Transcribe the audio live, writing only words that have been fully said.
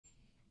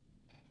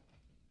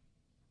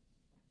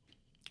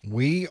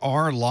We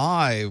are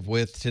live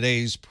with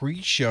today's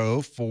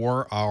pre-show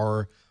for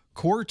our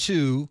Core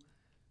 2.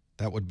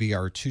 That would be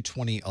our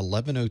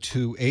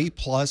 220-1102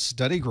 A+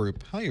 study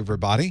group. Hi,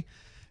 everybody.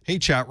 Hey,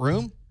 chat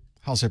room.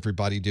 How's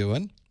everybody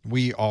doing?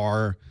 We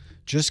are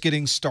just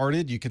getting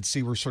started. You can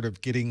see we're sort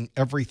of getting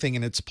everything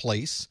in its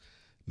place,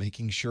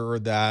 making sure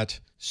that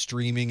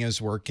streaming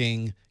is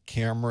working,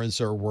 cameras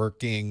are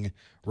working,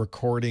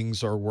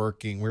 recordings are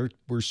working.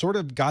 We're sort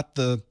of got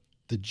the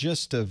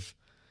gist of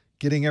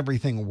getting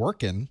everything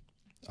working.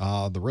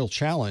 The real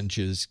challenge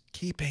is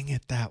keeping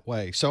it that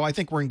way. So I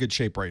think we're in good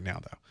shape right now,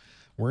 though.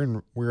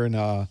 We're in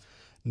a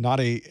not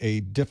a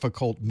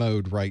difficult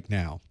mode right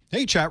now.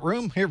 Hey, chat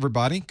room. Hey,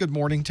 everybody. Good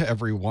morning to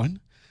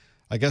everyone.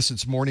 I guess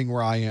it's morning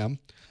where I am.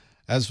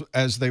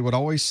 As they would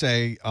always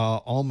say,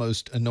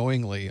 almost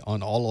annoyingly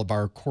on all of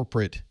our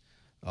corporate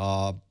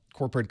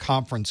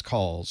conference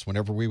calls,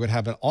 whenever we would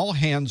have an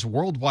all-hands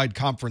worldwide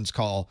conference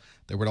call,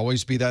 there would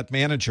always be that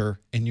manager,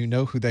 and you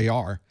know who they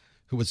are,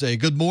 who would say,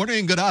 good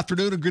morning, good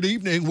afternoon, and good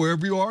evening,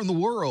 wherever you are in the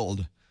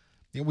world.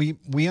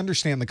 We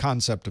understand the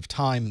concept of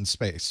time and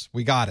space.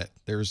 We got it.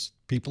 There's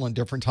people in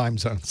different time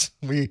zones.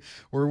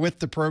 We're with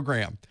the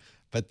program,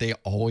 but they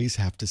always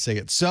have to say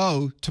it.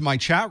 So to my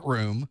chat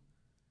room,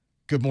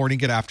 good morning,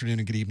 good afternoon,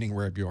 and good evening,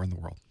 wherever you are in the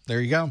world.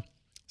 There you go.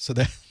 So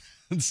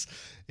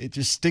it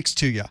just sticks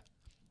to you.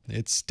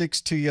 It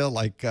sticks to you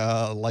like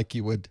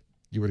you would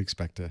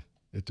expect it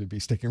to be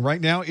sticking.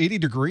 Right now, 80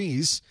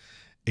 degrees.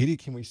 80,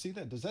 can we see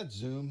that? Does that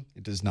zoom?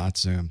 It does not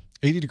zoom.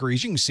 80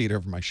 degrees. You can see it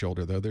over my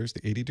shoulder, though. There's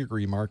the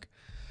 80-degree mark.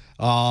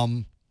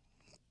 What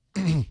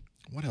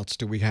else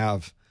do we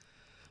have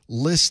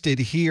listed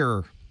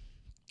here?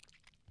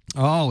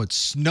 Oh, it's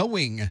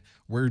snowing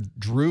where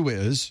Drew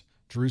is.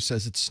 Drew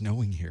says it's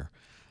snowing here.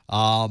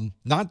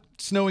 Not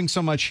snowing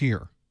so much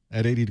here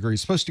at 80 degrees.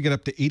 It's supposed to get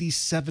up to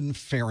 87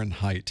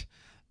 Fahrenheit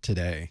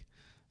today.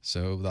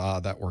 So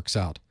that works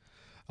out.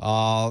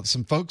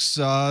 Some folks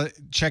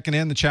checking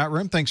in the chat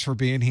room. Thanks for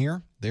being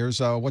here. There's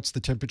what's the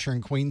temperature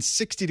in Queens?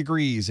 60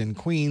 degrees in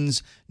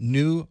Queens,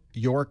 New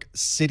York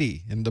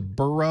City, in the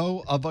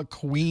borough of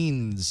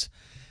Queens.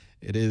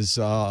 It is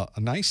a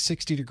nice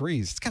 60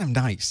 degrees. It's kind of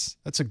nice.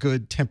 That's a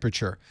good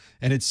temperature.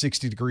 And it's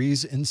 60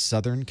 degrees in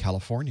Southern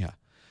California.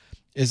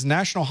 Is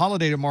national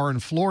holiday tomorrow in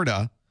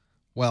Florida?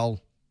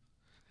 Well,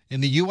 in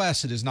the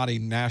U.S., it is not a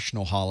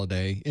national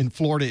holiday. In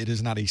Florida, it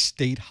is not a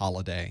state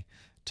holiday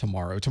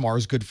tomorrow.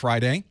 Tomorrow's Good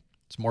Friday.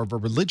 It's more of a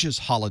religious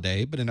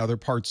holiday, but in other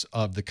parts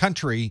of the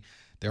country,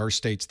 there are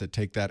states that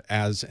take that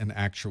as an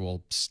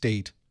actual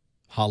state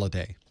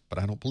holiday. But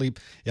I don't believe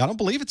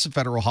it's a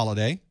federal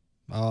holiday.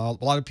 A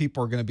lot of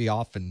people are going to be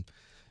off and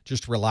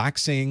just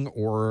relaxing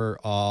or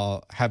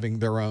having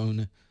their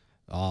own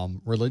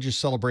religious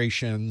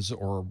celebrations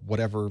or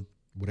whatever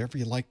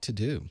you like to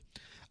do.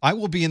 I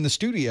will be in the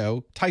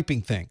studio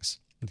typing things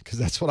because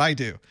that's what I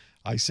do.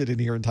 I sit in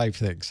here and type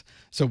things.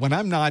 So when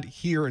I'm not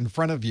here in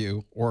front of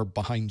you or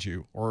behind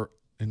you or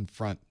in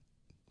front,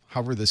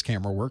 however this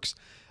camera works,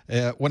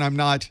 when I'm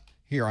not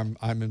here,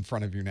 I'm in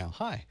front of you now.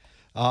 Hi.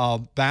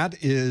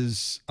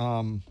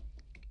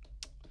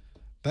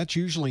 That's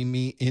usually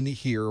me in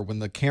here when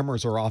the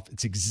cameras are off.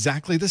 It's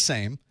exactly the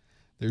same.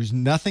 There's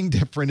nothing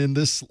different in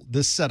this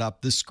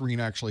setup. This screen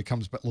actually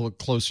comes a little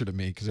closer to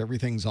me because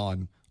everything's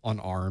on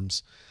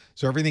arms.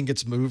 So everything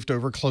gets moved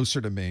over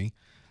closer to me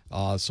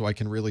so I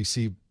can really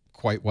see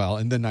quite well.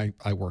 And then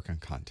I work on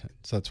content.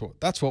 So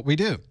that's what we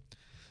do.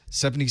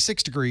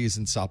 76 degrees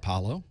in Sao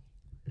Paulo.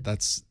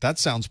 That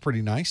sounds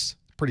pretty nice.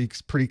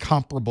 Pretty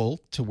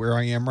comparable to where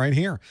I am right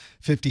here.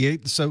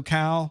 58 in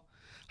SoCal.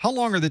 How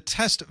long are the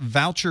test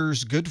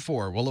vouchers good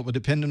for? Well, it would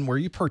depend on where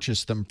you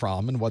purchase them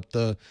from and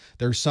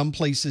there's some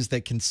places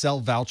that can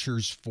sell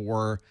vouchers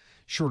for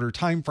shorter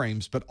time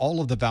frames, but all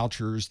of the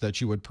vouchers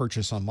that you would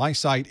purchase on my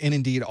site, and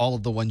indeed all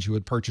of the ones you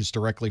would purchase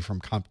directly from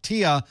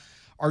CompTIA,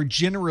 are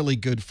generally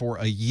good for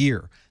a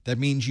year. That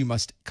means you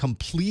must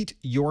complete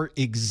your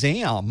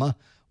exam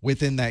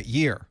within that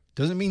year.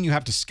 Doesn't mean you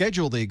have to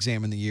schedule the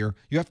exam in the year.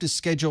 You have to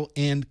schedule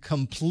and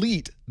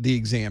complete the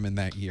exam in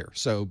that year.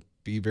 So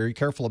be very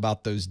careful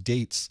about those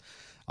dates.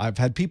 I've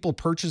had people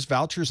purchase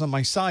vouchers on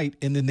my site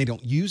and then they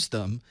don't use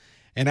them.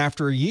 And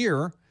after a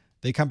year,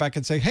 they come back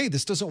and say, hey,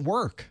 this doesn't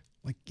work.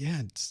 Like,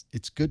 yeah,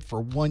 it's good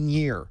for 1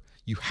 year.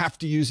 You have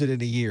to use it in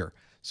a year.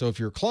 So if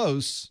you're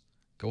close,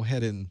 go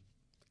ahead and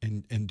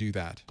do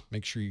that.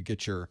 Make sure you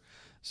get your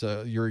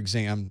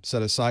exam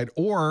set aside.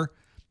 Or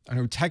I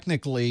know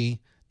technically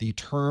the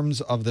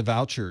terms of the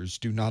vouchers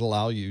do not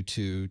allow you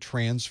to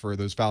transfer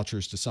those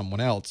vouchers to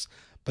someone else,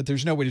 but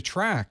there's no way to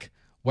track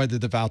whether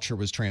the voucher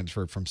was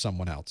transferred from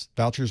someone else.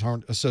 Vouchers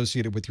aren't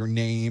associated with your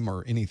name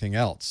or anything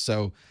else.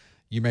 So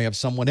you may have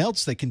someone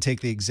else that can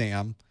take the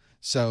exam.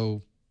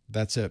 So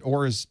that's it.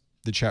 Or as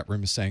the chat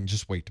room is saying,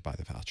 just wait to buy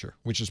the voucher,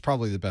 which is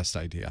probably the best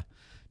idea.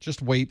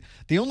 Just wait.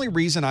 The only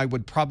reason I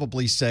would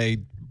probably say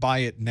buy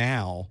it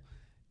now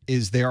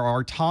is there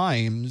are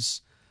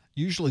times,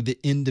 usually the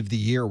end of the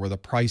year, where the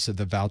price of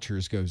the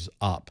vouchers goes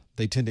up.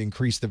 They tend to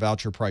increase the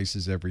voucher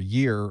prices every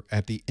year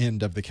at the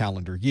end of the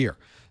calendar year.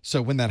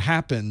 So when that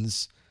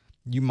happens,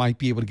 you might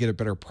be able to get a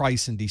better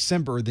price in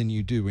December than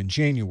you do in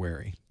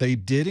January. They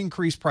did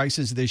increase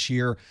prices this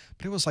year,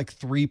 but it was like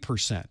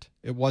 3%.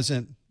 It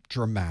wasn't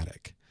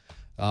dramatic.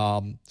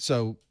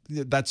 So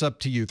that's up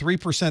to you.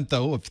 3%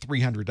 though of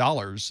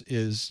 $300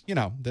 is,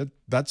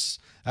 that's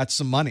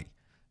some money.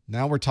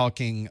 Now we're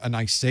talking a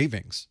nice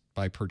savings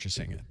by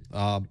purchasing it.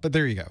 But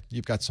there you go.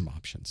 You've got some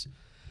options.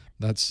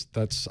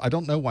 I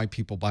don't know why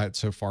people buy it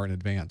so far in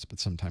advance, but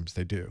sometimes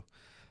they do.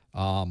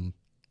 And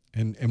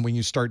when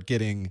you start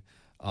getting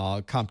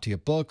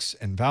CompTIA books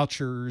and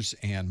vouchers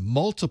and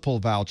multiple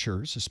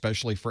vouchers,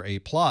 especially for A+,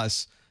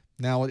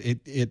 now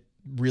it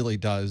really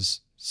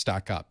does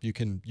stack up. You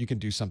can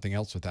do something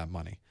else with that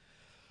money.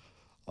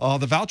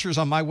 The vouchers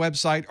on my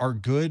website are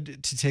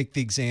good to take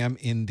the exam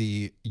in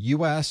the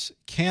U.S.,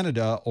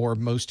 Canada, or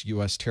most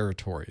U.S.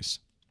 territories.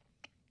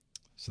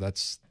 So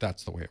that's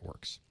the way it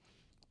works.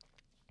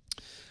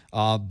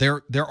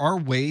 There are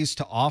ways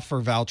to offer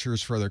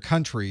vouchers for other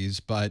countries,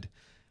 but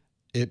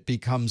it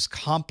becomes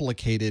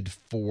complicated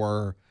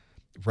for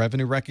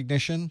revenue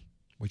recognition,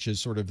 which is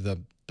sort of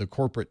the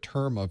corporate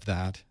term of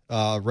that.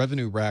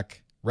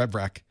 Rev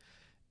rec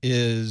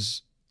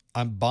is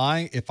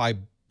if I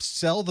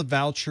sell the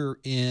voucher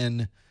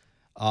in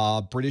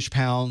British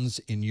pounds,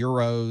 in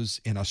euros,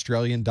 in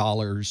Australian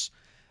dollars,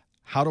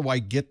 how do I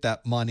get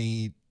that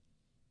money?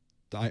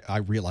 I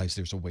realize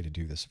there's a way to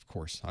do this, of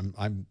course.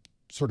 I'm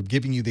sort of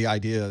giving you the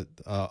idea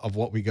of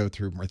what we go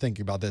through when we're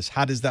thinking about this.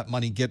 How does that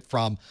money get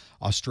from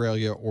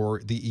Australia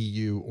or the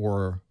EU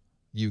or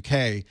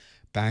UK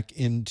back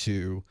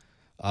into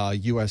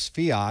US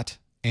fiat?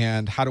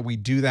 And how do we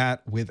do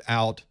that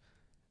without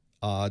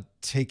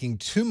taking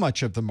too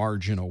much of the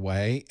margin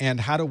away? And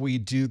how do we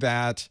do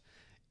that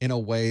in a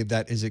way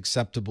that is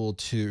acceptable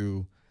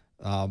to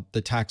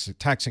the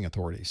taxing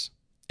authorities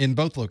in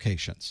both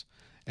locations?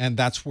 And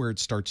that's where it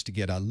starts to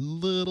get a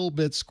little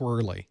bit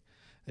squirrely.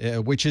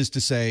 Which is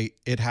to say,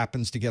 it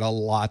happens to get a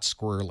lot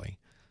squirrely.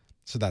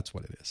 So that's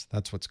what it is.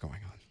 That's what's going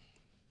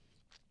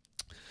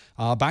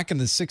on. Back in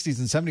the 60s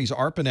and 70s,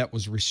 ARPANET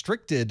was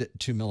restricted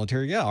to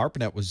military. Yeah,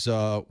 ARPANET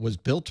was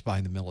built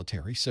by the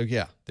military. So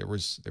yeah, there were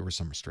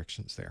some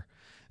restrictions there.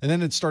 And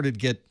then it started to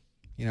get,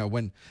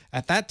 when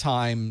at that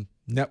time,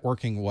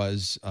 networking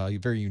was a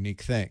very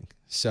unique thing.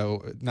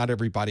 So not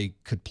everybody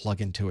could plug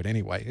into it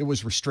anyway. It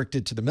was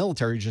restricted to the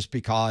military just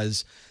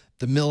because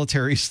the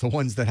military's the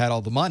ones that had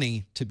all the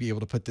money to be able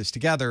to put this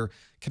together,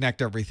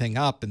 connect everything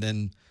up, and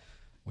then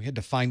we had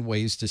to find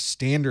ways to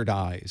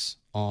standardize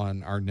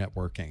on our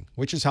networking,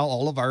 which is how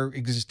all of our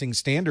existing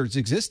standards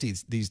exist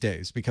these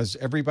days, because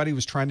everybody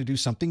was trying to do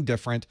something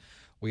different.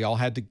 We all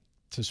had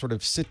to sort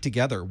of sit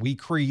together. We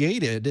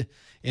created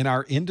in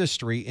our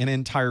industry an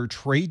entire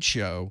trade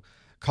show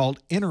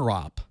called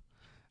Interop.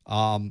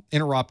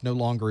 Interop no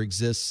longer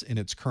exists in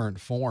its current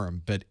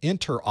form, but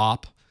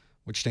Interop,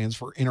 which stands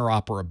for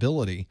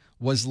interoperability,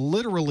 was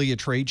literally a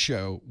trade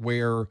show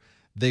where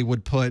they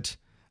would put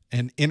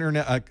an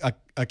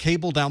a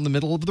cable down the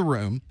middle of the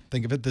room.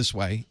 Think of it this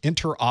way.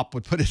 Interop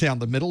would put it down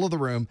the middle of the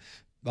room.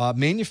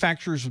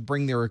 Manufacturers would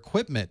bring their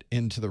equipment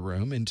into the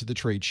room, into the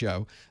trade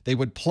show. They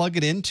would plug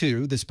it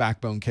into this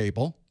backbone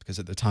cable, because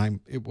at the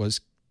time it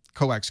was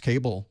coax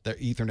cable that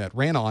Ethernet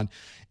ran on,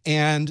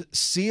 and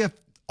see if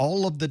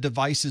all of the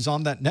devices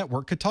on that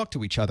network could talk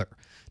to each other,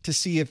 to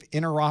see if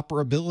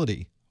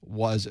interoperability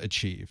was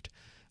achieved.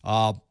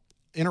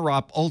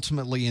 Interop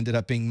ultimately ended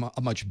up being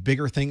a much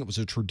bigger thing. It was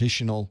a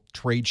traditional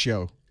trade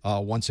show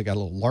once it got a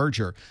little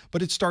larger,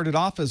 but it started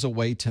off as a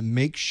way to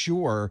make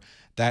sure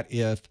that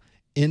if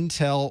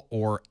Intel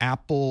or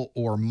Apple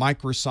or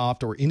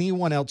Microsoft or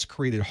anyone else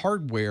created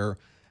hardware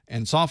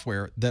and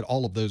software, that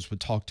all of those would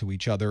talk to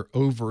each other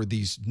over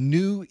these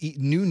new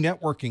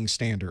networking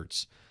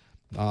standards.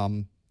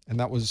 And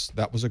that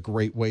was a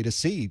great way to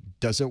see,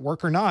 does it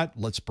work or not?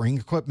 Let's bring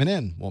equipment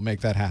in. We'll make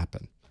that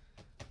happen.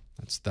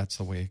 That's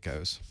the way it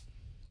goes.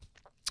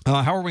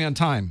 How are we on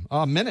time?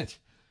 A minute.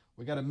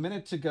 We got a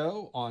minute to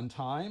go on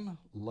time.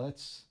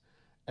 Let's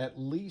at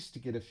least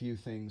get a few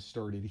things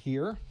started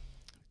here.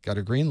 Got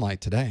a green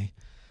light today.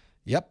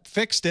 Yep,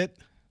 fixed it.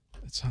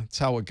 That's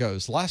how it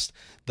goes.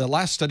 The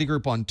last study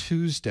group on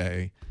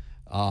Tuesday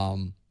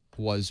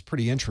was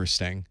pretty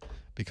interesting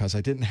because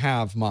I didn't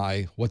have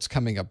my what's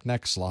coming up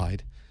next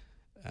slide.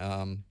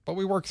 But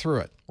we worked through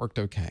it. Worked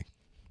okay.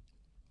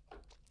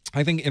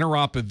 I think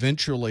Interop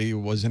eventually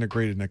was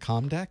integrated into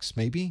Comdex,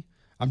 maybe.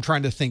 I'm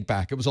trying to think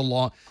back. It was a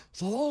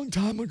long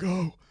time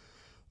ago.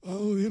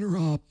 Oh,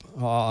 Interop.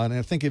 And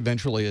I think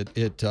eventually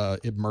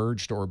it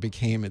merged or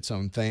became its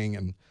own thing.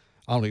 And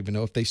I don't even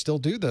know if they still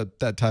do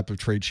that type of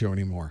trade show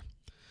anymore.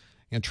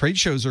 And trade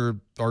shows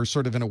are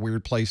sort of in a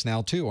weird place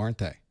now too, aren't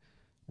they?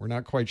 We're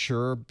not quite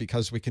sure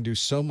because we can do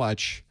so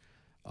much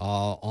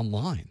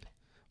online.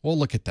 Well,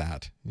 look at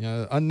that.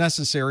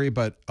 Unnecessary,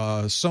 but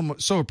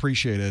so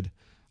appreciated.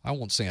 I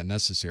won't say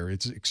unnecessary.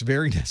 It's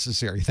very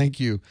necessary.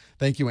 Thank you,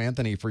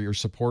 Anthony, for your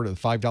support of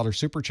the $5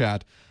 super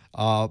chat.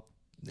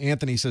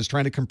 Anthony says,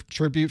 trying to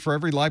contribute for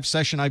every live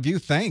session I view.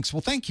 Thanks.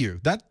 Well, thank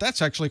you.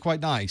 That's actually quite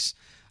nice,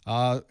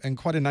 and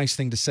quite a nice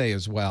thing to say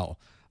as well.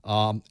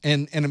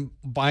 And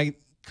by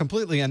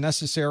completely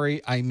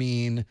unnecessary, I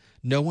mean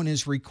no one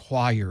is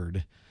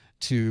required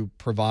to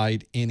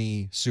provide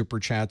any super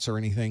chats or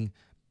anything,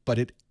 but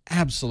it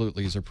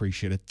absolutely is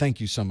appreciated.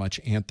 Thank you so much,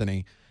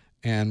 Anthony,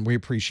 and we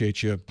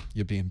appreciate you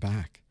being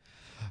back.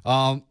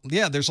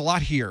 Yeah, there's a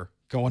lot here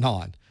going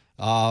on.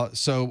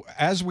 So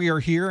as we are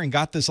here and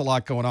got this a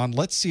lot going on,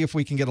 let's see if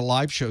we can get a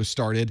live show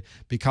started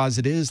because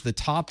it is the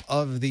top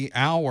of the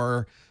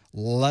hour.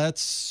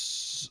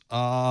 Let's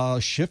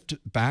shift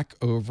back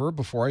over.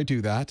 Before I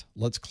do that,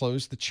 let's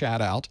close the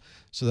chat out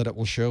so that it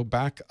will show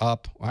back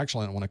up. Well,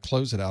 actually, I don't want to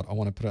close it out. I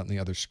want to put it on the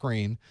other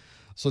screen.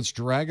 So let's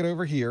drag it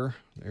over here.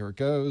 There it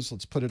goes.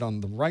 Let's put it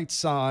on the right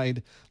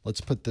side.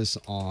 Let's put this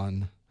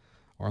on,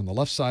 or on the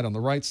left side, on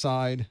the right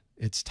side.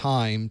 It's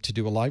time to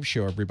do a live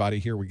show, everybody.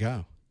 Here we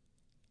go.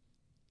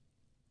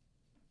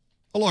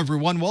 Hello,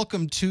 everyone.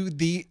 Welcome to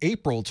the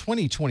April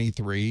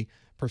 2023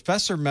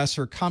 Professor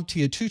Messer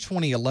CompTIA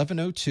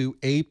 220-1102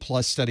 A+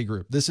 study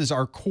group. This is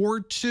our Core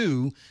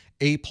 2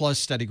 A+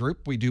 study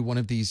group. We do one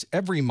of these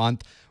every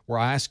month where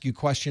I ask you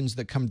questions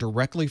that come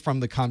directly from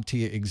the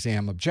CompTIA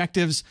exam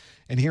objectives.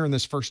 And here in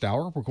this first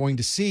hour, we're going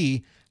to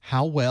see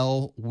how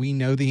well we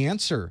know the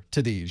answer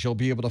to these. You'll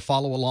be able to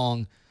follow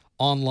along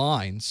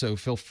online, so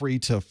feel free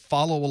to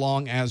follow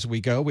along as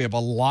we go. We have a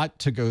lot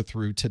to go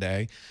through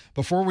today.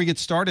 Before we get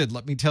started,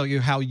 let me tell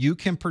you how you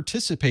can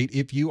participate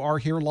if you are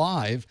here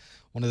live.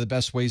 One of the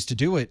best ways to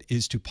do it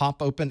is to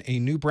pop open a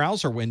new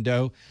browser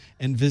window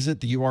and visit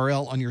the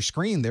URL on your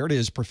screen. There it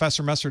is,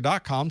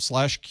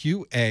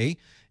 professormesser.com/QA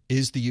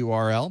is the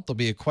URL. There'll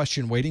be a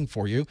question waiting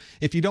for you.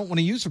 If you don't want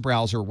to use a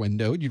browser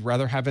window, you'd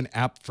rather have an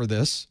app for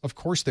this. Of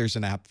course, there's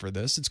an app for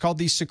this. It's called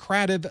the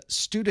Socrative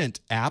Student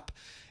app.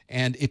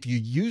 And if you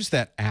use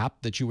that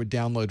app that you would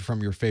download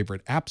from your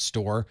favorite app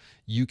store,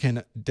 you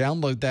can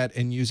download that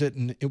and use it,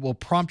 and it will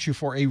prompt you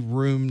for a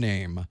room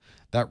name.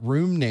 That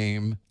room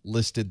name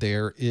listed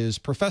there is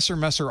Professor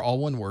Messer, all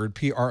one word,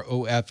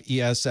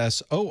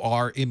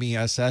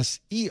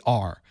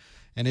 PROFESSORMESSER.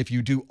 And if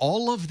you do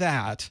all of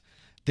that,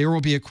 there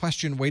will be a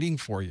question waiting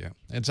for you.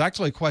 It's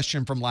actually a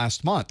question from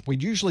last month. We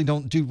usually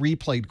don't do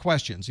replayed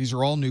questions. These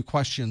are all new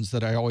questions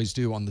that I always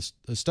do on the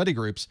study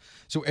groups.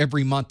 So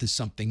every month is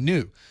something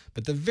new.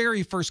 But the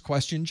very first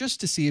question,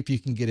 just to see if you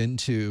can get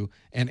into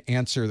and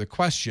answer the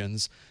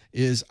questions,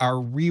 is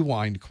our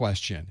rewind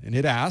question. And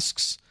it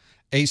asks,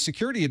 a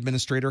security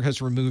administrator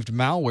has removed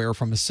malware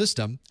from a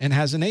system and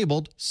has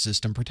enabled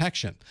system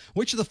protection.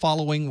 Which of the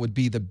following would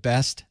be the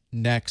best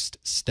next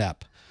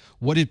step?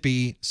 Would it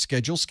be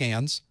schedule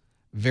scans,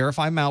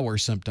 verify malware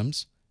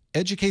symptoms,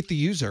 educate the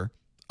user,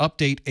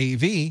 update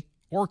AV,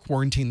 or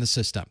quarantine the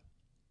system?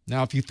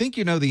 Now, if you think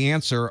you know the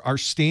answer, our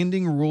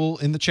standing rule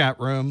in the chat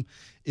room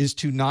is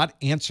to not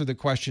answer the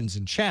questions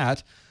in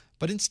chat,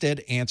 but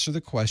instead answer the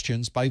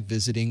questions by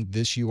visiting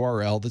this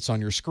URL that's on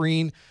your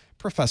screen,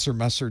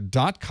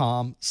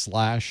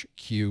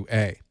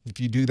 professormesser.com/QA. If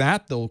you do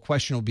that, the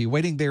question will be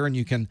waiting there and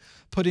you can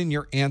put in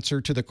your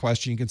answer to the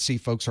question. You can see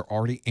folks are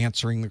already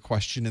answering the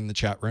question in the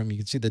chat room. You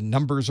can see the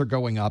numbers are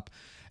going up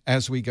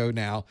as we go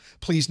now.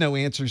 Please no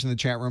answers in the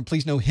chat room.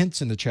 Please no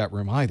hints in the chat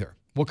room either.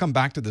 We'll come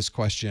back to this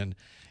question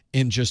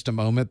in just a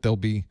moment. There'll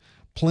be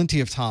plenty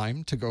of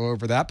time to go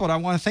over that, but I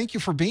want to thank you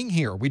for being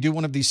here. We do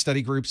one of these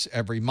study groups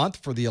every month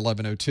for the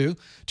 1102.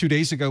 2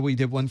 days ago, we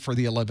did one for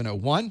the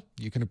 1101.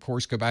 You can, of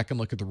course, go back and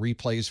look at the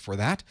replays for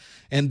that.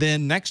 And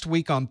then next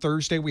week on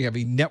Thursday, we have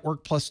a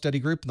Network Plus study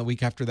group, and the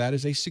week after that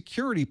is a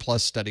Security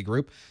Plus study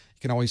group. You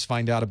can always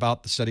find out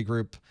about the study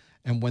group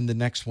and when the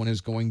next one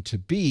is going to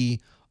be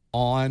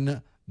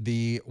on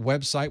the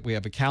website. We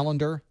have a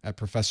calendar at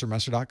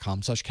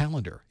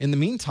professormesser.com/calendar. In the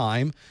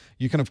meantime,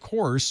 you can, of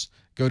course,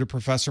 go to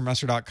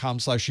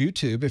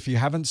professormesser.com/YouTube. If you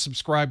haven't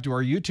subscribed to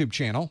our YouTube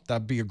channel,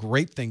 that'd be a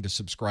great thing to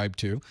subscribe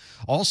to.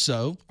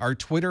 Also, our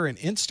Twitter and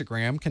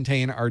Instagram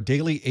contain our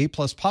daily A+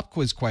 pop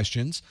quiz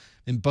questions,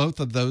 and both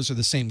of those are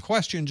the same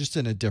question, just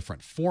in a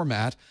different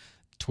format.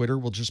 Twitter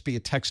will just be a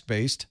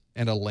text-based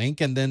and a link,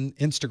 and then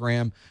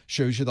Instagram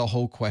shows you the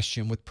whole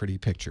question with pretty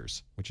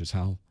pictures, which is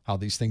how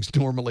these things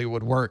normally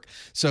would work.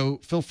 So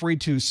feel free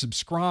to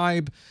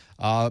subscribe.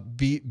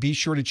 Be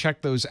sure to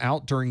check those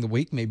out during the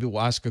week. Maybe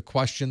we'll ask a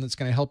question that's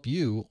going to help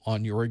you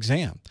on your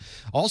exam.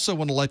 Also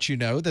want to let you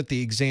know that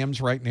the exams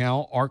right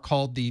now are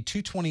called the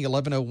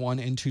 220-1101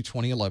 and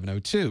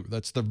 220-1102.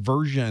 That's the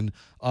version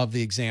of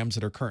the exams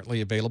that are currently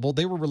available.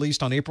 They were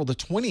released on April the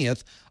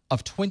 20th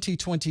of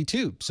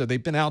 2022. So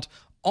they've been out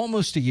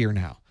almost a year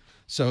now.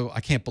 So I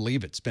can't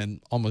believe it's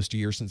been almost a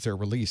year since their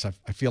release. I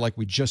feel like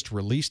we just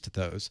released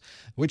those,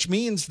 which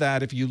means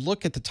that if you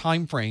look at the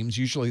time frames,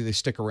 usually they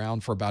stick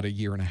around for about a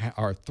year and a half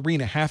or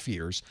 3.5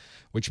 years,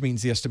 which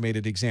means the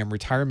estimated exam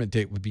retirement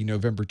date would be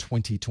November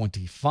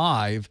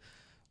 2025.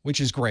 which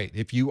is great.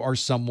 If you are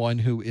someone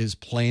who is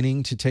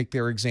planning to take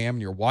their exam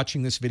and you're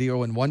watching this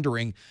video and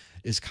wondering,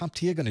 is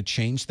CompTIA going to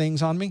change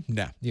things on me?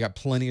 No, you got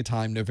plenty of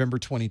time. November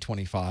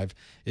 2025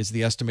 is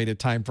the estimated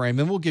time frame,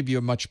 and we'll give you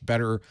a much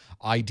better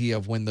idea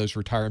of when those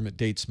retirement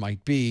dates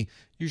might be,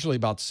 usually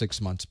about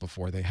 6 months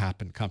before they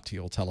happen. CompTIA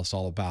will tell us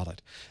all about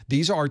it.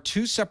 These are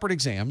two separate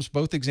exams.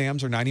 Both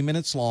exams are 90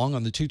 minutes long.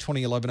 On the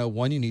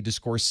 220-1101, you need to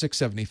score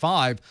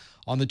 675.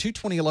 On the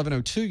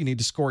 220-1102, you need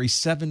to score a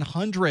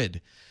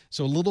 700.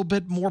 So a little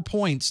bit more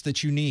points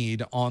that you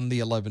need on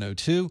the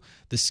 1102.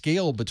 The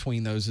scale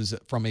between those is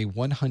from a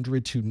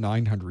 100 to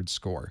 900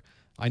 score.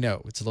 I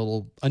know it's a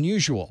little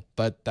unusual,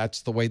 but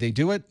that's the way they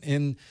do it.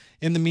 In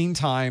the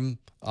meantime,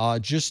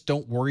 just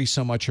don't worry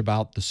so much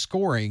about the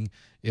scoring.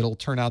 It'll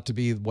turn out to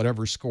be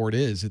whatever score it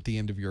is at the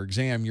end of your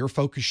exam. Your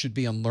focus should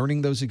be on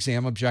learning those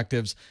exam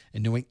objectives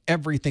and knowing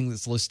everything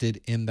that's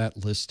listed in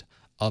that list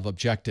of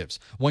objectives.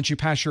 Once you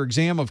pass your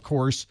exam, of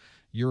course,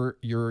 your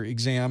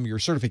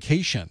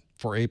certification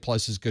for A+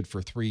 is good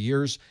for 3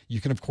 years.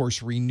 You can, of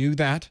course, renew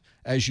that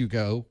as you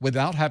go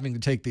without having to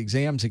take the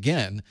exams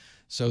again.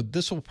 So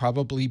this will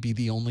probably be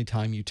the only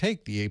time you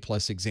take the A+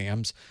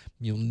 exams.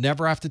 You'll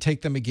never have to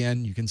take them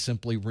again. You can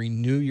simply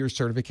renew your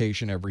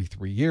certification every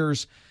 3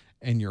 years,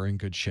 and you're in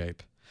good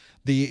shape.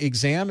 The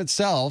exam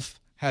itself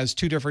has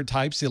two different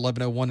types, the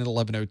 1101 and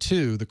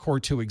 1102, the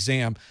Core 2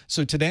 exam.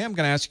 So today I'm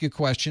going to ask you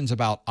questions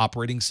about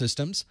operating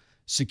systems,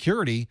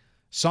 security,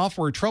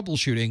 software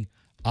troubleshooting,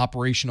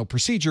 operational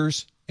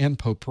procedures, and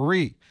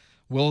potpourri.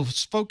 We'll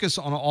focus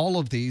on all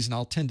of these, and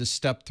I'll tend to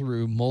step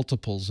through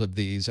multiples of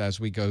these as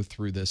we go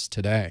through this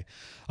today.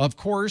 Of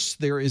course,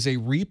 there is a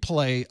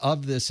replay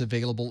of this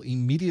available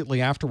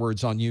immediately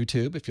afterwards on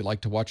YouTube if you'd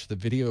like to watch the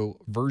video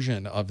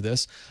version of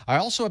this. I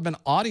also have an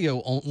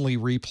audio-only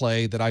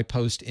replay that I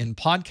post in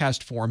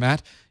podcast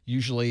format,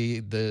 usually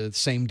the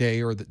same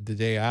day or the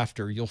day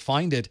after. You'll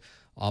find it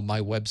on my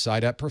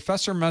website at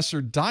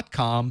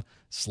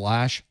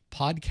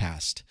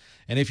professormesser.com/podcast.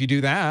 And if you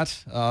do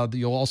that,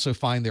 you'll also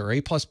find their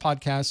A+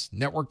 podcasts,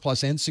 Network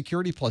Plus, and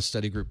Security Plus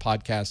Study Group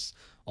podcasts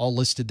all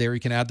listed there. You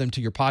can add them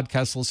to your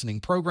podcast listening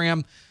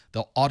program.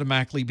 They'll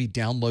automatically be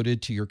downloaded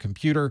to your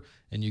computer,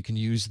 and you can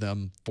use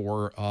them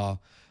for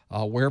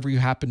wherever you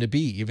happen to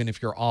be. Even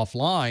if you're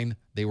offline,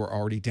 they were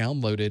already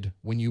downloaded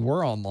when you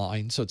were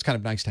online. So it's kind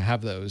of nice to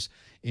have those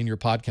in your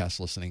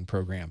podcast listening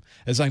program.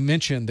 As I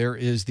mentioned, there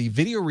is the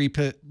video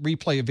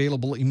replay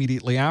available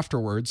immediately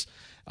afterwards.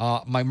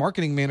 My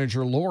marketing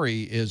manager,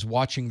 Lori, is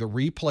watching the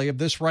replay of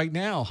this right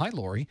now. Hi,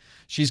 Lori.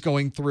 She's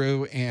going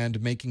through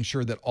and making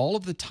sure that all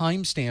of the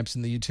timestamps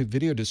in the YouTube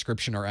video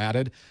description are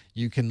added.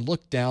 You can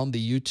look down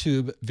the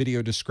YouTube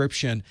video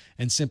description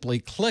and simply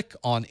click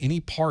on any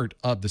part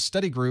of the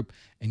study group,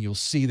 and you'll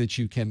see that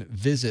you can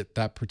visit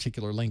that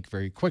particular link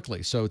very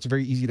quickly. So it's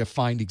very easy to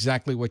find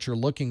exactly what you're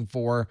looking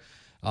for.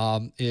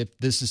 If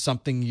this is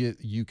something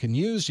you can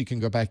use, you can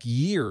go back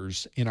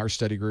years in our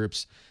study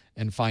groups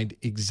and find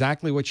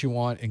exactly what you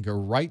want and go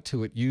right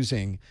to it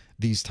using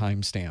these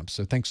timestamps.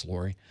 So thanks,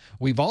 Lori.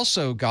 We've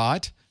also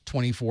got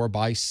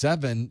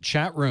 24/7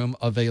 chat room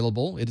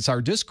available. It is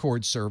our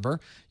Discord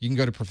server. You can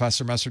go to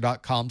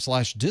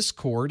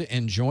professormesser.com/Discord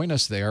and join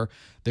us there.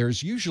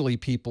 There's usually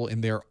people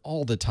in there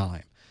all the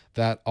time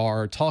that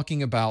are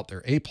talking about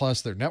their A+,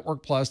 their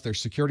Network Plus, their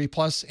Security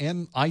Plus,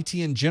 and IT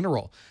in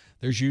general.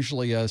 There's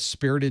usually a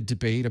spirited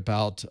debate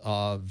about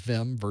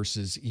Vim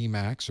versus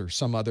Emacs or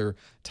some other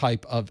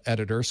type of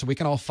editor. So we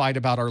can all fight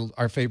about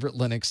our favorite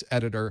Linux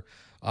editor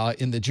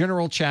in the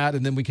general chat,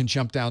 and then we can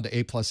jump down to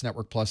A+,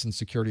 Network Plus, and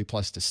Security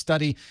Plus to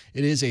study.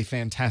 It is a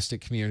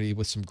fantastic community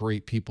with some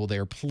great people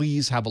there.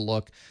 Please have a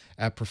look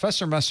at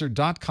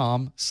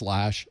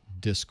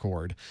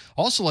professormesser.com/Discord.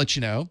 Also let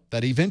you know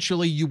that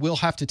eventually you will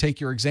have to take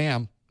your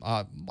exam.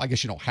 I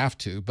guess you don't have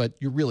to, but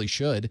you really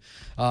should.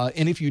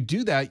 And if you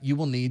do that, you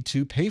will need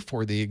to pay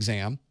for the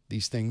exam.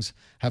 These things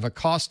have a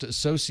cost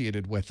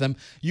associated with them.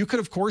 You could,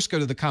 of course, go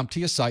to the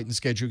CompTIA site and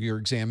schedule your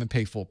exam and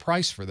pay full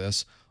price for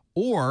this.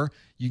 Or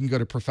you can go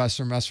to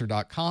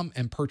professormesser.com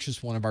and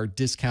purchase one of our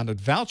discounted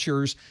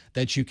vouchers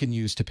that you can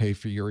use to pay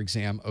for your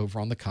exam over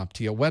on the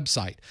CompTIA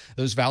website.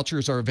 Those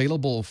vouchers are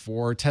available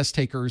for test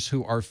takers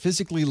who are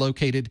physically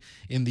located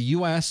in the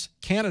U.S.,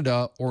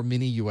 Canada, or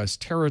many U.S.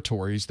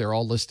 territories. They're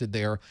all listed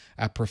there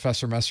at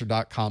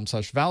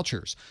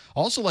professormesser.com/vouchers.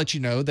 Also let you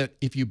know that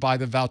if you buy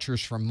the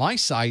vouchers from my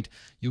site,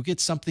 you'll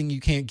get something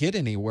you can't get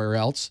anywhere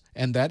else,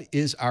 and that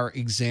is our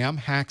Exam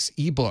Hacks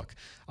ebook.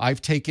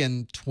 I've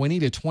taken 20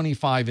 to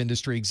 25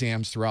 industry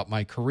exams throughout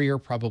my career,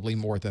 probably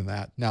more than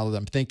that now that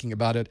I'm thinking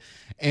about it.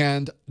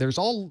 And there's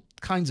all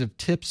kinds of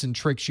tips and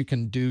tricks you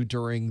can do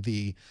during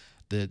the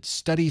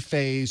study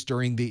phase,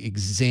 during the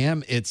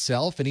exam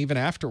itself, and even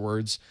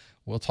afterwards.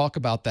 We'll talk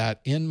about that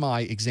in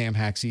my Exam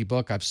Hacks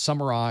ebook. I've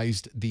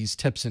summarized these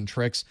tips and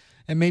tricks,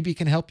 and maybe it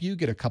can help you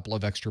get a couple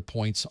of extra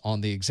points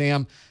on the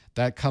exam.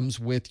 That comes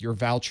with your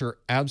voucher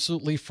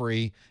absolutely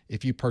free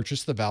if you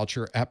purchase the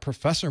voucher at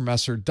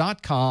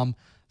professormesser.com/vouchers.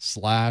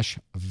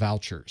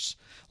 system.out/vouchers.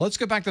 Let's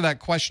go back to that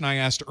question I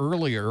asked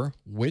earlier,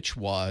 which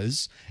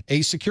was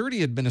a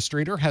security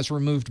administrator has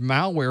removed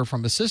malware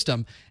from a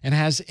system and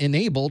has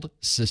enabled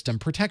system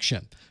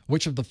protection.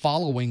 Which of the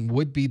following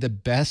would be the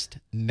best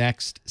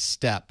next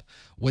step?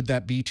 Would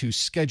that be to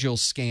schedule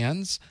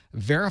scans,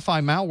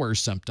 verify malware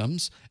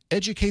symptoms,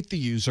 educate the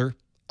user,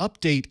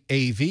 update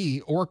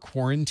AV, or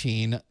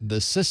quarantine the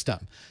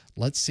system?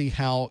 Let's see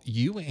how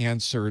you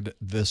answered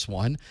this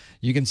one.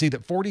 You can see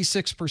that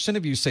 46%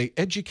 of you say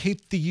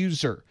educate the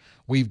user.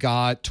 We've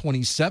got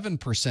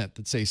 27%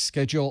 that say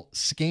schedule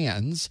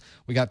scans.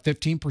 We got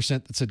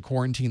 15% that said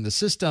quarantine the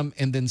system,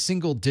 and then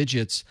single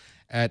digits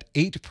at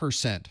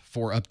 8%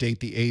 for update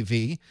the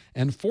AV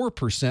and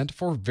 4%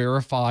 for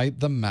verify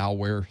the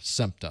malware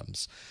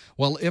symptoms.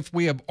 Well, if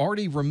we have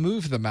already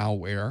removed the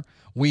malware,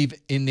 we've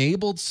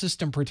enabled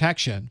system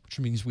protection, which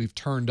means we've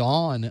turned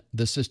on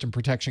the system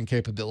protection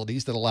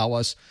capabilities that allow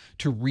us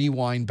to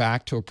rewind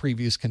back to a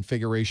previous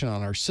configuration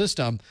on our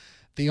system.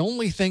 The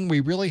only thing we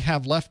really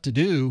have left to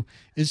do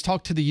is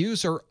talk to the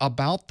user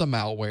about the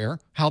malware,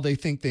 how they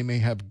think they may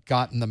have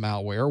gotten the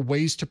malware,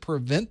 ways to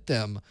prevent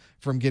them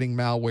from getting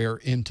malware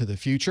into the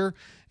future.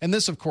 And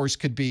this, of course,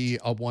 could be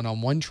a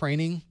one-on-one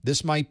training.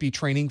 This might be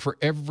training for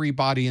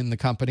everybody in the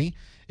company.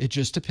 It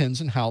just depends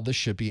on how this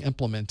should be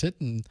implemented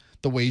and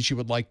the ways you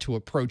would like to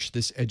approach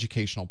this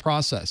educational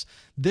process.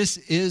 This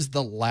is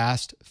the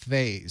last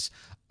phase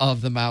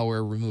of the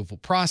malware removal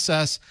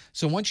process.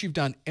 So once you've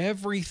done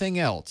everything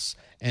else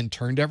and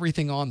turned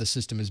everything on, the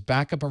system is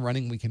back up and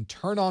running, we can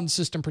turn on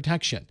system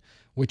protection,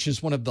 which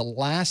is one of the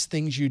last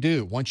things you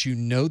do. Once you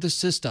know the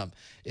system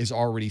is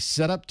already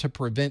set up to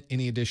prevent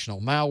any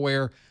additional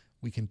malware,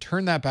 we can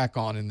turn that back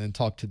on and then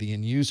talk to the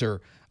end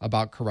user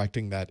about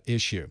correcting that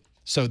issue.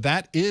 So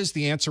that is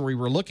the answer we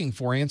were looking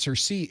for. Answer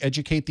C,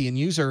 educate the end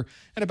user,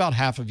 and about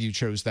half of you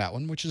chose that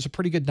one, which is a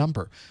pretty good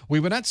number. We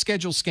would not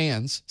schedule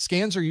scans.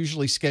 Scans are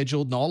usually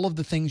scheduled, and all of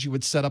the things you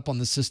would set up on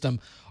the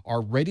system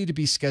are ready to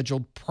be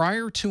scheduled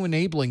prior to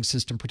enabling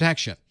system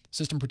protection.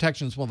 System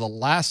protection is one of the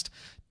last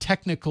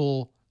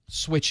technical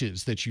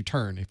switches that you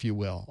turn, if you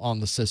will, on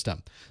the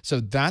system.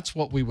 So that's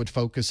what we would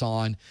focus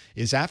on,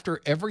 is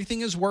after everything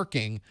is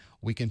working,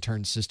 we can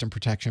turn system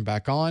protection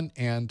back on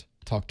and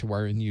talk to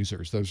our end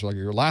users. Those are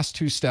your last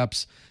two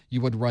steps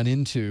you would run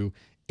into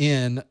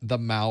in the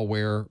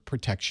malware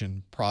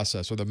protection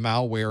process, or the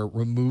malware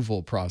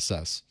removal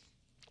process,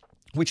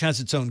 which has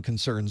its own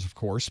concerns, of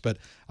course, but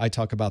I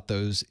talk about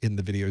those in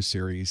the video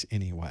series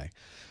anyway.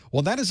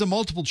 Well, that is a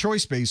multiple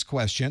choice based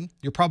question.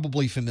 You're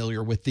probably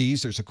familiar with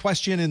these. There's a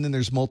question and then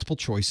there's multiple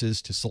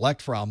choices to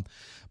select from.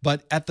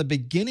 But at the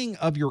beginning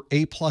of your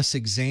A+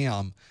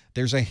 exam,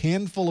 there's a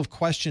handful of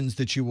questions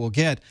that you will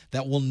get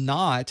that will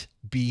not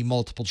be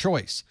multiple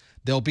choice.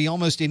 There'll be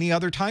almost any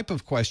other type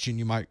of question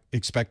you might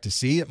expect to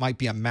see. It might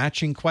be a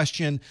matching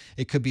question.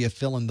 It could be a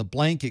fill in the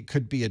blank. It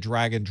could be a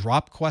drag and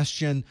drop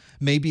question.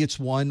 Maybe it's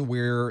one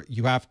where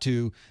you have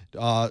to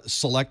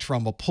select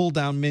from a pull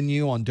down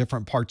menu on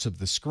different parts of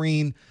the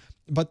screen.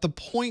 But the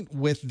point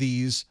with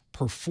these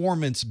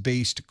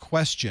performance-based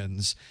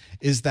questions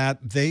is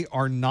that they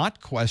are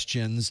not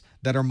questions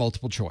that are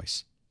multiple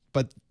choice.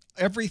 But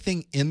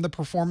everything in the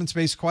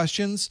performance-based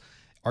questions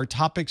are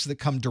topics that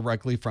come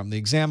directly from the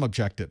exam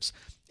objectives.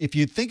 If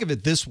you think of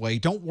it this way,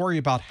 don't worry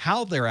about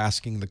how they're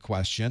asking the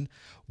question.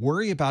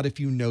 Worry about if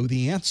you know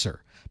the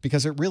answer,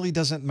 because it really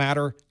doesn't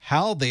matter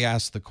how they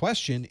ask the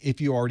question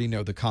if you already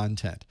know the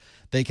content.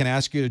 They can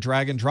ask you to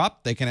drag and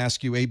drop. They can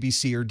ask you A, B,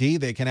 C, or D.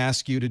 They can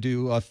ask you to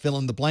do a fill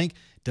in the blank.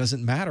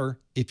 Doesn't matter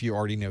if you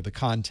already know the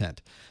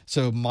content.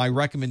 So my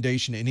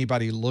recommendation to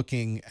anybody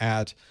looking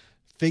at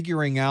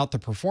figuring out the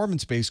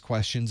performance-based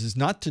questions is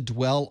not to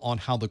dwell on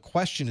how the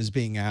question is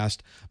being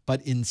asked,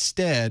 but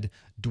instead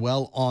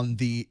dwell on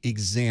the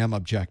exam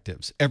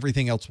objectives.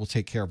 Everything else will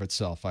take care of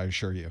itself, I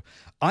assure you.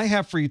 I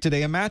have for you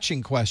today a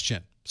matching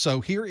question.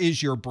 So here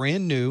is your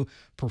brand new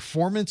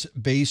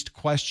performance-based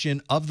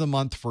question of the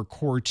month for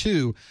Core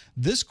 2.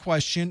 This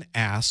question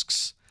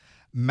asks,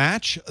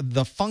 match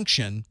the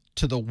function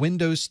to the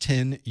Windows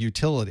 10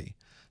 utility.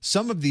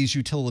 Some of these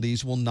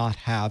utilities will not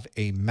have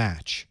a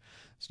match.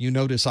 You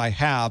notice I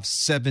have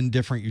 7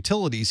 different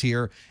utilities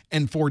here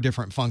and 4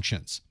 different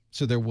functions.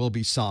 So there will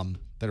be some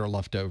that are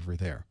left over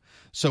there.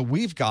 So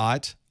we've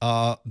got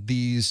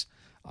these.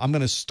 I'm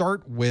going to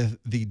start with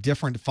the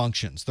different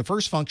functions. The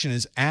first function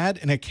is add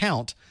an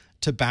account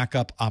to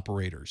backup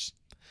operators.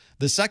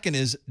 The second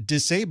is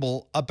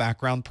disable a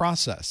background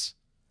process.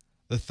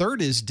 The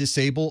third is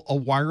disable a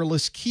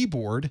wireless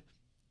keyboard.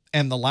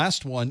 And the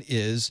last one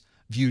is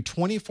view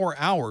 24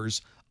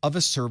 hours of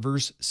a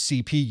server's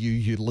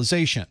CPU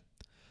utilization.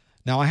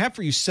 Now, I have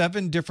for you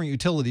 7 different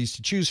utilities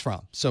to choose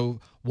from. So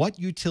what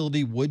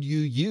utility would you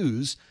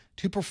use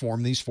to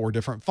perform these 4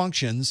 different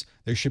functions?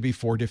 There should be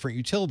 4 different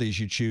utilities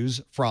you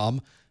choose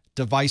from: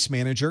 Device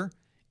Manager,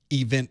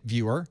 Event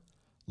Viewer,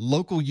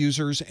 Local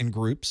Users and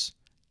Groups,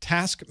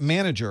 Task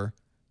Manager,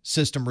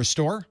 System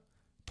Restore,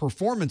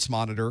 Performance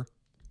Monitor,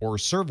 or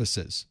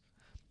Services.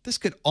 This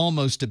could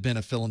almost have been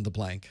a fill in the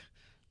blank.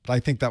 but I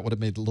think that would have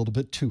made it a little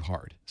bit too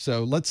hard.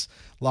 So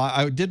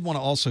I did want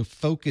to also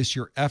focus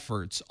your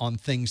efforts on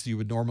things that you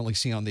would normally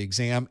see on the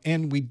exam.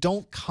 And we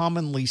don't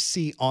commonly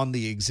see on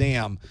the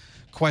exam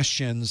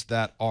questions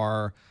that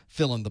are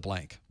fill in the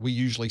blank. We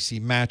usually see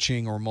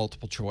matching or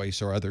multiple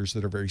choice or others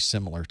that are very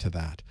similar to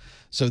that.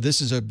 So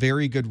this is a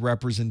very good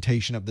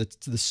representation of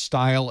the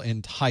style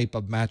and type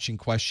of matching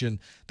question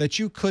that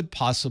you could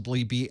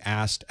possibly be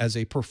asked as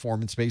a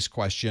performance-based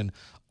question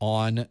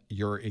on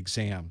your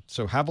exam.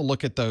 So have a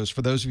look at those.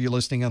 For those of you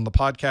listening on the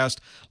podcast,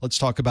 let's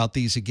talk about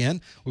these again.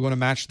 We want to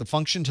match the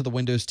function to the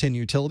Windows 10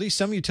 utility.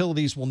 Some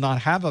utilities will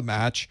not have a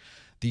match.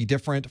 The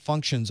different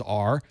functions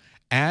are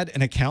add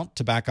an account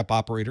to backup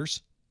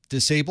operators,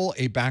 disable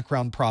a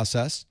background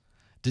process,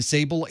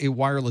 disable a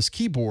wireless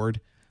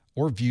keyboard,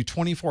 or view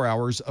 24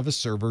 hours of a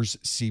server's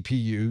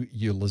CPU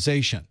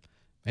utilization.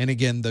 And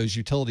again, those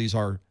utilities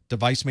are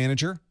Device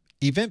Manager,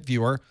 Event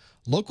Viewer,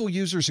 Local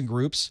Users and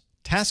Groups,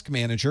 Task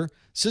Manager,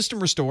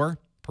 System Restore,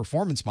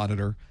 Performance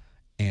Monitor,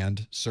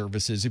 and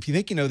Services. If you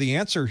think you know the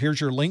answer,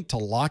 here's your link to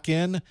lock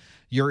in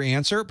your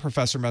answer,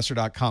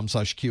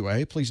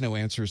 professormesser.com/QA. Please no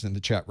answers in the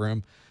chat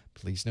room.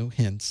 Please no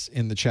hints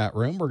in the chat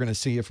room. We're going to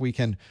see if we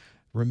can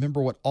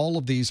remember what all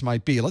of these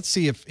might be. Let's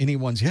see if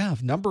anyone's, a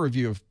number of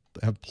you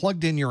have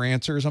plugged in your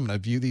answers. I'm going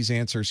to view these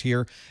answers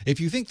here. If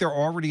you think they're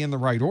already in the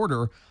right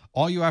order,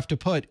 all you have to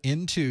put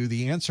into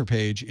the answer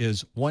page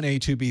is 1A,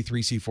 2B,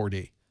 3C,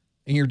 4D,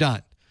 and you're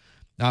done.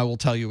 Now, I will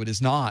tell you it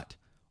is not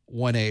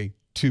 1A,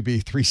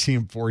 2B, 3C,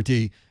 and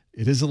 4D.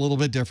 It is a little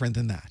bit different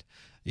than that,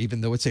 even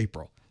though it's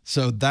April.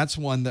 So that's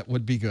one that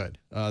would be good,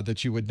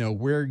 that you would know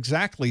where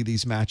exactly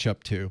these match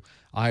up to.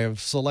 I have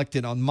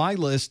selected on my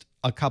list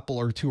a couple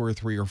or two or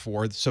three or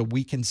four so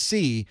we can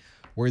see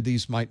where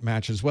these might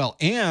match as well.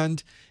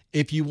 And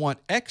if you want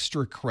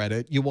extra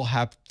credit, you will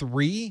have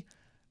three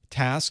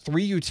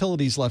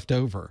utilities left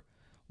over.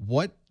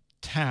 What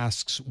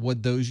tasks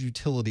would those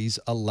utilities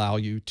allow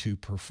you to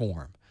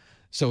perform?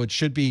 So it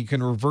should be, you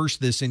can reverse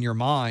this in your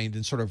mind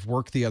and sort of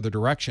work the other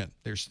direction.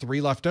 There's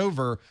three left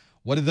over.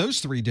 What do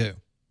those three do?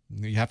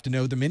 You have to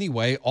know them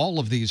anyway. All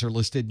of these are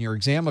listed in your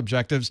exam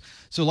objectives.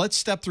 So let's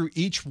step through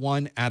each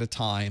one at a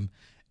time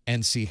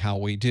and see how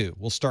we do.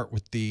 We'll start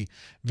with the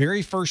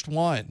very first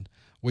one,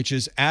 which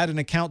is add an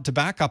account to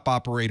backup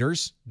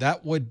operators.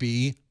 That would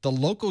be the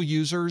local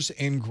users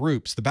and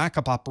groups. The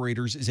backup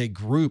operators is a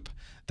group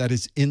that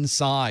is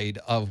inside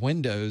of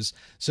Windows.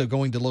 So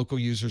going to local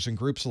users and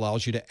groups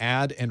allows you to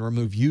add and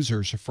remove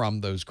users from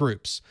those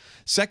groups.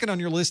 Second on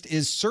your list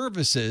is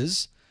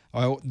services.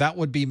 That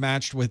would be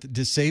matched with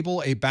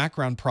disable a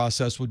background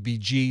process would be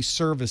G,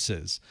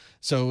 services.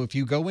 So if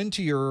you go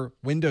into your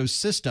Windows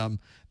system,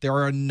 there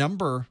are a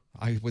number,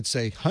 I would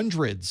say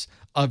hundreds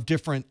of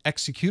different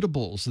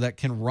executables that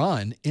can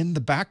run in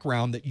the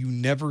background that you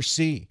never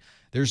see.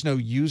 There's no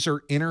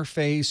user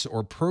interface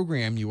or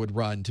program you would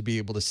run to be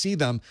able to see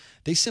them.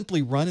 They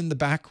simply run in the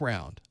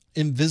background,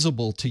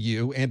 invisible to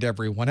you and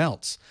everyone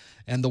else.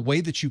 And the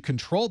way that you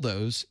control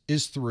those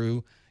is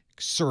through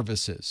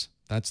services.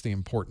 That's the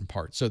important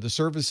part. So the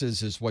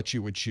services is what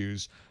you would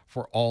choose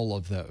for all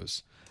of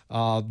those.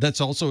 That's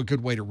also a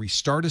good way to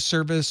restart a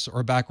service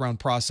or a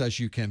background process.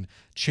 You can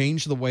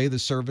change the way the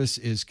service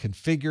is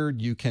configured.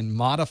 You can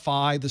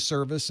modify the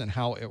service and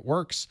how it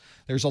works.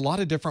 There's a lot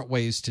of different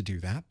ways to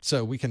do that.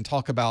 So we can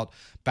talk about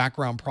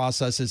background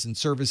processes and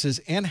services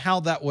and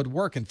how that would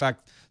work. In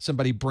fact,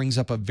 somebody brings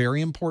up a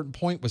very important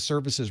point with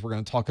services we're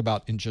going to talk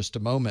about in just a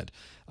moment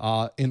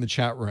in the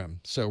chat room.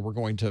 So we're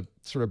going to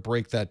sort of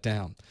break that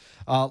down.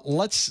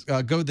 Let's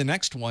go to the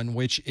next one,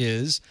 which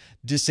is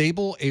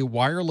disable a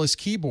wireless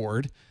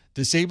keyboard.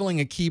 Disabling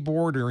a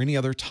keyboard or any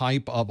other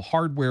type of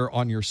hardware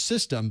on your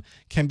system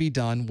can be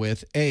done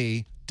with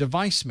a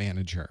device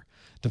manager.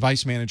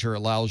 Device Manager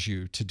allows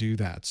you to do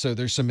that. So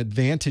there's some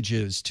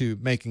advantages to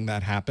making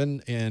that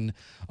happen.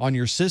 On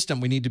your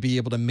system, we need to be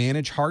able to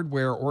manage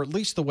hardware, or at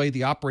least the way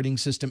the operating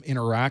system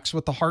interacts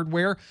with the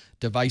hardware.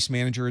 Device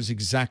Manager is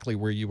exactly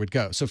where you would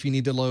go. So if you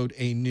need to load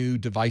a new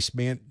device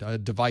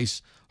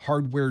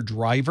hardware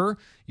driver,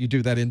 you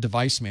do that in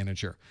Device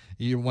Manager.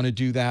 You want to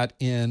do that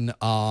in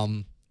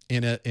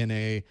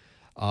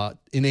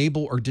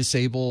enable or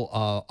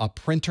disable a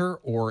printer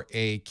or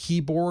a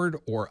keyboard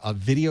or a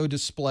video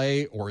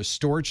display or a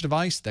storage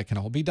device. That can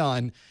all be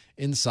done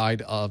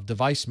inside of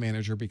Device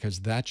Manager because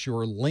that's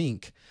your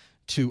link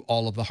to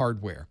all of the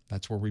hardware.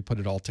 That's where we put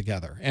it all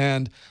together.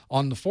 And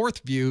on the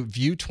fourth view,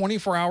 view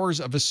 24 hours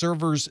of a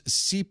server's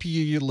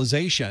CPU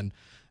utilization.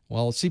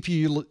 Well,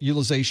 CPU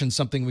utilization is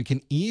something we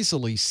can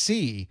easily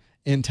see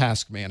in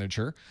Task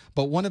Manager,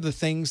 but one of the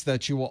things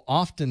that you will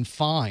often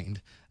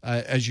find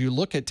as you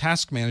look at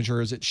Task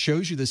Manager is it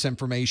shows you this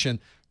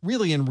information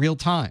really in real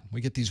time.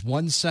 We get these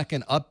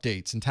 1-second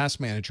updates in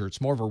Task Manager.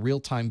 It's more of a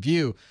real-time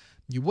view.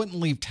 You wouldn't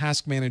leave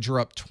Task Manager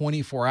up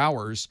 24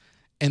 hours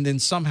and then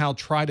somehow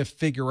try to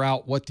figure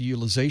out what the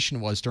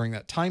utilization was during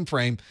that time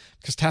frame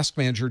because Task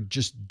Manager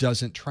just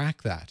doesn't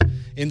track that.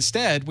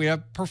 Instead, we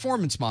have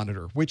Performance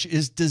Monitor, which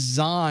is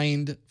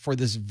designed for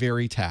this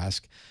very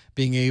task,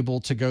 being able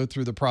to go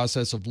through the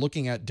process of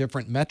looking at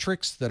different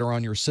metrics that are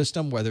on your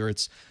system, whether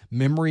it's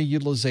memory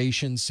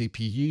utilization,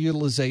 CPU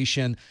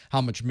utilization,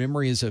 how much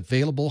memory is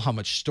available, how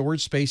much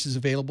storage space is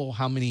available,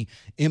 how many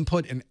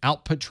input and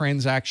output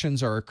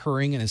transactions are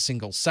occurring in a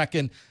single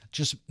second.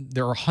 Just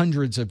there are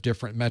hundreds of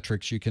different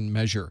metrics you can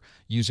measure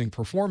using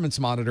Performance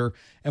Monitor.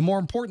 And more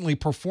importantly,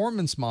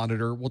 Performance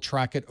Monitor will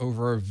track it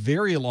over a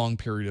very long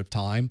period of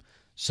time,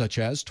 such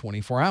as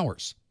 24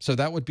 hours. So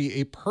that would be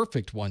a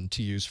perfect one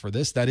to use for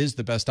this. That is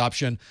the best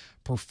option,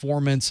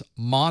 Performance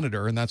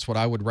Monitor, and that's what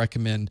I would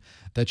recommend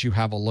that you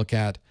have a look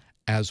at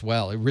as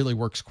well. It really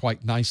works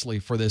quite nicely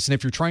for this. And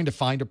if you're trying to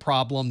find a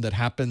problem that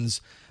happens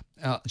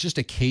just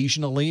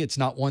occasionally, it's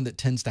not one that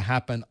tends to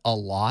happen a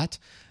lot,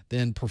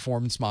 then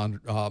Performance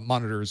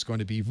Monitor is going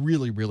to be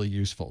really, really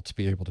useful to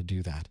be able to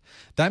do that.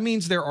 That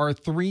means there are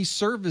 3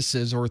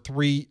 services or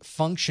 3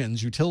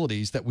 functions,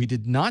 utilities, that we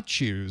did not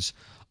choose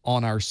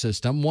on our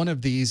system. One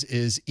of these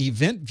is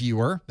Event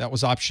Viewer. That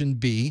was option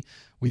B.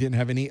 We didn't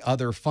have any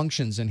other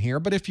functions in here,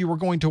 but if you were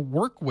going to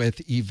work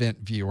with Event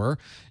Viewer,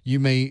 you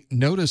may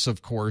notice,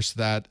 of course,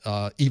 that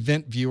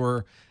Event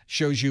Viewer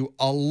shows you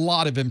a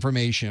lot of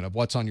information of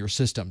what's on your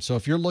system. So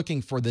if you're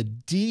looking for the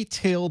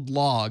detailed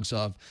logs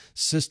of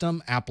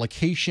system,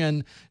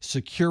 application,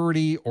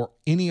 security, or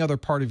any other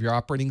part of your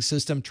operating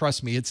system,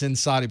 trust me, it's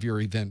inside of your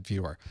Event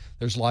Viewer.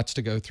 There's lots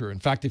to go through. In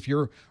fact, if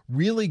you're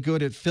really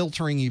good at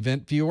filtering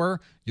Event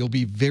Viewer, you'll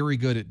be very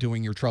good at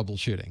doing your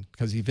troubleshooting,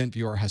 because Event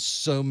Viewer has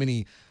so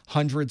many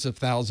hundreds of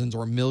thousands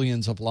or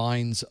millions of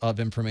lines of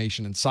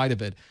information inside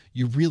of it.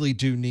 You really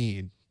do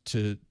need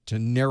to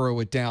narrow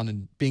it down,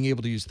 and being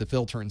able to use the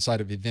filter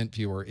inside of Event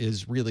Viewer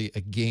is really a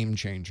game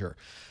changer.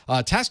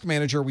 Task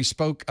Manager we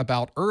spoke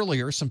about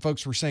earlier. Some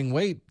folks were saying,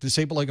 wait,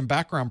 disable and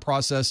background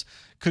process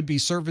could be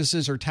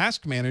services or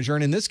Task Manager,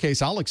 and in this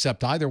case, I'll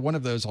accept either one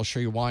of those. I'll show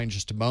you why in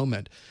just a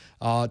moment.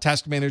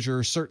 Task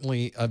Manager is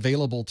certainly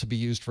available to be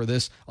used for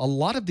this. A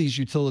lot of these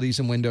utilities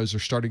in Windows are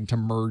starting to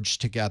merge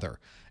together,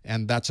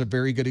 and that's a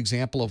very good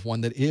example of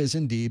one that is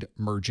indeed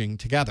merging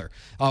together.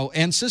 Oh,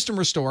 and System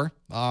Restore,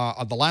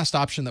 the last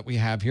option that we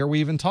have here, we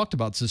even talked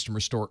about System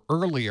Restore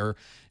earlier,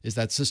 is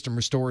that System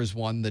Restore is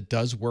one that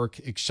does work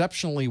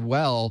exceptionally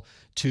well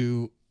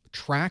to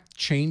track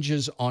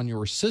changes on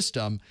your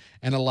system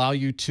and allow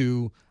you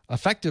to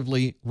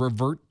effectively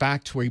revert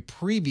back to a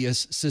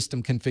previous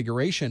system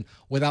configuration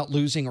without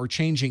losing or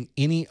changing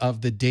any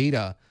of the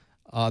data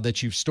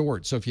that you've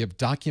stored. So if you have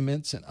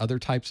documents and other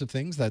types of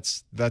things,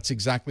 that's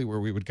exactly where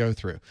we would go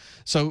through.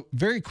 So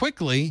very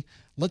quickly,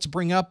 let's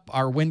bring up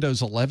our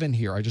Windows 11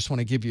 here. I just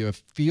want to give you a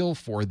feel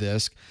for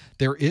this.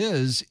 There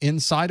is,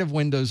 inside of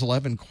Windows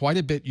 11, quite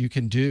a bit you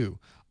can do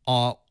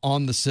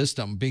on the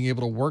system, being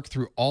able to work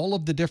through all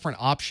of the different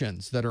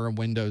options that are in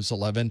Windows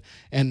 11.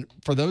 And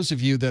for those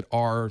of you that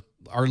are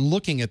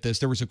looking at this,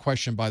 there was a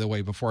question, by the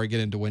way, before I get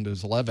into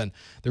Windows 11,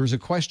 there was a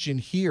question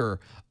here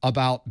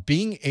about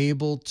being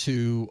able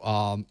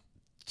to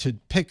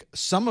pick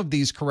some of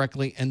these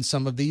correctly and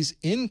some of these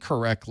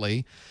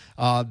incorrectly.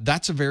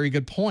 That's a very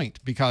good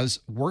point, because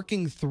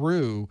working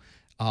through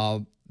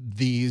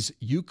these,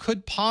 you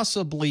could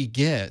possibly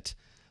get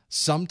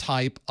some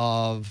type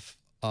of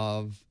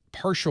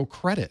partial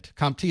credit.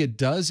 CompTIA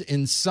does,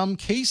 in some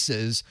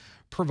cases,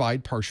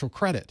 provide partial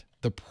credit.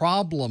 The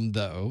problem,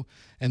 though,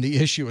 and the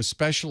issue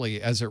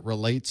especially as it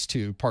relates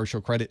to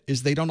partial credit,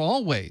 is they don't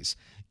always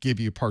give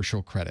you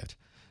partial credit.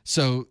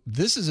 So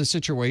this is a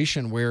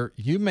situation where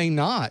you may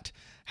not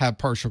have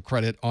partial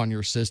credit on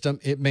your system.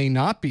 It may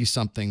not be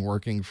something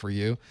working for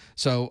you.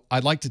 So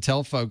I'd like to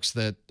tell folks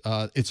that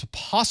it's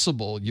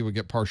possible you would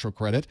get partial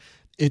credit.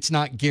 It's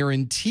not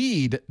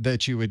guaranteed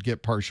that you would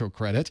get partial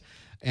credit.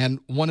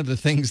 And one of the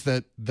things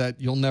that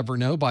you'll never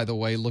know, by the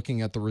way,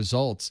 looking at the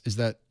results, is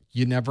that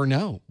you never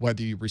know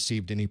whether you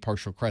received any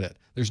partial credit.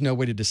 There's no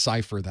way to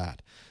decipher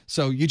that.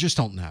 So you just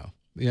don't know.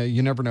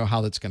 You never know how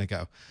that's going to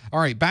go.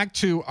 All right, back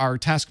to our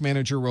Task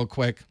Manager real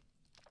quick.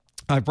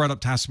 I brought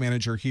up Task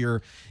Manager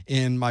here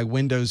in my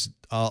Windows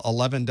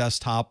 11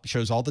 desktop.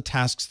 Shows all the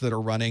tasks that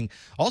are running.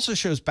 Also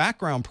shows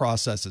background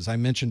processes. I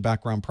mentioned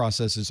background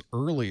processes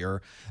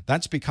earlier.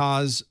 That's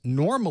because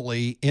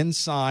normally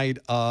inside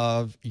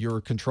of your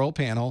control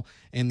panel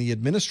and the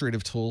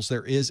administrative tools,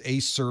 there is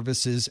a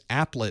services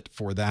applet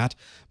for that.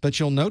 But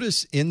you'll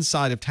notice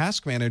inside of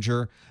Task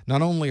Manager,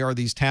 not only are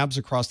these tabs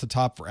across the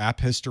top for app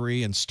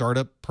history and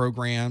startup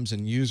programs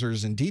and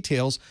users and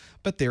details,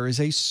 but there is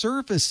a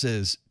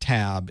services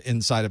tab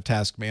inside of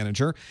Task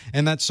Manager.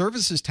 And that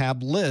services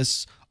tab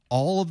lists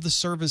all of the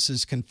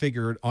services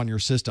configured on your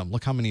system.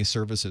 Look how many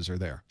services are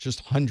there. Just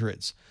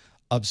hundreds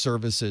of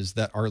services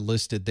that are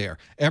listed there.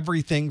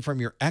 Everything from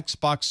your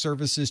Xbox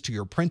services to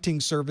your printing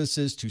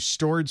services to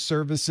storage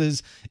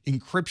services,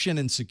 encryption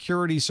and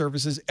security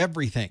services,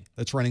 everything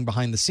that's running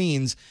behind the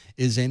scenes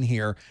is in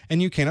here.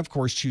 And you can, of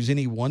course, choose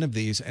any one of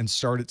these and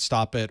start it,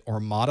 stop it, or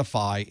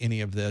modify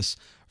any of this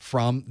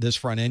from this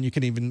front end. You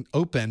can even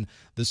open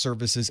the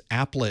services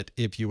applet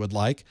if you would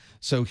like.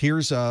 So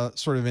here's a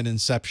sort of an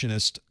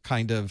inceptionist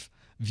kind of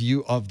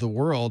view of the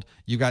world.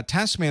 You got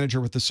Task Manager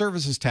with the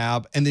Services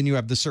tab, and then you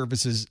have the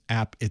Services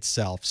app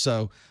itself.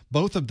 So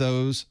both of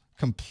those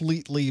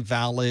completely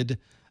valid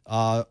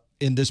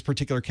in this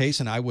particular case,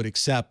 and I would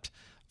accept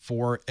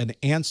for an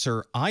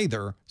answer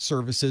either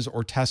Services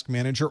or Task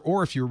Manager,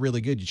 or if you're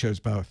really good, you chose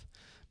both,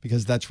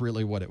 because that's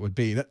really what it would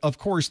be. Of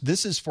course,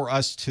 this is for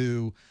us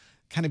to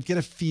kind of get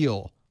a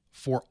feel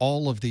for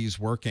all of these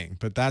working,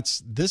 but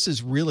this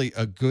is really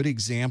a good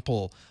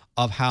example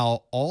of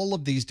how all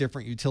of these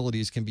different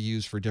utilities can be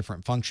used for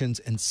different functions,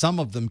 and some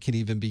of them can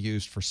even be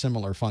used for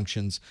similar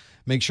functions.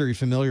 Make sure you're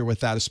familiar with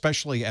that,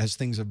 especially as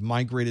things have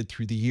migrated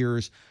through the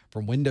years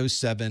from Windows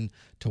 7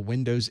 to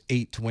Windows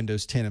 8 to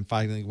Windows 10 and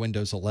finally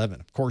Windows 11.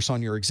 Of course,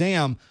 on your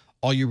exam,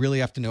 all you really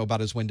have to know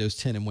about is Windows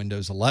 10 and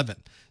Windows 11.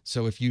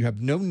 So if you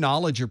have no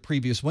knowledge of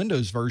previous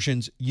Windows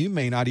versions, you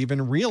may not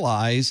even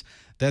realize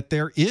that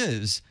there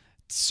is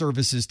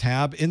Services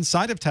tab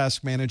inside of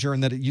Task Manager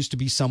and that it used to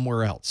be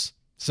somewhere else.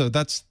 So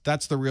that's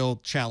the real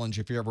challenge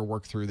if you ever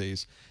work through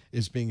these,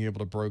 is being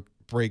able to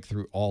break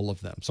through all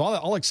of them. So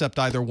I'll accept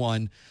either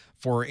one.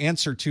 For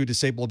answer to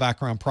disable a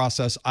background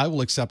process, I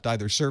will accept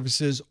either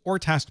Services or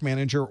Task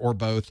Manager or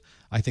both.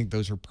 I think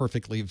those are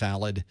perfectly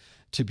valid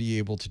to be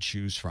able to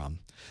choose from.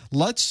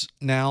 Let's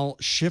now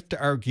shift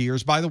our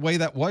gears. By the way,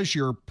 that was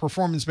your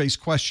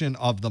performance-based question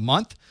of the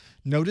month.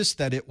 Notice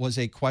that it was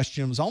a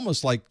question, it was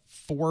almost like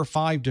 4 or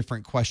 5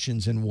 different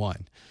questions in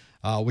one,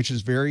 which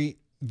is very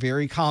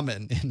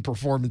common in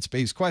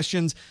performance-based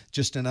questions.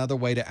 Just another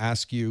way to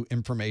ask you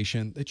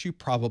information that you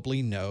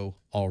probably know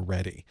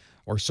already,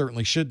 or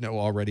certainly should know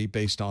already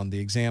based on the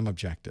exam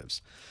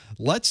objectives.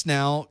 Let's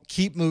now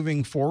keep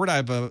moving forward.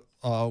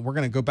 We're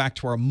going to go back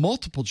to our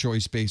multiple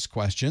choice-based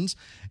questions.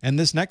 And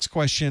this next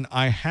question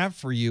I have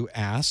for you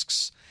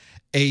asks,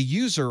 a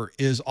user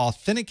is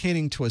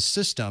authenticating to a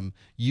system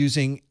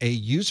using a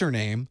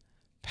username,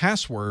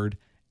 password,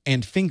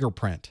 and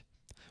fingerprint.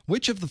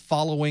 Which of the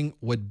following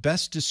would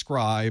best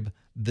describe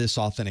this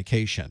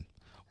authentication?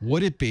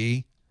 Would it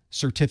be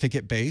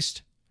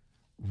certificate-based,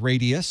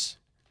 radius,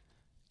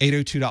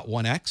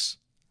 802.1x,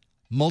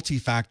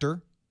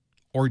 multi-factor,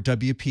 or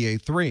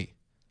WPA3?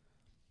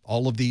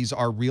 All of these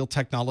are real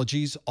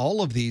technologies.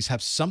 All of these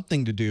have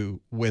something to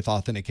do with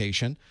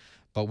authentication,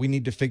 but we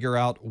need to figure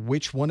out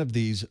which one of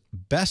these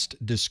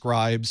best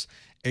describes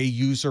a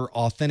user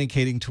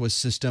authenticating to a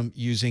system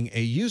using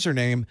a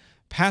username,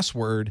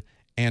 password,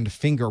 and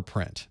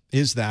fingerprint.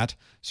 Is that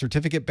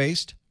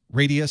certificate-based,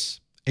 radius,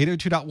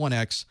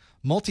 802.1x,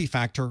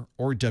 multi-factor,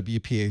 or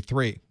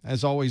WPA3?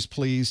 As always,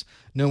 please,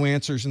 no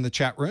answers in the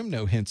chat room,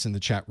 no hints in the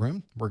chat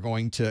room. We're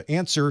going to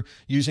answer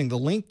using the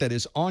link that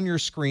is on your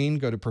screen.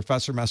 Go to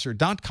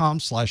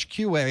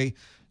professormesser.com/QA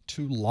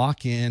to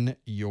lock in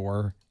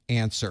your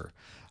answer.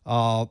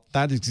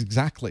 That is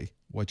exactly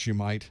what you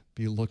might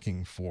be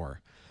looking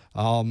for.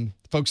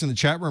 Folks in the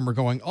chat room are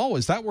going, oh,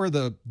 is that where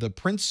the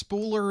print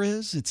spooler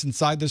is? It's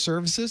inside the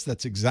Services?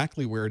 That's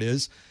exactly where it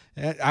is.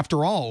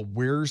 After all,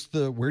 where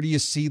do you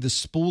see the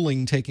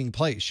spooling taking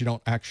place? You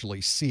don't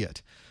actually see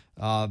it.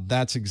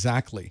 That's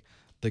exactly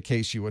the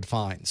case you would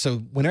find. So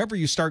whenever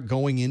you start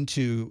going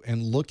into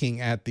and looking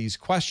at these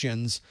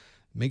questions,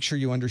 make sure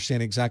you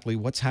understand exactly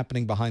what's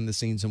happening behind the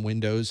scenes in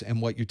Windows and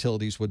what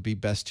utilities would be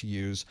best to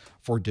use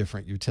for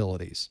different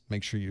utilities.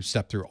 Make sure you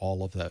step through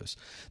all of those.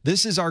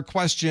 This is our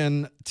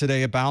question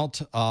today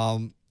about a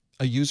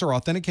user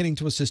authenticating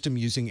to a system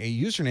using a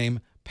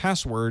username,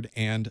 password,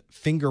 and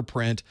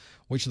fingerprint.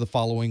 Which of the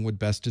following would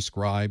best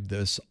describe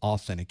this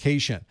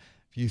authentication?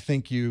 If you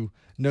think you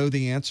know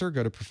the answer,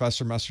 go to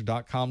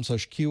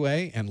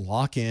professormesser.com/QA and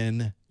lock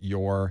in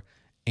your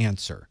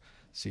answer.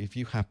 See if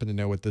you happen to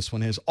know what this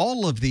one is.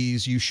 All of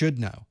these you should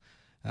know.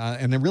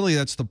 And then really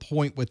that's the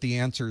point with the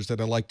answers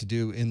that I like to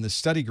do in the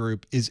study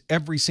group, is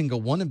every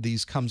single one of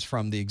these comes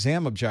from the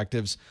exam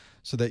objectives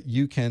so that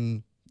you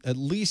can at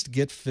least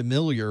get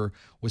familiar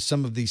with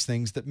some of these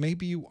things that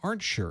maybe you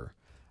aren't sure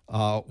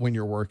when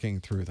you're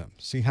working through them.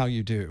 See how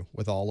you do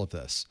with all of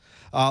this.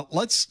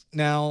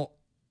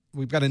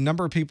 We've got a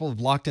number of people who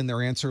have locked in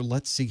their answer.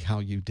 Let's see how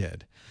you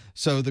did.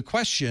 So the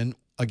question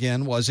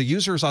again was, a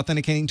user is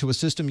authenticating to a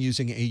system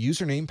using a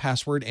username,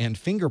 password, and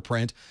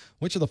fingerprint.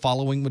 Which of the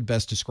following would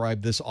best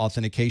describe this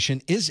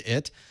authentication? Is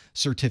it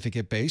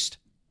certificate-based,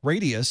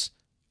 radius,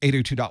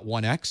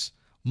 802.1x,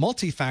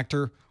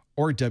 multi-factor,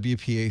 or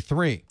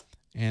WPA3?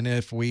 And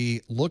if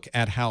we look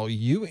at how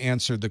you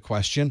answered the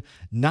question,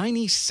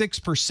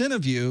 96%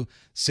 of you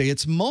say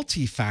it's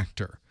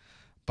multi-factor.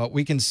 But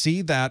we can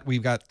see that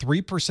we've got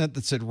 3%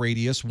 that said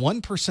radius,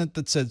 1%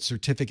 that said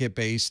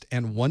certificate-based,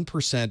 and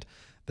 1%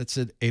 that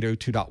said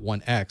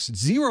 802.1x.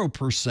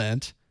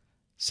 0%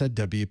 said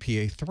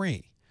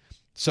WPA3.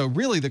 So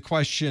really the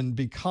question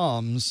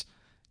becomes,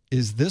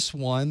 is this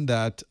one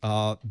that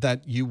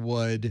you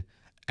would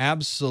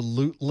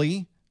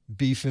absolutely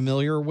be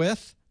familiar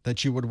with,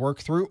 that you would work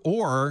through,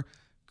 or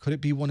could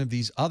it be one of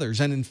these others?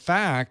 And in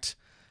fact,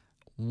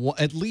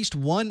 at least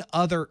one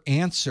other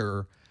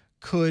answer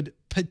could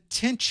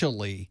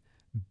potentially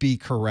be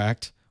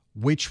correct.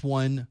 Which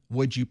one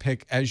would you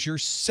pick as your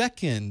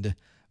second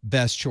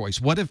best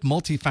choice? What if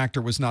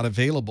multi-factor was not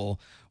available?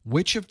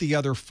 Which of the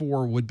other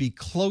four would be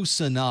close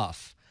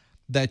enough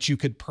that you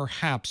could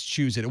perhaps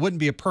choose it? It wouldn't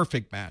be a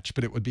perfect match,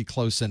 but it would be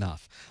close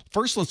enough.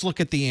 First, let's look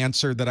at the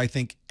answer that I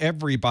think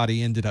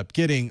everybody ended up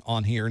getting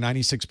on here.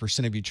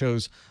 96% of you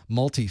chose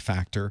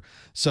multi-factor.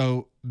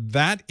 So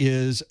that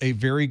is a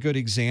very good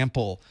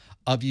example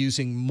of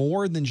using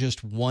more than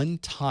just one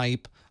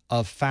type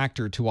of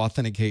factor to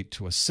authenticate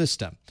to a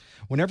system.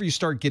 Whenever you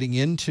start getting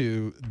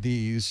into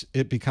these,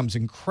 it becomes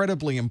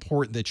incredibly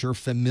important that you're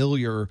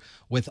familiar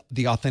with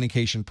the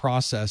authentication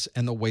process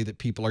and the way that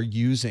people are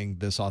using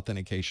this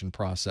authentication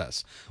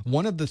process.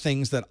 One of the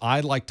things that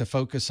I like to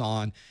focus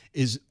on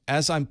is,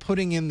 as I'm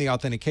putting in the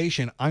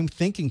authentication, I'm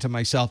thinking to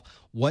myself,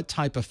 what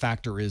type of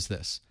factor is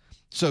this?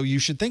 So you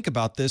should think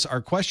about this.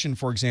 Our question,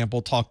 for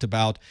example, talked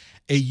about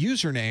a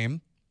username,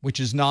 which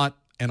is not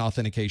an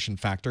authentication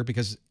factor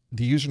because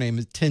the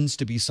username tends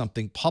to be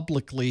something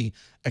publicly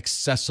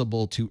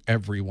accessible to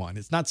everyone.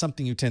 It's not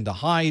something you tend to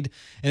hide,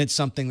 and it's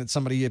something that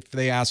somebody, if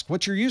they ask,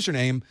 what's your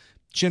username?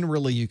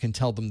 Generally, you can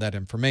tell them that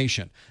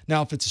information.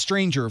 Now, if it's a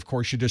stranger, of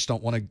course, you just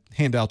don't want to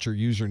hand out your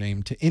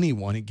username to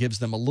anyone. It gives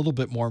them a little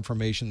bit more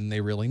information than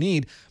they really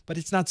need, but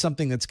it's not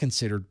something that's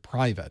considered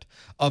private.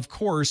 Of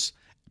course,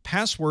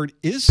 password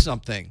is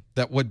something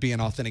that would be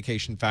an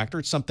authentication factor.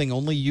 It's something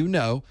only you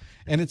know,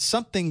 and it's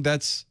something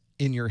that's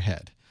in your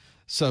head.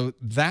 So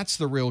that's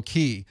the real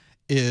key,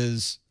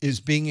 is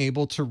being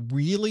able to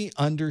really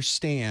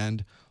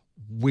understand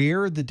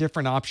where the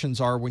different options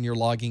are when you're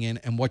logging in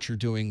and what you're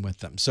doing with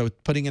them. So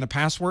putting in a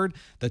password,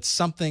 that's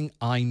something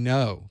I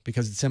know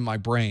because it's in my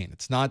brain.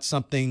 It's not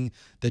something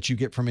that you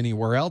get from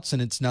anywhere else,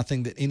 and it's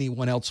nothing that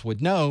anyone else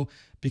would know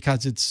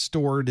because it's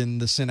stored in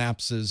the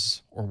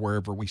synapses or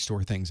wherever we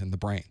store things in the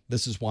brain.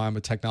 This is why I'm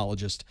a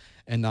technologist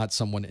and not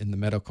someone in the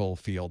medical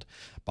field,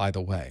 by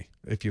the way,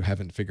 if you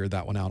haven't figured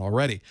that one out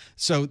already.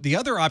 So the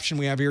other option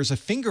we have here is a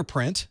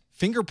fingerprint.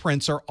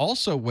 Fingerprints are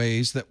also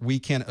ways that we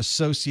can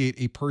associate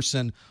a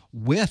person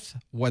with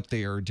what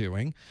they are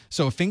doing.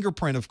 So a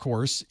fingerprint, of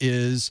course,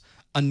 is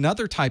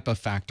another type of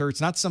factor.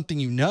 It's not something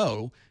you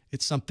know.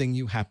 It's something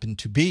you happen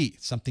to be,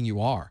 something you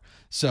are.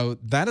 So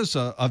that is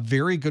a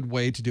very good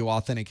way to do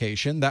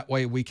authentication. That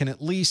way we can at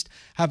least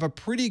have a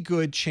pretty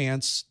good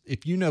chance,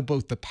 if you know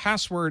both the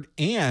password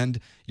and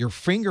your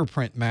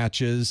fingerprint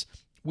matches,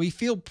 we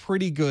feel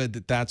pretty good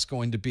that that's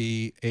going to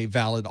be a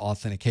valid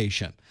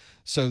authentication.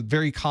 So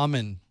very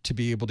common to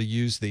be able to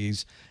use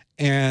these.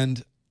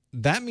 And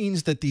that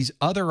means that these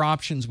other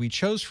options we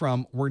chose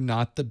from were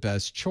not the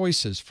best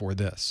choices for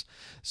this.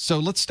 So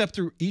let's step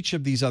through each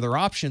of these other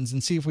options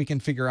and see if we can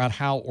figure out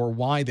how or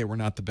why they were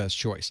not the best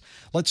choice.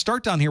 Let's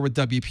start down here with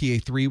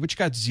WPA3, which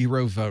got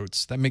 0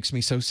 votes. That makes me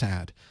so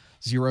sad.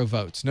 0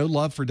 votes. No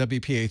love for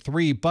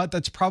WPA3, but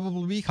that's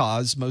probably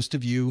because most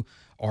of you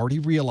already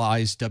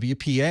realize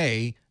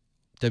WPA2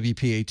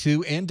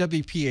 and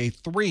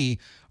WPA3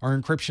 are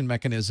encryption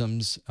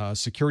mechanisms,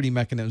 security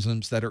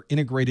mechanisms that are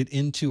integrated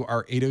into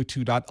our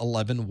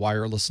 802.11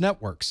 wireless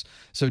networks.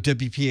 So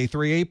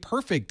WPA3, a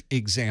perfect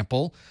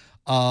example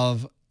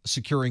of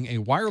securing a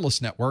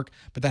wireless network,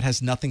 but that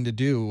has nothing to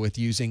do with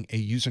using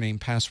a username,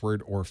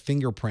 password, or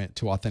fingerprint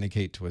to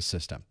authenticate to a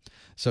system.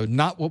 So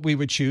not what we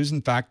would choose.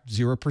 In fact,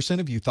 0%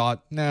 of you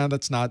thought, nah,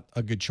 that's not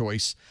a good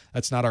choice.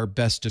 That's not our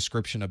best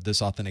description of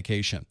this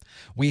authentication.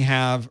 We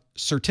have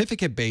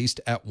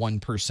certificate-based at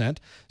 1%.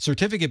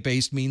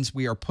 Certificate-based means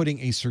we are putting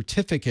a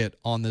certificate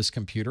on this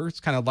computer. It's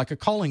kind of like a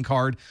calling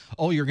card.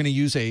 Oh, you're going to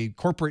use a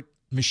corporate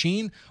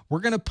machine, we're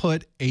going to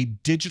put a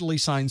digitally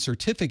signed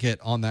certificate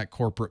on that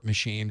corporate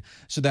machine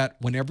so that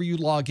whenever you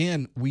log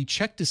in, we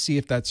check to see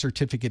if that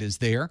certificate is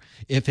there,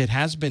 if it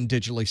has been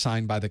digitally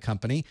signed by the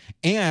company,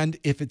 and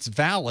if it's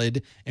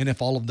valid, and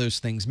if all of those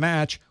things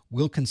match,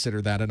 we'll consider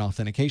that an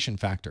authentication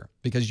factor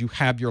because you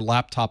have your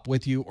laptop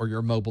with you or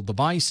your mobile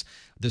device.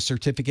 The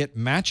certificate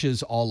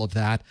matches all of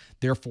that.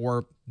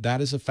 Therefore, that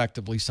is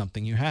effectively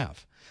something you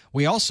have.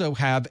 We also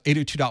have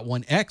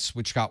 802.1x,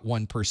 which got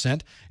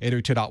 1%.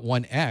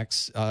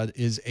 802.1x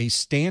is a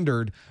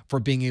standard for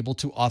being able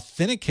to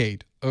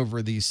authenticate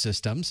over these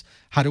systems.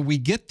 How do we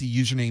get the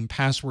username,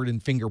 password,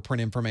 and fingerprint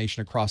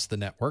information across the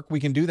network? We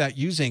can do that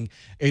using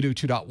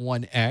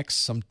 802.1x.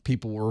 Some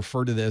people will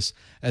refer to this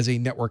as a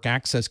network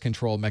access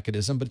control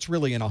mechanism, but it's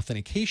really an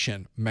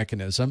authentication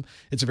mechanism.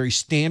 It's a very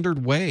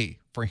standard way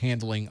for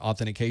handling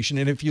authentication.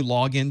 And if you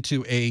log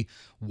into a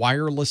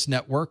wireless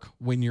network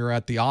when you're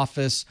at the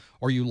office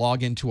or you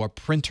log into a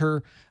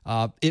printer,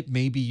 it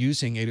may be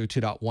using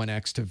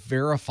 802.1x to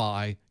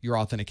verify your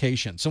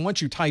authentication. So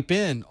once you type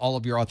in all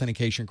of your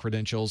authentication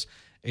credentials,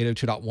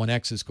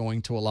 802.1x is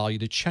going to allow you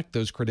to check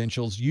those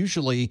credentials,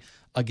 usually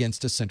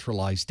against a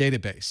centralized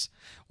database.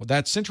 Well,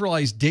 that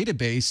centralized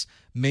database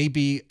may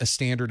be a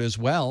standard as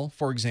well.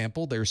 For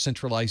example, there are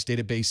centralized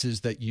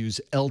databases that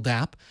use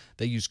LDAP,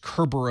 they use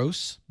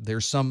Kerberos.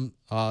 There's some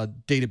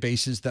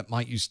databases that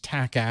might use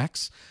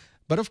TACACS.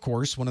 But of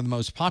course, one of the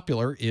most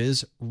popular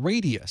is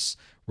Radius.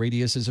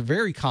 Radius is a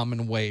very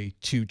common way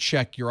to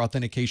check your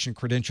authentication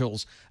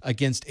credentials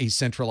against a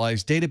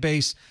centralized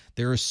database.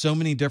 There are so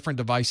many different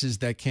devices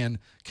that can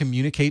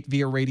communicate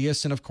via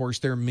Radius, and of course,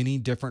 there are many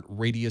different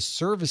Radius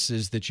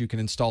services that you can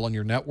install on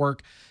your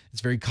network.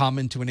 It's very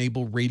common to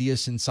enable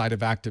Radius inside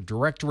of Active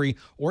Directory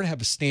or to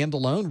have a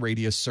standalone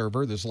Radius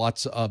server. There's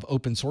lots of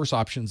open source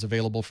options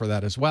available for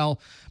that as well,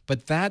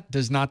 but that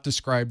does not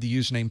describe the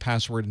username,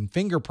 password, and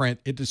fingerprint.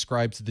 It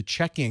describes the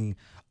checking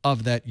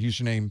of that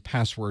username,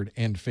 password,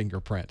 and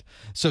fingerprint.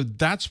 So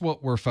that's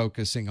what we're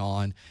focusing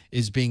on,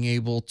 is being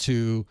able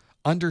to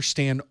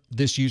understand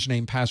this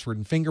username, password,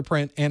 and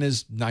fingerprint. And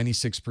as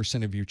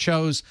 96% of you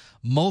chose,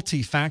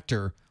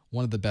 multi-factor,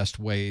 one of the best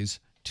ways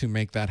to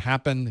make that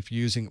happen. If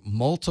you're using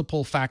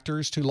multiple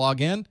factors to log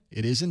in,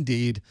 it is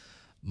indeed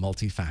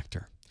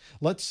multi-factor.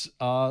 Let's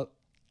have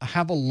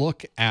a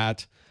look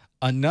at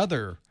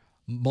another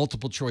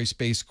multiple choice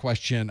based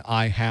question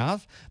I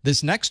have.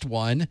 This next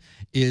one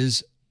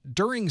is,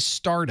 during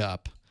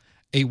startup,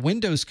 a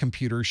Windows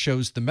computer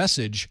shows the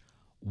message,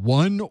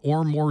 "One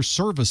or more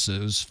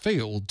services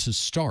failed to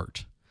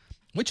start."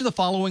 Which of the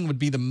following would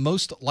be the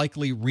most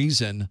likely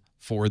reason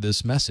for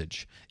this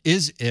message?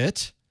 Is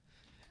it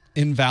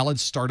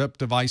invalid startup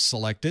device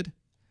selected,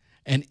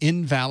 an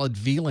invalid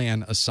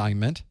VLAN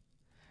assignment,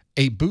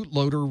 a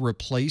bootloader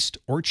replaced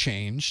or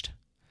changed,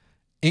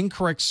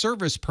 incorrect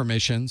service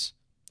permissions,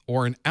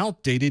 or an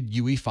outdated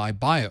UEFI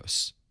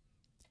BIOS?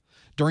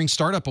 During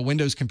startup, a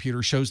Windows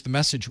computer shows the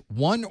message,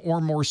 "One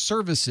or more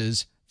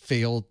services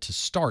failed to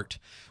start."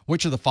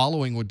 Which of the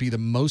following would be the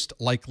most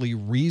likely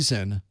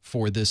reason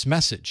for this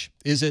message?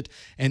 Is it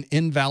an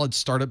invalid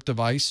startup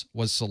device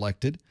was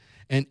selected,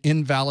 an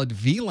invalid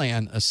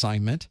VLAN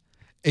assignment,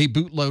 a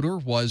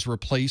bootloader was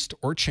replaced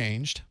or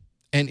changed,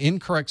 an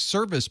incorrect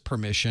service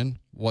permission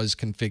was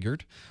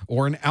configured,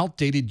 or an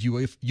outdated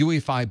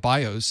UEFI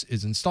BIOS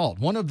is installed?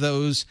 One of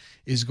those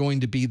is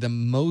going to be the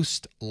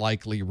most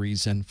likely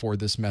reason for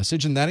this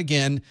message. And that,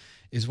 again,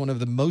 is one of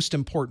the most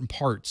important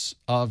parts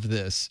of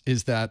this,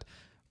 is that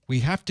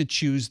we have to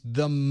choose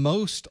the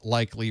most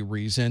likely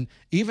reason.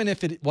 Even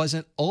if it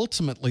wasn't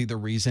ultimately the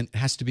reason, it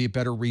has to be a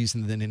better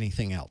reason than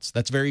anything else.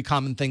 That's a very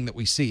common thing that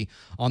we see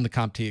on the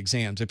CompTIA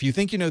exams. If you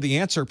think you know the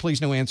answer,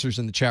 please no answers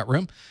in the chat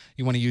room.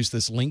 You want to use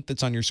this link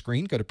that's on your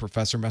screen. Go to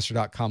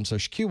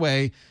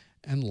professormesser.com/QA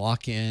and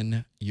lock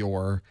in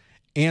your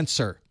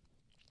answer.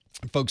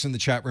 Folks in the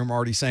chat room are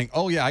already saying,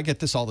 "Oh yeah, I get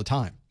this all the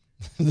time."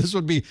 This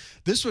would be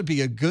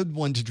a good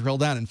one to drill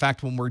down. In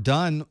fact, when we're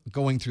done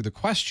going through the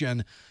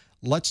question,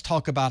 let's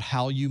talk about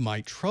how you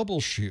might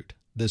troubleshoot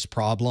this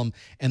problem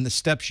and the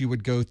steps you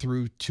would go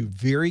through to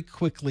very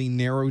quickly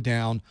narrow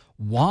down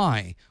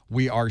why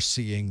we are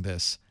seeing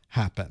this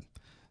happen.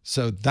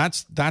 So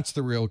that's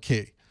the real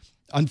key.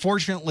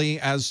 Unfortunately,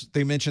 as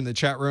they mentioned in the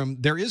chat room,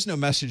 there is no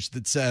message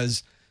that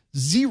says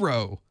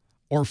 0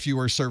 or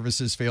fewer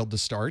services failed to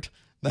start.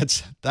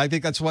 I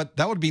think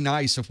that would be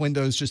nice if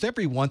Windows just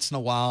every once in a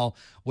while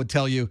would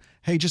tell you,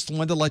 "Hey, just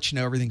wanted to let you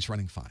know everything's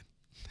running fine."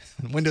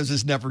 Windows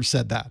has never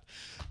said that.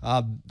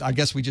 I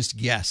guess we just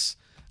guess.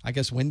 I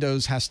guess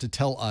Windows has to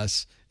tell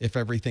us if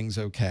everything's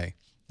okay.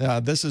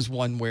 This is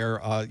one where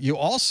you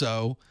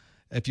also,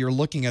 if you're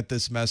looking at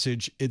this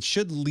message, it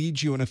should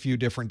lead you in a few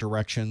different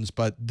directions,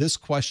 but this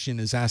question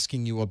is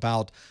asking you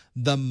about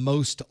the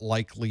most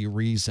likely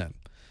reason.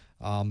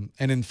 And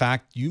in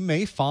fact, you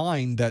may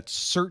find that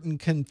certain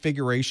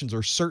configurations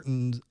or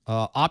certain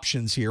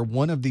options here,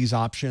 one of these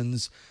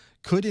options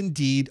could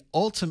indeed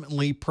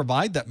ultimately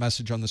provide that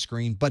message on the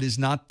screen, but is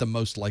not the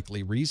most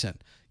likely reason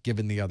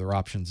given the other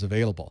options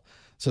available.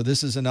 So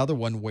this is another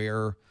one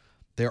where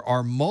there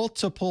are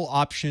multiple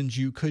options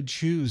you could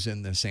choose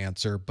in this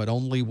answer, but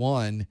only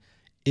one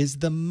is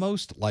the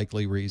most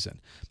likely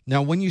reason.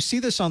 Now, when you see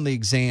this on the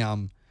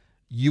exam,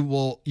 you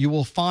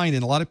will find,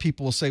 and a lot of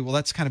people will say, "Well,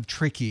 that's kind of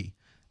tricky."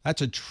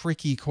 That's a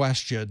tricky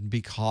question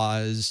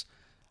because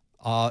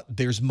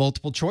there's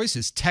multiple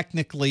choices.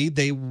 Technically,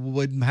 they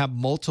would have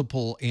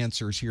multiple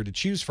answers here to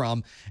choose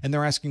from, and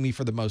they're asking me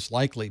for the most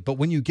likely. But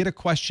when you get a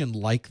question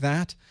like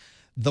that,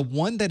 the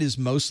one that is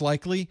most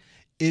likely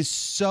is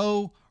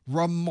so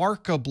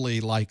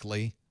remarkably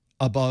likely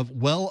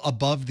well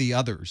above the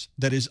others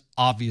that is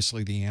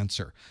obviously the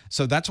answer.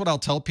 So that's what I'll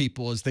tell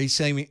people is they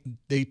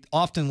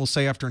often will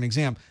say after an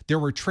exam, "There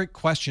were trick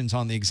questions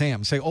on the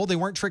exam." Say, "Oh, they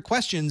weren't trick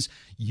questions.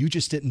 You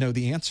just didn't know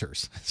the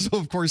answers." So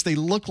of course they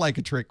look like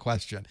a trick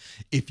question.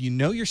 If you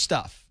know your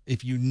stuff,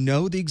 if you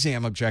know the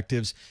exam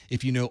objectives,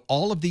 if you know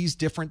all of these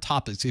different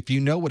topics, if you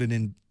know what an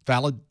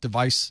invalid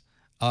device,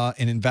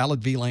 an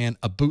invalid VLAN,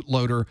 a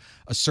bootloader,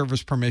 a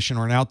service permission,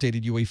 or an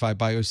outdated UEFI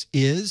BIOS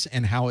is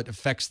and how it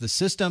affects the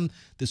system,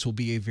 this will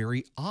be a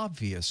very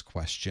obvious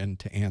question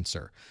to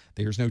answer.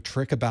 There's no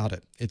trick about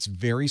it. It's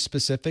very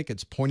specific.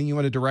 It's pointing you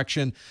in a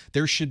direction.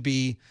 There should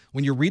be,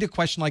 when you read a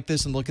question like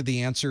this and look at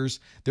the answers,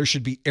 there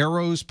should be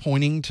arrows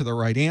pointing to the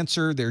right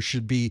answer. There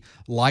should be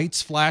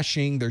lights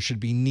flashing. There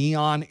should be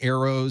neon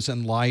arrows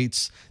and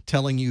lights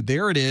telling you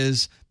there it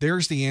is.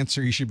 There's the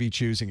answer you should be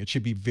choosing. It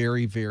should be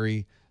very,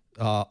 very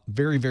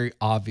very, very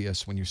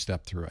obvious when you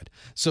step through it.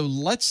 So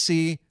let's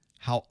see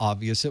how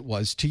obvious it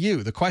was to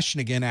you. The question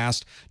again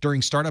asked,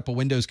 during startup, a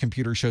Windows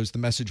computer shows the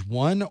message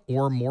one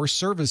or more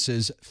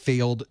services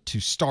failed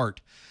to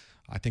start.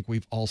 I think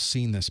we've all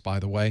seen this, by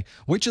the way.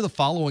 Which of the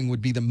following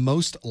would be the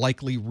most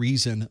likely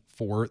reason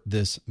for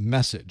this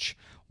message?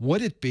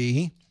 Would it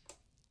be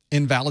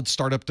invalid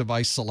startup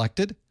device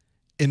selected,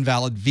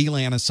 invalid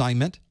VLAN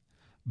assignment,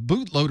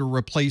 bootloader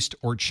replaced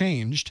or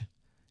changed,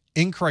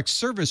 incorrect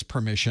service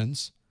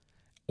permissions,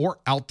 or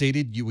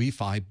outdated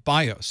UE5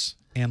 BIOS?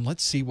 And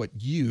let's see what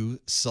you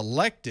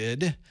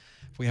selected.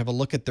 If we have a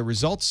look at the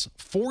results,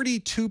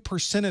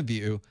 42% of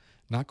you,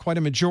 not quite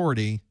a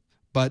majority,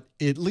 but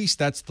at least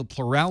that's the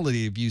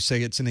plurality of you,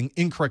 say it's an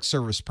incorrect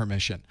service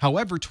permission.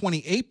 However,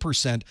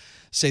 28%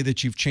 say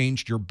that you've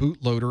changed your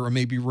bootloader or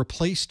maybe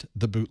replaced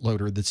the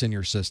bootloader that's in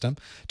your system.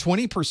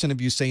 20% of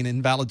you say an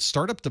invalid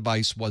startup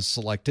device was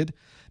selected.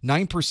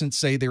 9%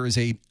 say there is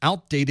an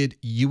outdated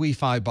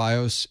UE5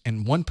 BIOS,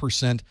 and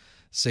 1%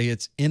 say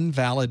it's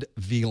invalid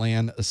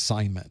VLAN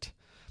assignment.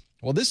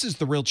 Well, this is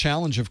the real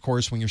challenge, of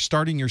course, when you're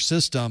starting your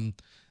system.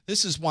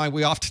 This is why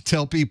we often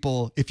tell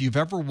people, if you've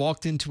ever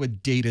walked into a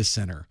data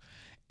center,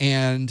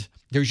 and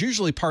there's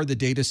usually part of the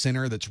data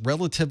center that's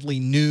relatively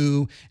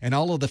new and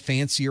all of the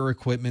fancier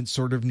equipment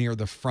sort of near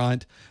the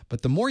front.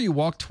 But the more you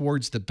walk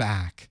towards the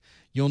back,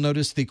 you'll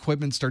notice the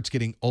equipment starts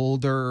getting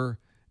older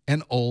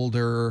and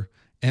older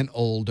and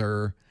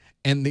older.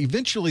 And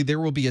eventually there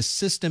will be a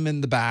system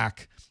in the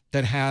back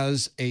that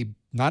has a,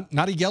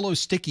 not a yellow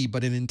sticky,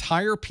 but an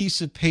entire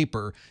piece of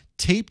paper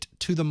taped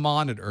to the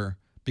monitor,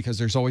 because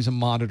there's always a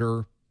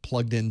monitor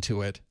plugged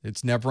into it.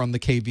 It's never on the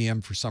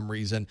KVM for some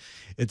reason.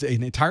 It's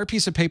an entire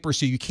piece of paper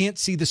so you can't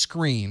see the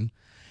screen,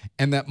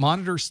 and that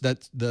monitor,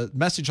 that the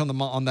message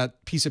on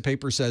that piece of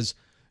paper says,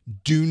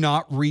 do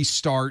not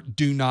restart,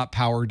 do not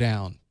power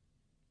down.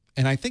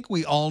 And I think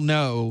we all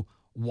know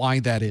why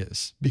that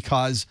is,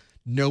 because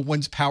no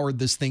one's powered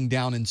this thing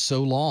down in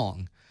so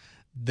long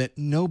that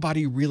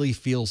nobody really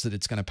feels that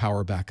it's going to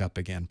power back up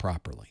again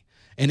properly.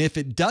 And if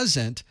it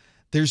doesn't,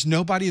 there's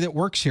nobody that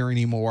works here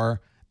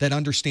anymore that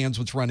understands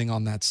what's running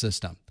on that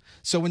system.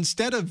 So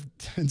instead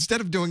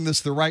of doing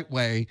this the right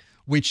way,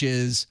 which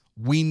is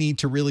we need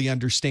to really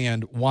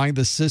understand why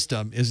the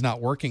system is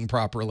not working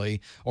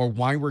properly, or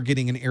why we're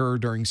getting an error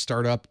during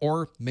startup,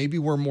 or maybe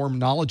we're more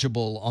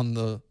knowledgeable on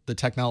the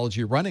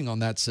technology running on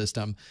that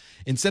system.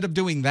 Instead of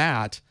doing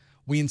that,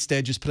 we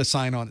instead just put a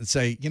sign on it and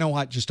say, you know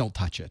what, just don't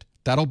touch it.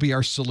 That'll be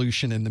our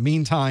solution. In the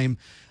meantime,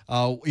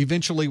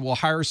 eventually we'll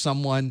hire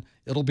someone.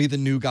 It'll be the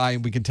new guy,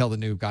 and we can tell the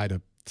new guy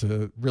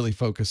to really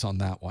focus on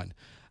that one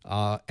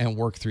and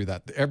work through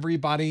that.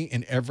 Everybody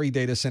in every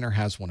data center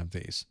has one of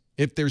these.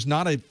 If there's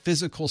not a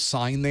physical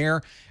sign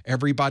there,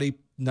 everybody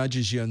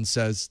nudges you and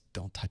says,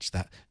 don't touch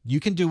that. You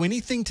can do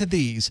anything to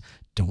these.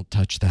 Don't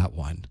touch that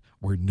one.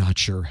 We're not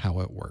sure how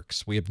it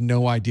works. We have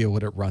no idea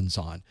what it runs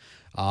on.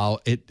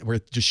 We're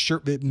just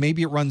sure,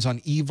 maybe it runs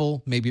on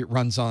evil. Maybe it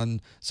runs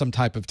on some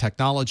type of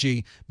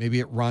technology. Maybe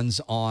it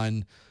runs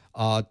on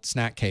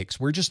snack cakes.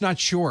 We're just not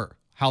sure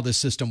how this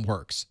system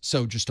works.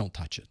 So just don't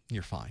touch it.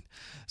 You're fine.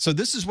 So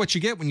this is what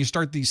you get when you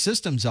start these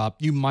systems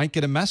up. You might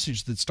get a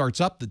message that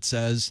starts up that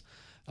says,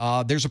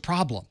 there's a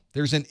problem.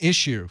 There's an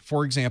issue.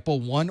 For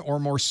example, one or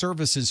more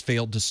services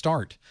failed to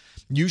start.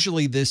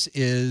 Usually this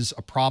is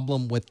a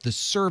problem with the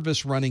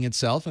service running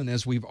itself. And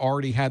as we've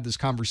already had this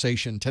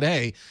conversation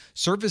today,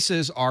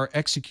 services are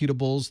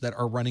executables that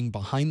are running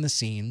behind the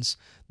scenes.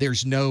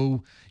 There's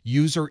no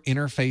user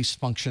interface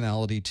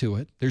functionality to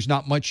it. There's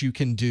not much you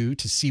can do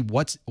to see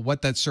what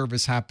that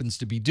service happens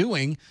to be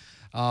doing.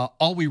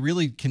 All we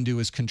really can do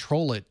is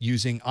control it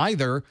using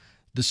either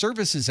the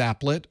services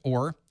applet,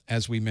 or,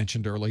 as we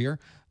mentioned earlier,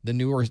 the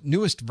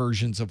newest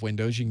versions of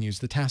Windows, you can use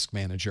the Task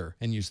Manager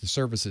and use the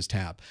Services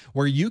tab,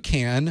 where you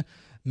can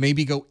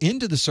maybe go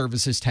into the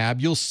Services tab.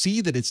 You'll see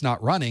that it's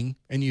not running,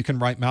 and you can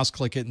mouse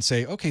click it and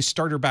say, okay,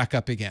 start her back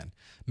up again.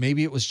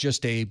 Maybe it was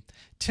just a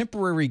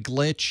temporary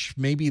glitch.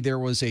 Maybe there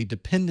was a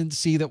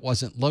dependency that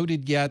wasn't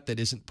loaded yet that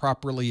isn't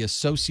properly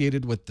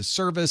associated with the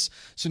service.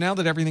 So now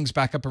that everything's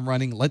back up and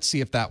running, let's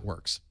see if that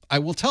works. I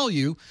will tell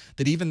you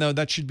that even though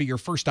that should be your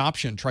first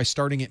option, try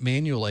starting it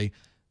manually.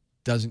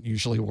 Doesn't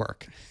usually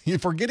work.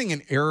 If we're getting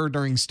an error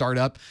during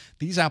startup,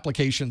 these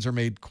applications are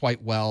made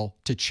quite well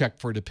to check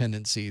for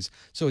dependencies.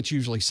 So it's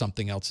usually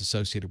something else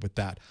associated with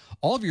that.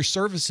 All of your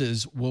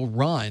services will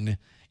run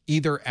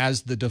either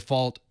as the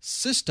default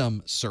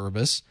system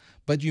service,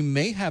 but you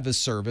may have a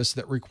service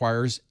that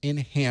requires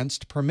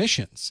enhanced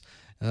permissions.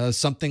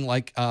 Something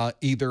like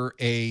either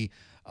a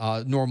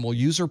normal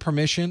user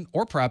permission,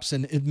 or perhaps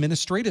an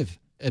administrative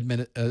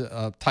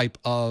type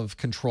of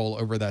control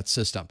over that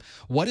system.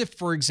 What if,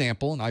 for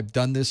example, and I've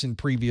done this in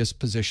previous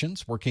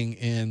positions working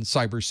in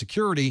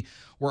cybersecurity,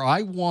 where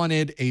I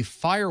wanted a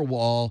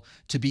firewall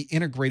to be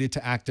integrated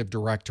to Active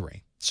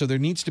Directory. So there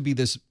needs to be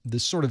this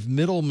sort of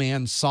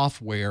middleman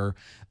software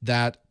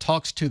that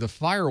talks to the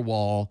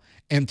firewall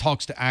and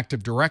talks to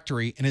Active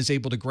Directory and is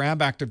able to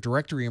grab Active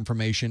Directory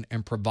information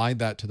and provide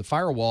that to the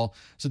firewall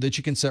so that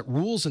you can set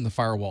rules in the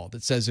firewall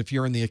that says if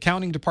you're in the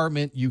accounting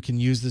department, you can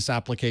use this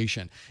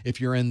application.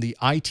 If you're in the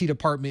IT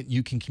department,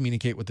 you can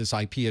communicate with this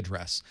IP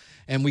address.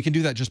 And we can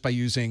do that just by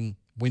using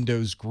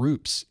Windows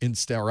groups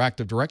instead, or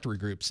Active Directory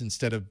groups,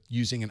 instead of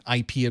using an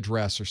IP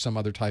address or some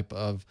other type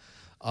of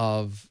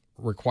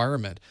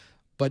requirement.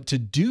 But to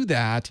do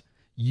that,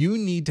 you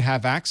need to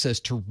have access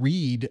to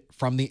read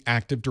from the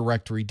Active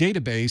Directory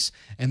database,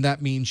 and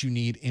that means you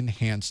need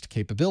enhanced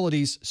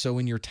capabilities. So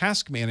in your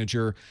task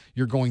manager,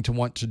 you're going to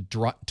want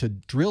to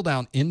drill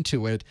down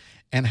into it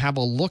and have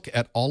a look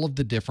at all of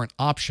the different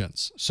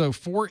options. So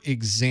for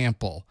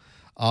example,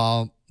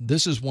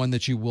 this is one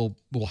that you will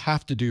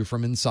have to do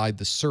from inside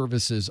the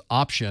services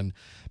option,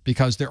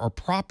 because there are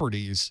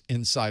properties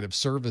inside of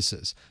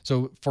services.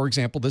 So for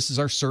example, this is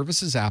our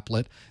services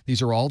applet.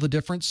 These are all the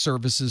different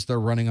services that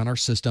are running on our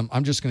system.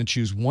 I'm just going to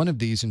choose one of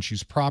these and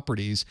choose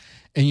properties.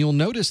 And you'll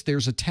notice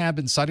there's a tab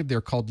inside of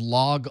there called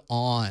log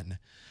on.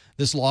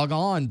 This log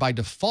on by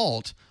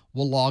default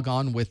will log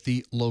on with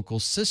the local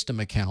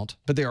system account,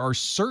 but there are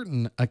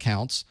certain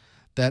accounts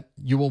that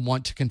you will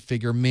want to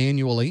configure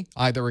manually,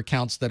 either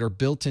accounts that are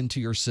built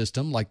into your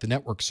system like the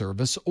network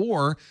service,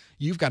 or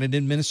you've got an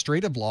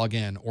administrative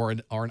login or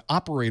an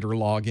operator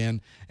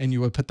login, and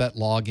you would put that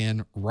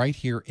login right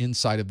here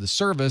inside of the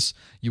service.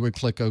 You would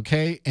click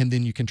OK, and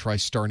then you can try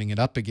starting it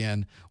up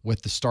again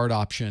with the start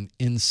option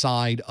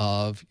inside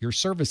of your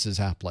services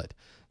applet.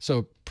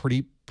 So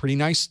pretty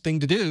nice thing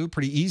to do,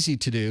 pretty easy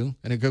to do,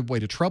 and a good way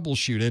to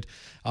troubleshoot it.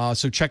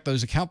 So check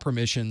those account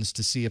permissions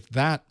to see if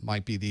that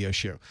might be the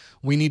issue.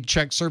 We need to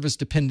check service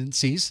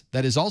dependencies.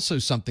 That is also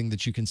something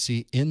that you can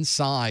see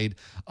inside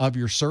of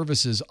your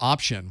services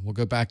option. We'll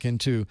go back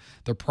into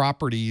the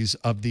properties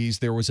of these.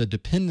 There was a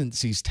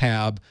dependencies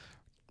tab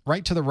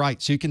right to the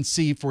right. So you can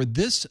see for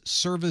this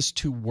service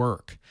to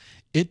work,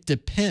 it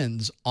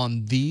depends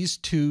on these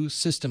two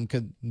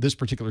this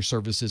particular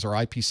service is our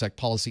IPsec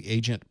policy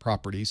agent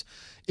properties.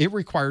 It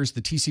requires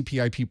the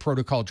TCP/IP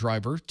protocol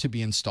driver to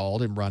be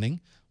installed and running.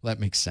 Well, that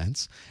makes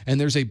sense. And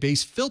there's a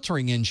base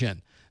filtering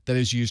engine that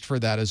is used for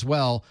that as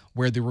well,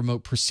 where the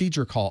remote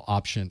procedure call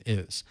option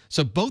is.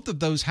 So both of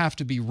those have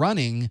to be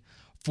running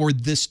for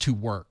this to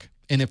work.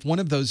 And if one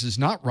of those is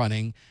not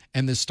running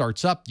and this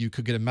starts up, you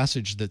could get a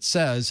message that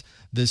says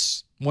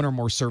this one or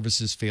more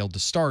services failed to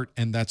start,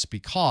 and that's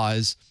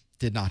because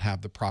did not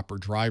have the proper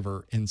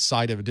driver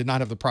inside of it, did not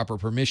have the proper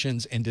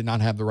permissions, and did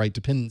not have the right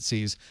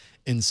dependencies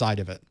inside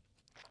of it.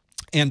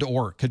 And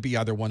or could be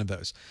either one of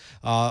those.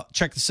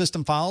 Check the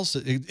system files.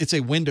 It's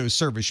a Windows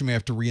service. You may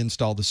have to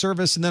reinstall the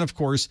service. And then, of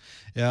course,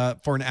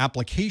 for an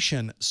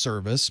application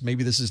service,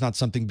 maybe this is not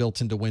something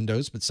built into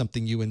Windows, but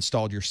something you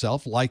installed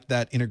yourself, like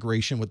that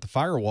integration with the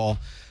firewall.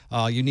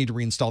 You need to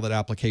reinstall that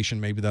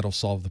application. Maybe that'll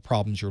solve the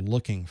problems you're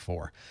looking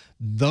for.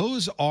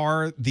 Those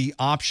are the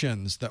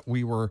options that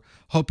we were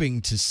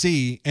hoping to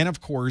see. And of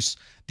course,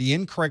 the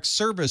incorrect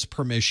service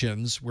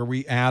permissions, where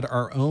we add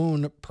our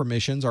own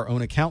permissions, our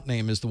own account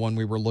name is the one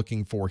we were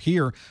looking for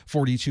here.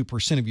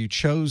 42% of you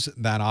chose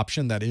that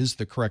option. That is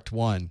the correct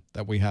one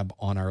that we have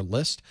on our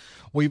list.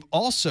 We've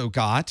also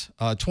got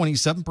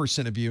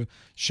 27% of you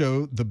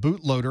show the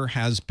bootloader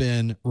has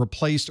been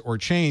replaced or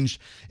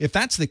changed. If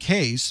that's the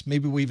case,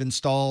 maybe we've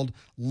installed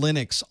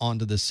Linux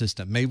onto the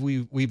system.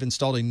 Maybe we've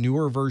installed a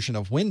newer version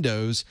of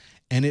Windows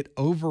and it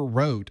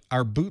overwrote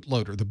our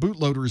bootloader. The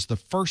bootloader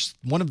is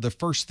one of the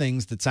first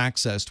things that's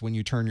accessed when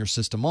you turn your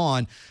system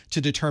on to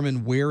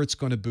determine where it's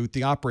going to boot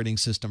the operating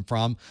system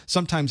from.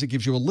 Sometimes it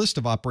gives you a list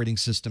of operating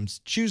systems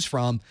to choose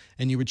from,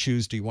 and you would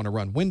choose, do you want to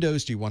run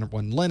Windows? Do you want to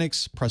run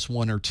Linux? Press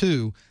 1 or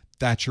 2.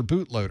 That's your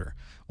bootloader.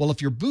 Well,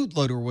 if your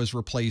bootloader was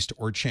replaced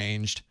or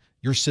changed,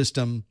 your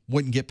system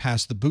wouldn't get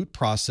past the boot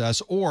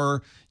process,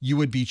 or you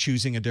would be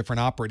choosing a different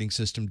operating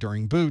system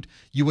during boot.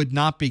 You would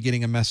not be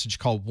getting a message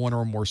called one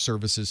or more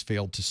services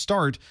failed to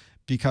start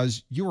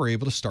because you were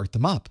able to start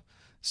them up.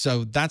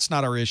 So that's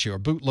not our issue. Our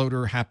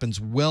bootloader happens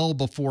well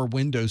before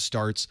Windows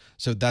starts,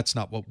 so that's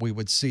not what we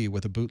would see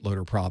with a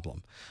bootloader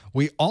problem.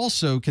 We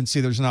also can see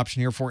there's an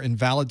option here for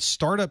invalid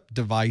startup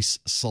device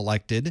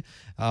selected.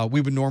 We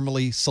would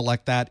normally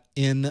select that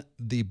in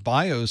the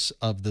BIOS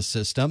of the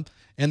system.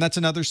 And that's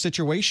another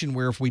situation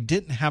where if we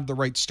didn't have the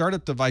right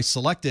startup device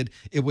selected,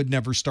 it would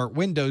never start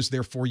Windows.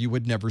 Therefore, you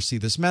would never see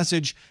this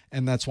message.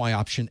 And that's why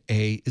option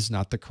A is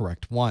not the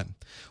correct one.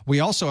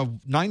 We also have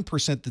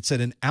 9% that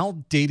said an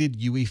outdated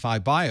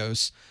UE5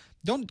 BIOS.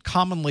 Don't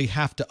commonly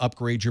have to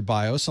upgrade your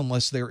BIOS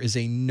unless there is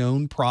a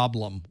known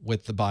problem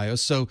with the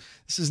BIOS. So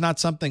this is not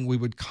something we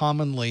would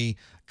commonly,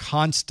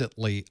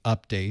 constantly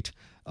update.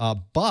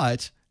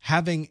 But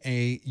having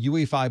a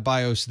UE5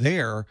 BIOS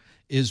there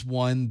is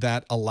one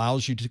that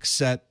allows you to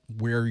set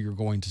where you're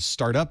going to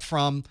start up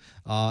from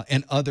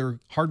and other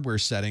hardware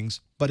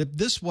settings. But if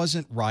this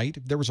wasn't right,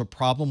 if there was a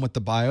problem with the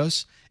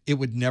BIOS, it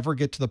would never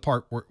get to the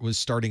part where it was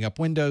starting up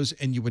Windows,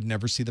 and you would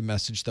never see the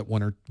message that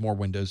one or more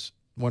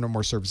one or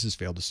more services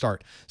failed to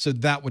start. So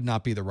that would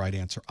not be the right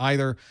answer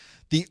either.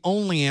 The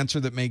only answer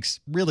that makes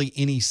really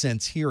any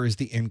sense here is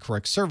the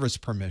incorrect service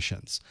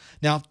permissions.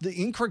 Now, if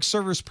the incorrect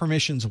service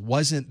permissions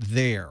wasn't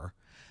there,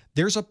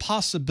 there's a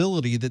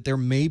possibility that there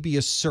may be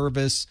a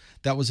service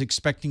that was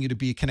expecting you to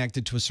be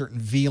connected to a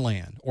certain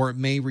VLAN, or it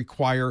may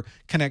require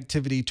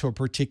connectivity to a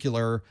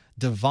particular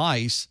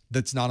device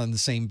that's not on the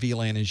same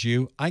VLAN as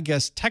you. I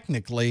guess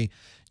technically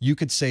you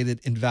could say that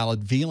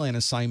invalid VLAN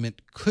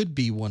assignment could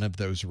be one of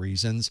those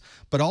reasons,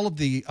 but all of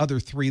the other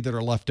three that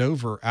are left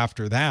over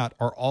after that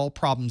are all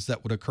problems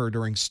that would occur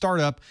during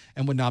startup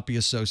and would not be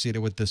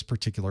associated with this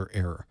particular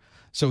error.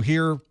 So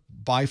here,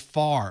 by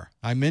far,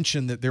 I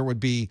mentioned that there would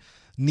be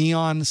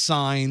neon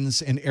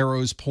signs and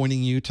arrows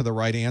pointing you to the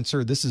right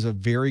answer. This is a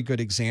very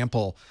good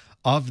example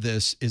of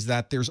this, is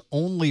that there's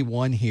only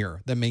one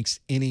here that makes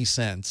any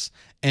sense,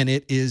 and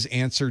it is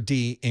answer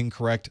D,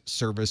 incorrect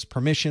service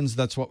permissions.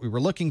 That's what we were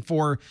looking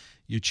for.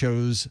 You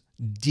chose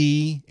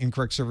D,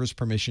 incorrect service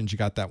permissions. You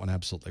got that one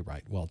absolutely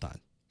right. Well done.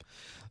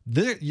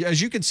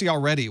 As you can see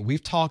already,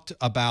 we've talked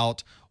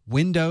about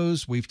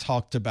Windows, we've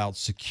talked about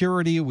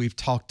security, we've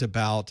talked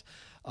about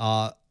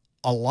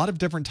a lot of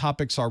different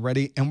topics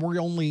already, and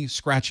we're only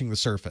scratching the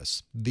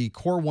surface. The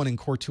Core 1 and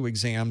Core 2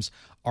 exams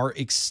are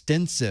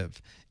extensive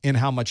in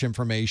how much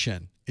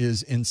information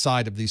is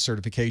inside of these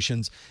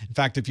certifications. In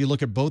fact, if you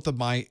look at both of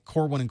my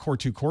Core 1 and Core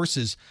 2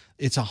 courses,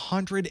 it's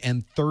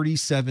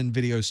 137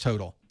 videos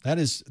total. That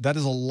is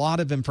a lot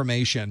of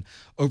information.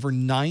 Over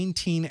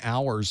 19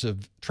 hours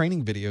of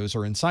training videos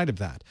are inside of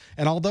that.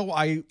 And although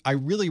I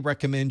really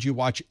recommend you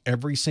watch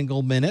every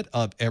single minute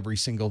of every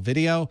single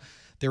video,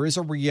 there is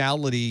a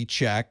reality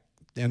check.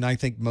 And I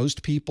think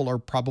most people are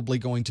probably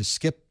going to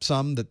skip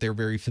some that they're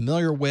very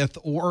familiar with,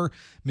 or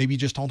maybe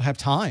just don't have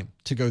time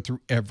to go through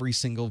every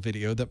single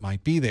video that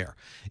might be there.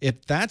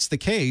 If that's the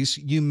case,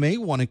 you may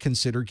want to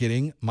consider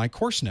getting my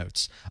course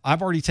notes.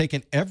 I've already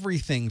taken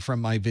everything from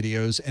my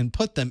videos and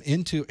put them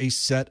into a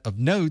set of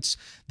notes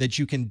that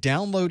you can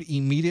download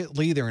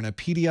immediately. They're in a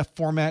PDF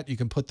format. You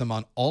can put them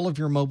on all of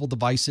your mobile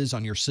devices,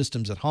 on your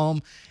systems at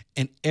home.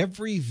 And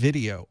every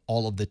video,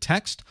 all of the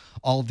text,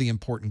 all of the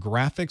important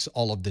graphics,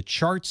 all of the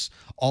charts,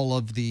 all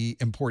of the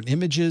important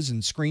images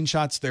and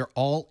screenshots, they're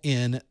all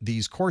in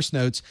these course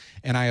notes,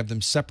 and I have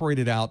them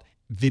separated out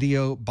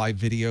video by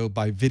video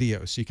by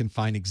video. So you can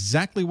find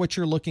exactly what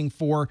you're looking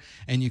for,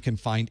 and you can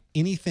find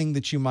anything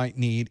that you might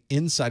need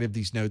inside of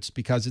these notes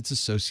because it's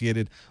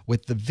associated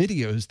with the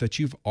videos that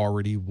you've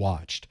already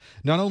watched.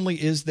 Not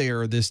only is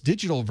there this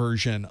digital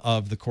version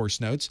of the course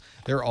notes,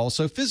 there are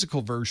also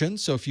physical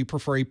versions. So if you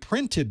prefer a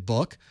printed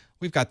book,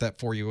 we've got that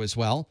for you as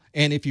well.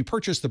 And if you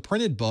purchase the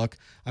printed book,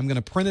 I'm going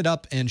to print it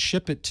up and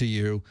ship it to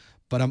you.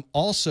 But I'm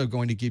also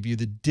going to give you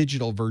the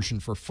digital version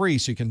for free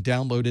so you can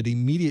download it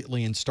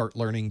immediately and start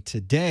learning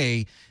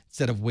today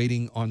instead of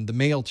waiting on the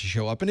mail to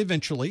show up. And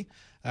eventually,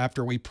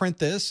 after we print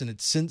this and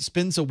it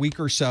spends a week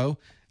or so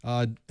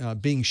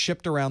being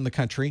shipped around the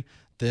country,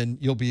 then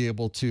you'll be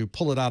able to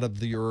pull it out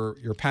of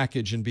your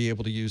package and be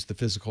able to use the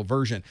physical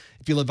version.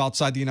 If you live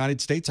outside the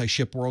United States, I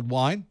ship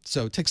worldwide,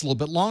 so it takes a little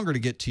bit longer to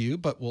get to you,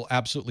 but we'll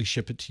absolutely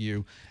ship it to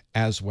you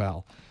as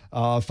well.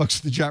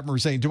 Folks in the chat room are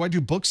saying, do I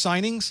do book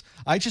signings?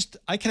 I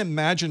can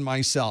imagine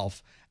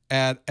myself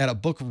at a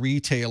book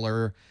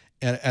retailer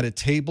at a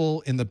table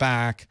in the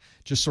back,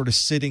 just sort of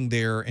sitting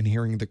there and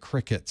hearing the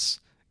crickets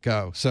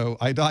go. So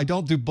I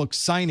don't do book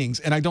signings,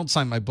 and I don't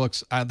sign my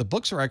books. The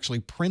books are actually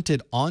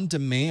printed on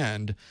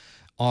demand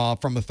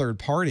from a third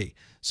party.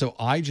 So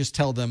I just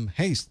tell them,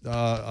 hey,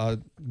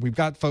 we've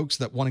got folks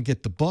that want to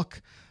get the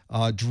book.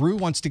 Drew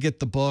wants to get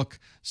the book,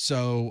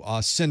 so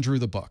send Drew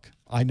the book.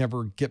 I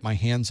never get my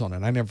hands on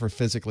it. I never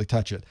physically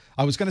touch it.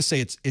 I was going to say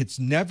it's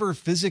never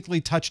physically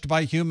touched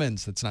by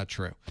humans. That's not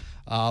true.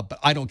 But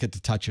I don't get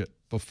to touch it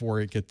before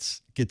it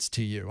gets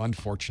to you,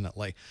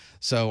 unfortunately.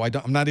 So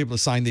I'm not able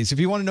to sign these. If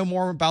you want to know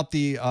more about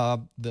the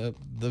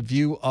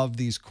view of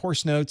these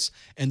course notes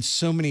and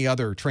so many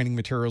other training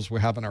materials we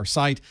have on our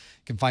site,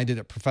 you can find it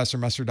at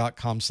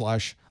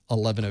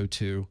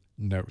professormesser.com/1102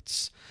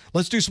 notes.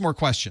 Let's do some more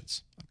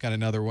questions. I've got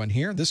another one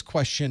here. This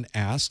question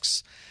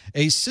asks,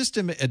 a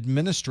system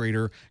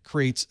administrator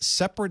creates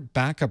separate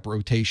backup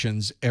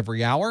rotations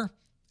every hour,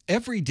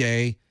 every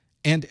day,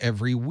 and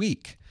every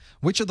week.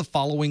 Which of the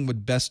following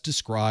would best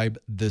describe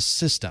this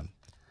system?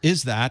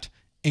 Is that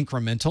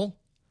incremental,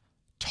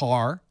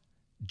 tar,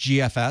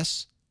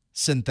 GFS,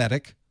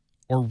 synthetic,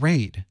 or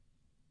RAID?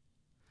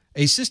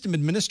 A system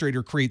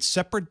administrator creates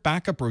separate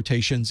backup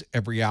rotations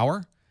every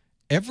hour,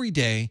 every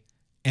day,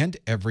 and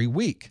every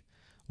week.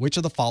 Which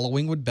of the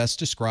following would best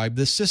describe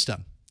this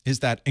system? Is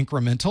that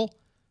incremental,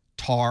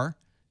 tar,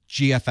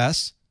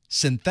 GFS,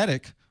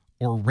 synthetic,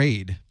 or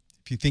RAID?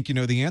 If you think you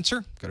know the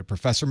answer, go to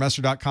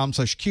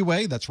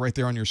professormesser.com/QA. That's right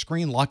there on your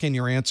screen. Lock in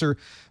your answer.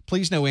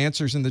 Please no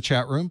answers in the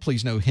chat room.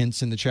 Please no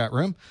hints in the chat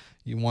room.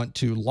 You want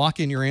to lock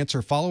in your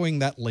answer following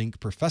that link,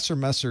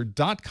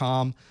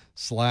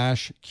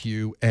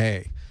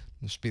 professormesser.com/QA.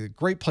 This would be a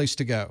great place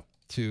to go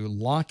to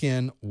lock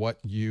in what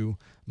you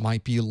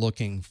might be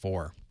looking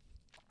for.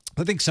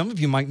 I think some of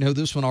you might know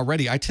this one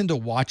already. I tend to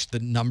watch the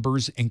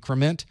numbers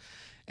increment.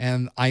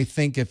 And I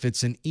think if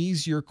it's an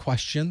easier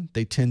question,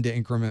 they tend to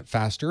increment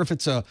faster. If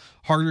it's a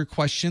harder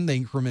question, they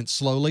increment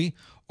slowly.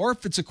 Or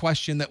if it's a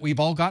question that we've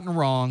all gotten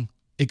wrong,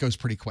 it goes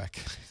pretty quick.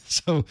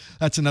 So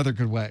that's another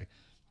good way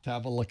to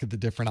have a look at the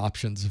different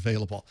options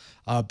available.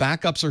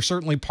 Backups are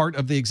certainly part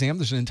of the exam.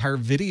 There's an entire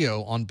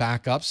video on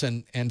backups,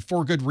 and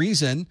for good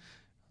reason.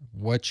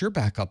 What's your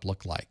backup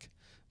look like?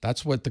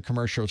 That's what the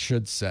commercial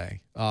should say.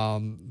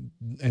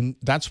 And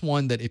that's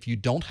one that if you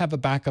don't have a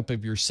backup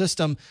of your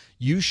system,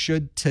 you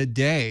should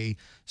today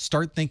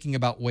start thinking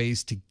about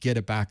ways to get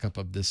a backup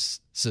of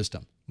this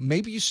system.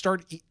 Maybe you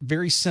start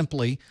very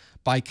simply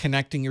by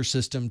connecting your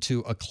system to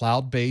a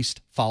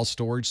cloud-based file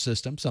storage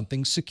system,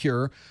 something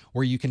secure,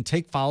 where you can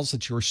take files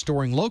that you're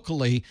storing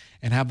locally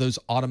and have those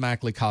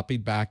automatically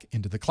copied back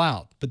into the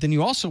cloud. But then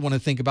you also want to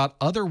think about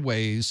other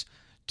ways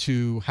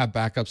to have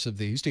backups of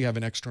these. Do you have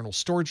an external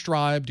storage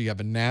drive? Do you have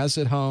a NAS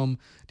at home?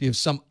 Do you have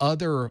some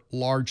other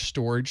large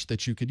storage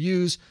that you could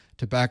use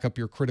to back up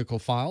your critical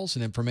files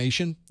and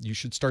information? You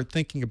should start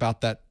thinking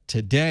about that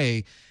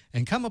today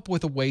and come up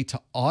with a way to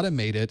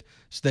automate it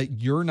so that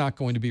you're not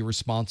going to be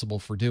responsible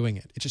for doing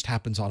it. It just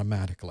happens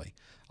automatically.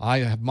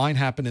 I have mine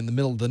happen in the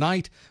middle of the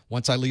night.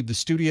 Once I leave the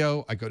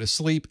studio, I go to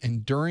sleep,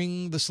 and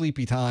during the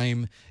sleepy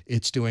time,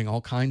 it's doing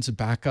all kinds of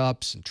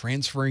backups and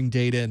transferring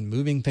data and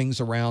moving things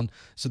around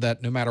so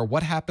that no matter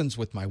what happens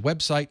with my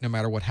website, no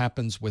matter what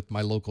happens with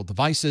my local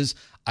devices,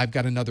 I've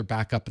got another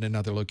backup in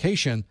another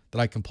location that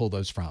I can pull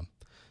those from.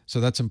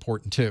 So that's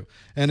important too.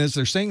 And as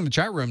they're saying in the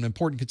chat room, an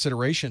important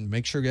consideration,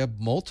 make sure you have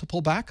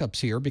multiple backups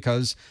here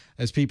because,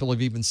 as people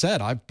have even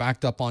said, I've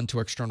backed up onto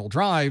external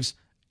drives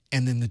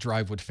and then the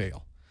drive would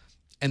fail.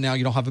 And now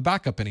you don't have a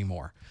backup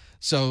anymore.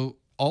 So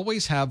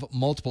always have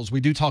multiples.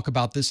 We do talk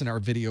about this in our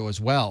video as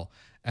well,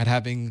 at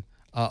having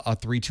a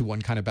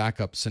 3-2-1 kind of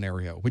backup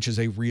scenario, which is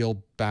a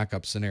real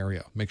backup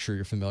scenario. Make sure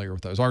you're familiar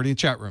with those. Already in the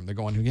chat room, they're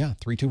going, yeah,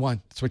 3-2-1.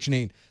 That's what you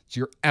need. So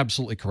you're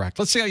absolutely correct.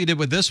 Let's see how you did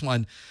with this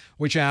one,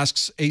 which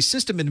asks, a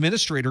system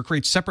administrator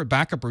creates separate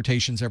backup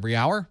rotations every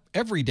hour,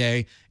 every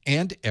day,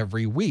 and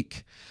every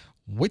week.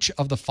 Which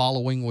of the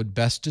following would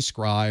best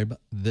describe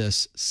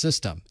this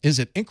system? Is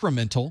it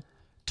incremental,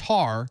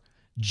 TAR,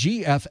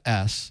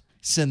 GFS,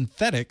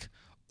 synthetic,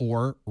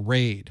 or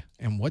RAID?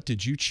 And what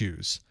did you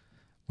choose?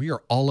 We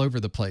are all over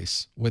the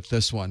place with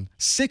this one.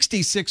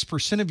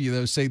 66% of you,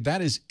 though, say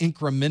that is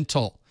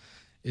incremental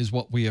is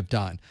what we have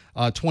done.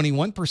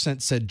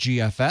 21% said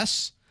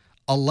GFS,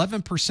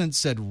 11%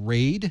 said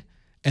RAID,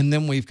 and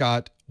then we've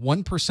got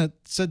 1%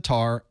 said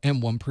TAR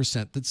and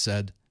 1% that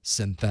said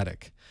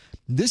synthetic.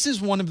 This is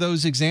one of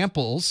those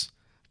examples.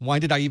 Why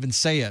did I even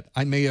say it?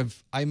 I may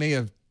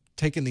have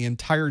taken the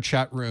entire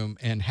chat room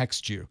and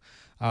hexed you.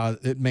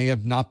 It may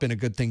have not been a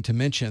good thing to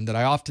mention that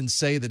I often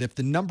say that if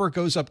the number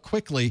goes up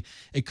quickly,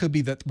 it could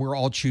be that we're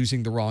all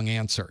choosing the wrong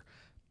answer.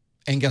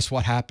 And guess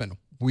what happened?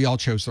 We all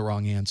chose the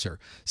wrong answer.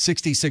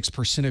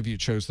 66% of you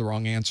chose the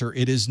wrong answer.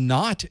 It is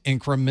not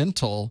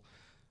incremental,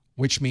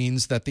 which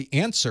means that the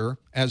answer,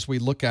 as we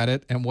look at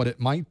it and what it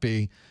might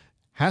be,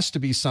 has to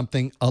be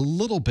something a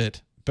little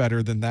bit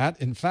better than that.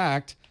 In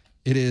fact,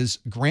 it is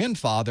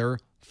grandfather,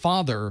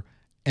 father,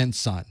 and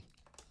son.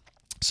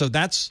 So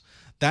that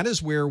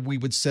is where we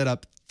would set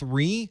up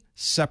 3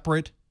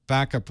 separate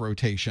backup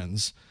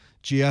rotations.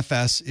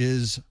 GFS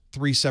is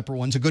 3 separate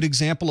ones. A good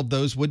example of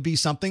those would be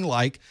something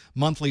like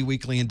monthly,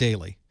 weekly, and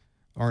daily.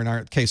 Or in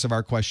our case of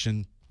our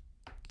question,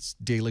 it's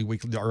daily,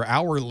 weekly, or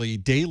hourly,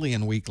 daily,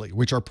 and weekly,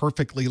 which are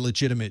perfectly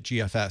legitimate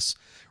GFS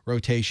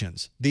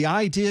rotations. The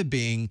idea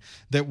being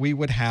that we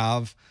would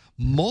have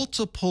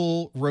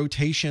multiple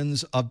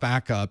rotations of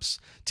backups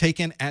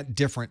taken at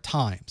different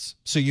times.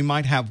 So you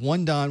might have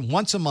one done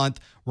once a month.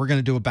 We're going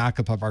to do a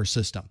backup of our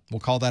system. We'll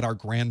call that our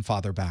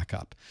grandfather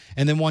backup.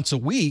 And then once a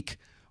week,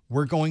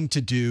 we're going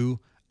to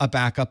do a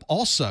backup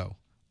also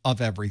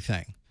of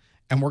everything.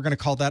 And we're going to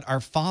call that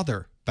our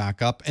father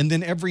backup. And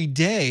then every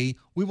day,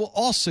 we will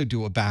also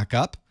do a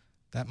backup.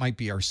 That might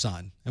be our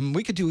son. And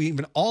we could do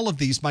even all of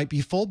these might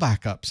be full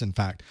backups, in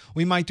fact.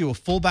 We might do a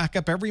full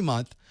backup every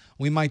month.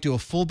 We might do a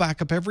full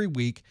backup every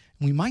week.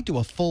 And we might do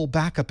a full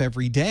backup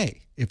every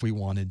day if we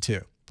wanted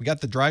to. We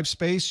got the drive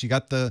space, you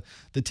got the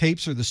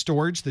tapes or the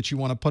storage that you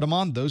want to put them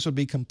on. Those would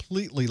be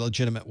completely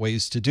legitimate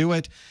ways to do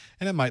it.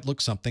 And it might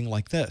look something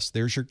like this.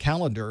 There's your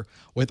calendar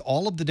with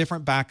all of the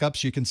different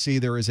backups. You can see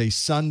there is a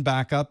son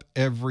backup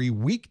every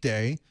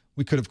weekday.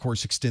 We could, of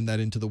course, extend that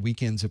into the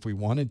weekends if we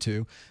wanted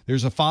to.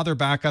 There's a father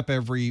backup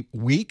every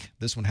week.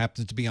 This one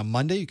happens to be on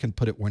Monday. You can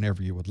put it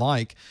whenever you would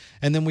like.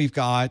 And then we've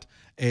got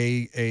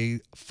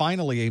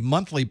finally a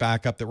monthly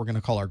backup that we're going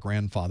to call our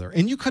grandfather.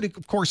 And you could,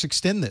 of course,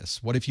 extend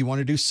this. What if you want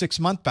to do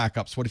 6-month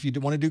backups? What if you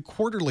want to do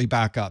quarterly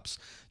backups?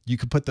 You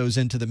could put those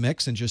into the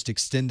mix and just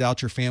extend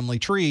out your family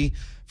tree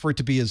for it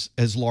to be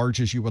as large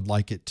as you would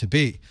like it to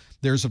be.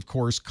 There's, of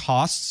course,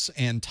 costs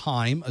and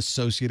time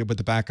associated with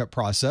the backup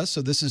process.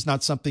 So this is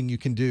not something you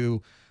can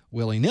do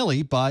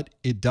willy-nilly, but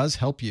it does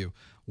help you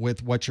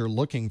with what you're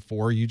looking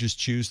for. You just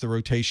choose the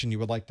rotation you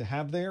would like to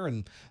have there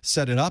and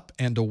set it up,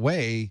 and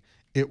away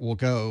it will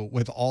go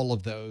with all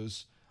of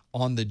those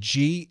on the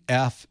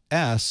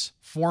GFS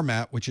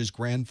format, which is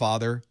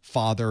grandfather,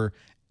 father,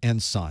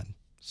 and son.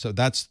 So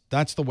that's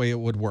the way it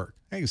would work.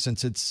 Hey,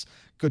 since it's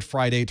Good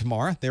Friday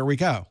tomorrow, there we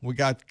go. We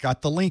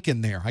got the link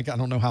in there. I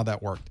don't know how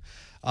that worked.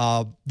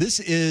 This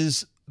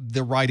is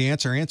the right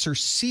answer. Answer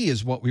C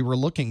is what we were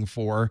looking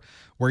for,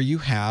 where you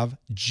have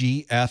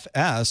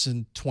GFS,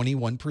 and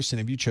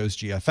 21% of you chose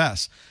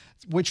GFS,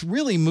 which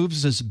really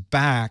moves us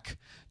back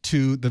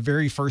to the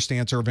very first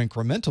answer of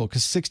incremental,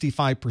 because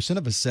 65%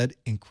 of us said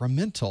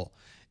incremental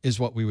is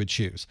what we would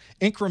choose.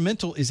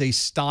 Incremental is a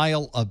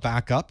style of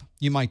backup.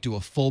 You might do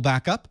a full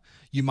backup.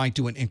 You might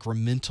do an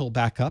incremental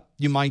backup.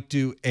 You might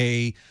do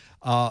a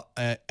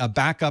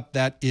backup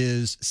that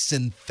is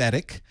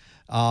synthetic.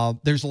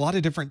 There's a lot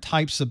of different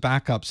types of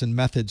backups and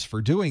methods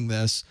for doing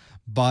this,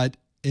 but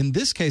in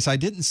this case, I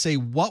didn't say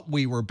what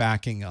we were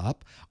backing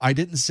up. I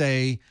didn't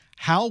say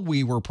how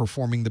we were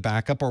performing the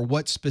backup or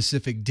what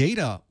specific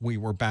data we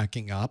were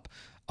backing up.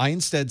 I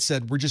instead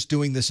said we're just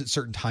doing this at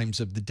certain times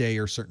of the day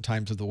or certain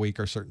times of the week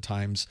or certain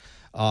times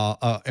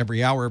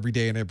every hour, every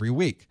day, and every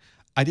week.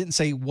 I didn't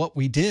say what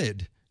we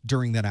did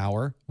during that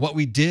hour, what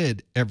we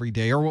did every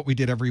day, or what we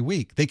did every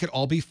week. They could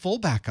all be full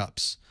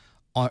backups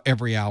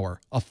every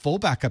hour, a full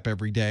backup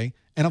every day,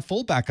 and a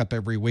full backup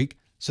every week.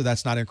 So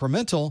that's not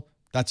incremental.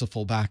 That's a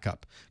full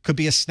backup. Could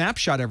be a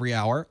snapshot every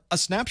hour, a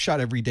snapshot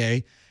every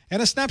day,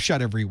 and a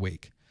snapshot every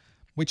week,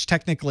 which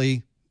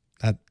technically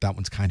that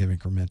one's kind of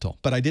incremental.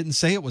 But I didn't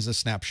say it was a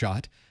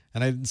snapshot,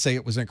 and I didn't say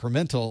it was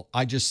incremental.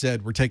 I just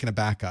said we're taking a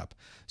backup.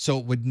 So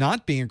it would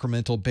not be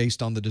incremental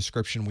based on the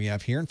description we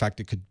have here. In fact,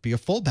 it could be a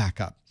full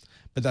backup.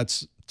 But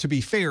that's, to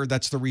be fair,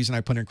 that's the reason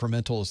I put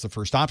incremental as the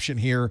first option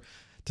here,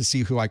 to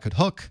see who I could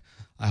hook.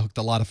 I hooked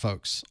a lot of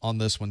folks on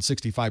this one.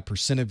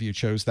 65% of you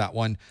chose that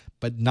one,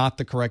 but not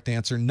the correct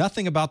answer.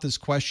 Nothing about this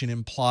question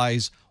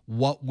implies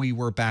what we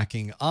were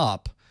backing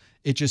up.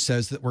 It just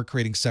says that we're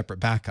creating separate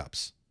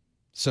backups.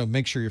 So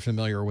make sure you're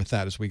familiar with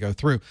that as we go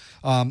through.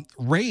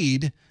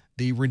 RAID,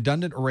 the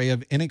redundant array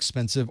of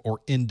inexpensive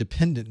or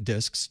independent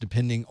disks,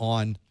 depending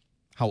on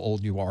how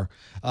old you are,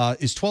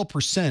 is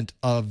 12%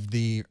 of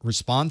the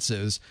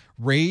responses.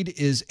 RAID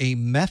is a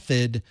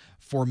method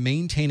for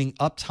maintaining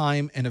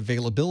uptime and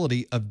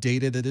availability of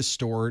data that is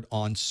stored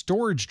on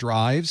storage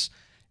drives.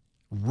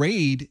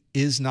 RAID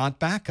is not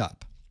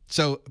backup.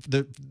 So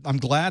I'm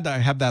glad I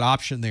have that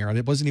option there. I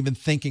wasn't even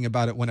thinking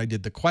about it when I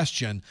did the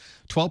question.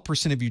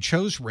 12% of you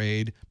chose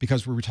RAID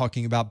because we were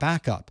talking about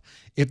backup.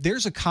 If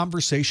there's a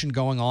conversation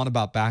going on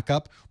about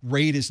backup,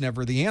 RAID is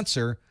never the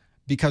answer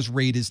because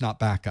RAID is not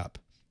backup.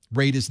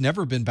 RAID has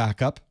never been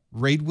backup.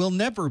 RAID will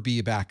never be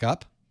a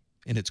backup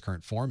in its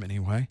current form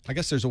anyway. I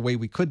guess there's a way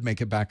we could make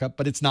it backup,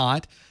 but it's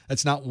not.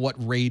 That's not what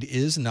RAID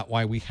is and not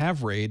why we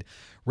have RAID.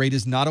 RAID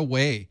is not a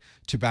way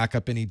to back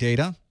up any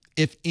data.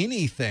 If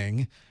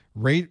anything,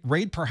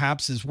 RAID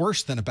perhaps is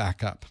worse than a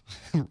backup,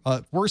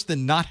 worse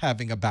than not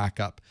having a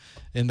backup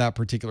in that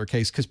particular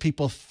case, because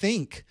people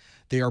think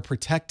they are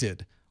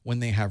protected when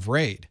they have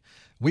RAID.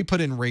 We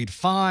put in RAID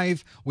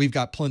 5. We've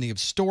got plenty of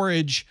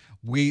storage.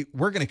 We're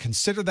going to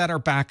consider that our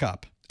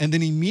backup. And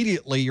then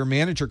immediately your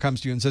manager comes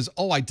to you and says,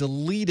 oh, I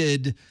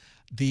deleted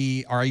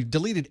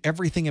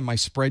everything in my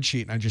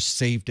spreadsheet and I just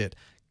saved it.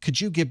 Could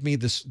you give me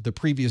the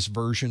previous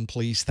version,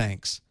 please?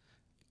 Thanks.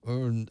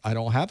 I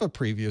don't have a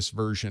previous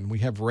version. We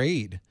have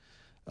RAID.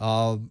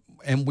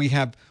 And we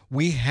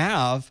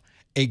have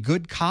a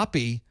good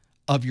copy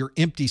of your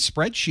empty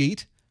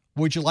spreadsheet.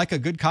 Would you like a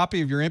good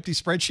copy of your empty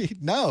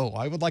spreadsheet? No,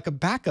 I would like a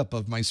backup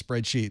of my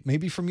spreadsheet,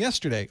 maybe from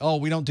yesterday. Oh,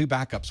 we don't do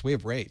backups. We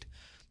have RAID.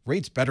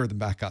 RAID's better than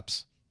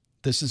backups.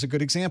 This is a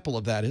good example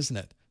of that, isn't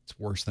it? It's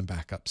worse than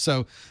backup.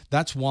 So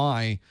that's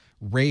why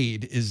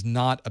RAID is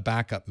not a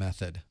backup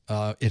method.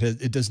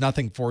 It does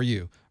nothing for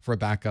you for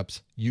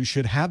backups. You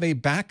should have a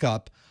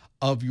backup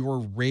of your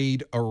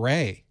RAID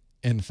array,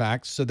 in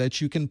fact, so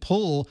that you can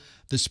pull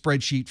the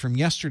spreadsheet from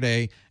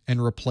yesterday and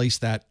replace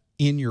that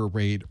in your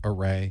RAID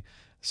array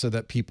so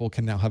that people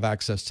can now have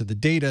access to the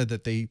data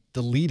that they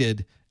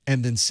deleted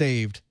and then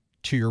saved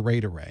to your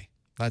RAID array.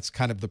 That's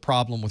kind of the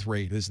problem with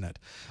RAID, isn't it?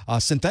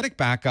 Synthetic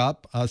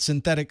backup,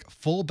 synthetic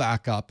full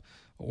backup,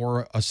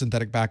 or a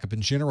synthetic backup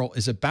in general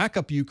is a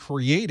backup you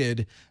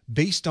created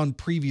based on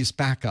previous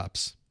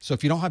backups. So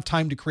if you don't have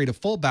time to create a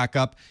full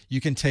backup, you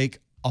can take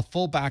a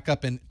full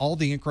backup and all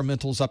the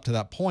incrementals up to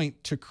that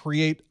point to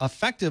create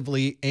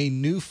effectively a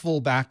new full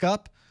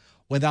backup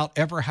without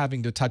ever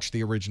having to touch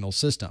the original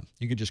system.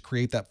 You can just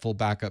create that full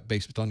backup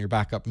based on your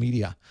backup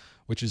media,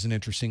 which is an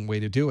interesting way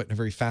to do it and a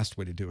very fast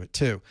way to do it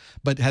too.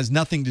 But it has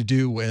nothing to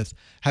do with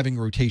having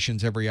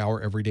rotations every hour,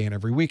 every day, and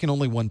every week. And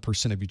only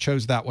 1% of you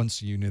chose that one,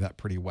 so you knew that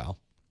pretty well.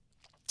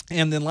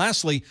 And then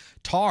lastly,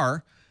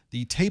 TAR,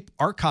 the tape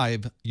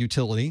archive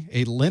utility,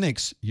 a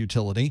Linux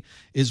utility,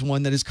 is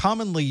one that is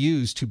commonly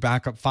used to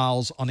back up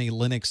files on a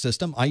Linux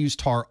system. I use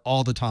TAR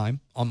all the time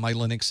on my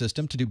Linux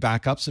system to do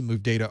backups and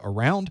move data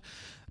around.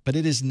 but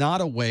it is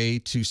not a way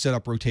to set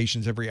up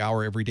rotations every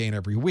hour, every day, and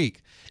every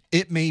week.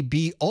 It may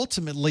be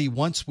ultimately,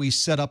 once we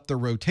set up the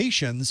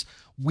rotations,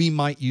 we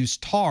might use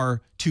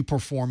tar to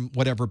perform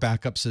whatever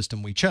backup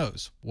system we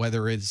chose,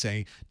 whether it's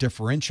a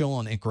differential,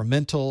 an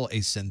incremental,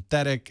 a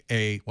synthetic,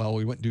 well,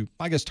 we wouldn't do,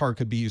 I guess tar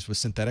could be used with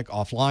synthetic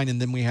offline,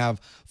 and then we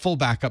have full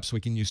backups, we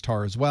can use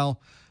tar as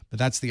well. But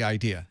that's the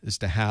idea, is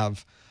to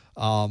have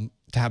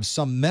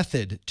some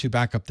method to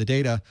back up the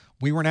data.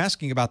 We weren't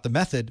asking about the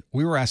method.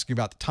 We were asking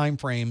about the time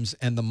frames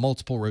and the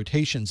multiple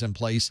rotations in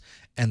place.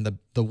 And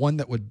the one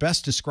that would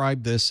best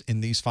describe this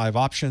in these 5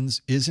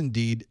 options is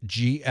indeed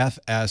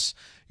GFS,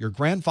 your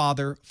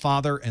grandfather,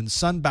 father, and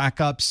son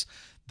backups.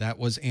 That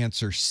was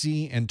answer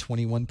C, and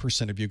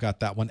 21% of you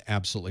got that one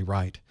absolutely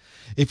right.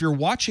 If you're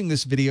watching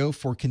this video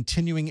for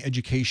Continuing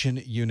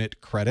Education Unit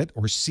Credit,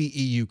 or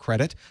CEU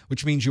credit,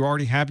 which means you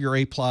already have your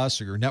A+, or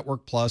your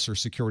Network Plus, or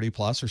Security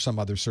Plus, or some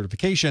other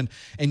certification,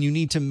 and you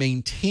need to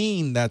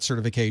maintain that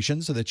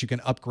certification so that you can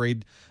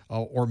upgrade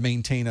or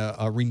maintain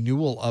a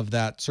renewal of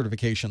that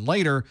certification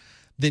later,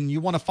 then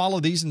you want to follow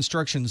these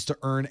instructions to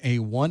earn a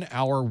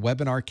 1-hour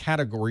webinar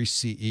category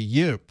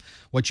CEU.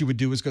 What you would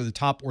do is go to the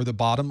top or the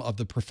bottom of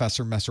the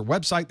Professor Messer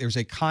website. There's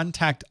a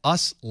Contact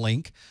Us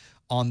link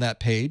on that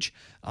page.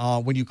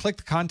 When you click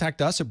the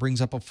Contact Us, it brings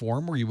up a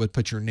form where you would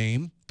put your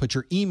name, put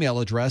your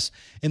email address.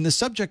 In the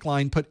subject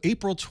line, put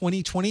April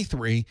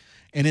 2023,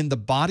 and in the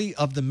body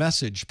of the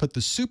message, put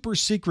the super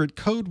secret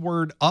code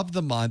word of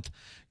the month,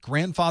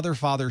 grandfather,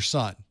 father,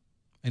 son.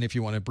 And if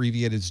you want to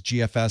abbreviate it as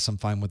GFS, I'm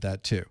fine with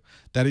that too.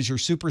 That is your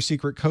super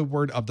secret code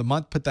word of the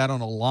month. Put that on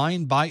a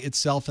line by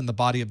itself in the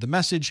body of the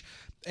message.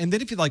 And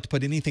then if you'd like to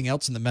put anything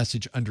else in the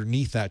message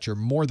underneath that, you're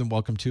more than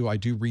welcome to. I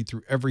do read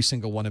through every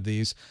single one of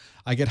these.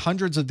 I get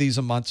hundreds of these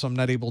a month, so I'm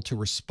not able to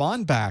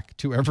respond back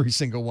to every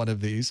single one of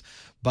these,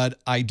 but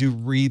I do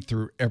read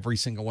through every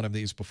single one of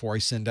these before I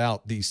send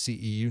out these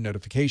CEU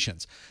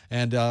notifications.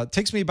 And it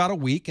takes me about a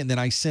week, and then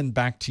I send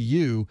back to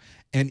you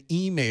an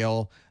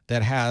email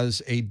that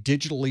has a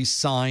digitally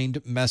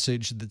signed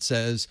message that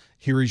says,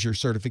 here is your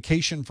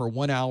certification for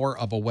 1 hour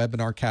of a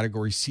webinar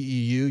category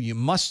CEU. You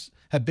must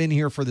have been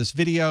here for this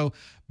video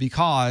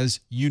because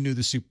you knew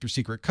the super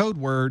secret code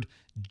word,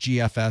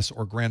 GFS,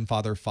 or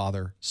grandfather,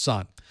 father,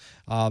 son.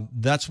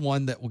 That's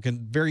one that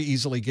can very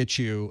easily get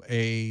you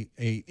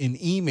an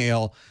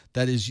email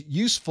that is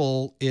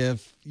useful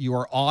if you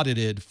are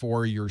audited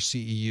for your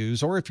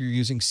CEUs, or if you're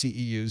using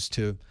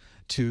CEUs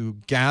to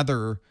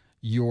gather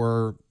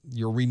your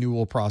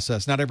renewal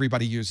process. Not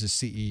everybody uses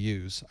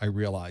CEUs, I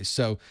realize.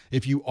 So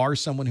if you are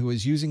someone who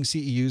is using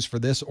CEUs for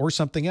this or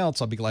something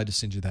else, I'll be glad to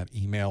send you that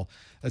email.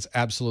 That's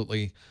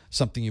absolutely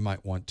something you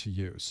might want to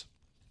use.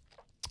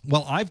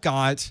 Well, I've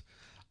got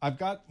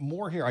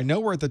more here. I know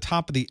we're at the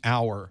top of the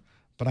hour,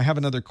 but I have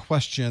another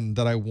question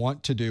that I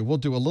want to do. We'll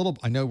do a little,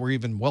 I know we're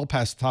even well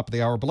past the top of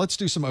the hour, but let's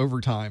do some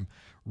overtime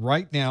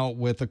right now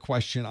with a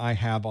question I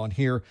have on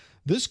here.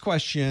 This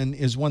question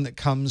is one that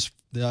comes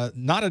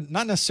not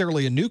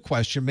necessarily a new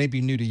question,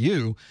 maybe new to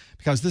you,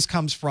 because this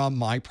comes from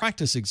my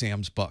practice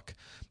exams book.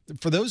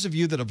 For those of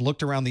you that have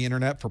looked around the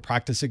internet for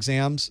practice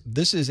exams,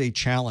 this is a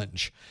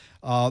challenge.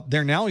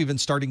 They're now even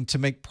starting to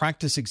make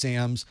practice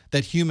exams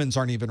that humans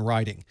aren't even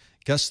writing.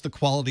 Guess the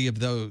quality of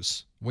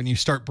those when you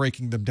start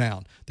breaking them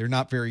down. They're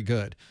not very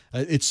good.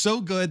 It's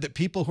so good that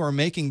people who are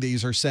making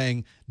these are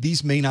saying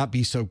these may not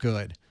be so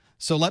good.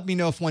 So let me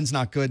know if one's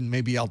not good and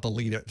maybe I'll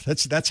delete it.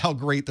 That's how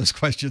great those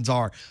questions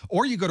are.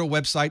 Or you go to a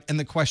website and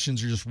the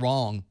questions are just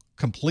wrong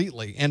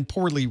completely and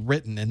poorly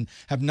written and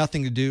have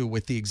nothing to do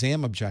with the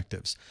exam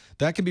objectives.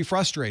 That can be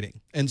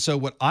frustrating. And so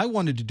what I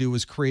wanted to do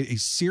was create a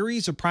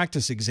series of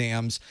practice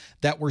exams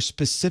that were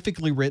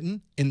specifically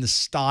written in the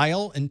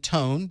style and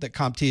tone that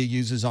CompTIA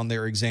uses on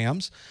their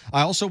exams.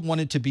 I also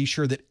wanted to be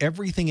sure that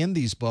everything in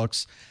these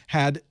books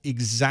had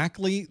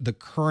exactly the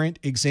current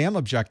exam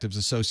objectives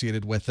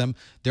associated with them.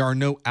 There are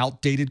no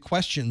outdated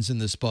questions in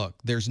this book.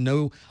 There's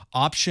no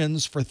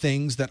options for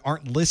things that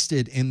aren't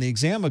listed in the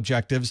exam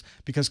objectives,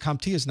 because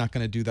CompTIA is not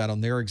going to do that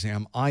on their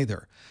exam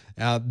either.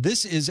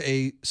 This is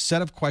a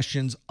set of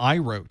questions I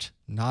wrote,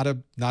 not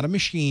a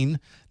machine,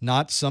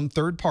 not some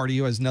third party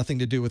who has nothing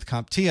to do with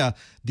CompTIA.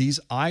 These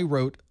I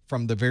wrote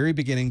from the very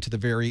beginning to the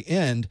very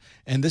end,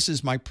 and this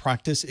is my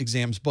practice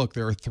exams book.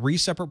 There are 3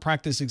 separate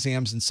practice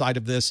exams inside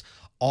of this,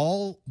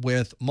 all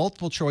with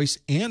multiple choice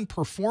and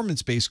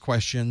performance-based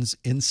questions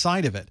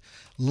inside of it.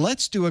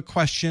 Let's do a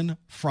question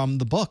from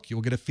the book. You'll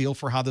get a feel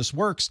for how this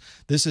works.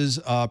 This is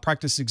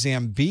practice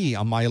exam B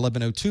on my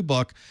 1102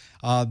 book.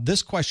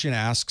 This question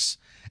asks,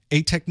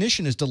 a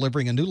technician is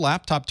delivering a new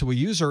laptop to a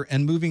user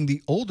and moving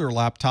the older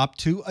laptop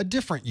to a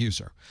different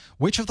user.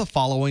 Which of the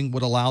following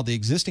would allow the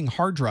existing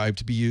hard drive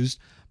to be used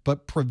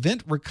but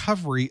prevent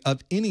recovery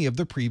of any of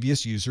the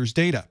previous user's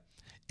data?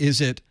 Is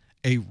it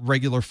a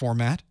regular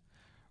format?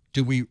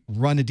 Do we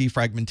run a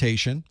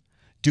defragmentation?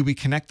 Do we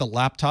connect the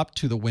laptop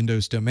to the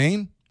Windows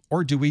domain?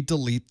 Or do we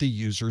delete the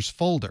user's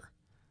folder?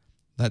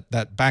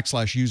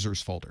 that /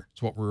 users folder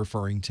is what we're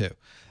referring to.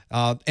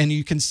 And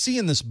you can see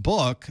in this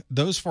book,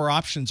 those 4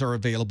 options are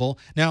available.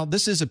 Now,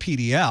 this is a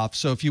PDF,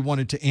 so if you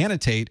wanted to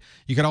annotate,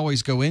 you could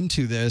always go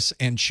into this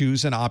and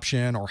choose an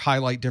option or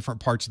highlight different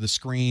parts of the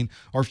screen.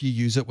 Or if you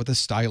use it with a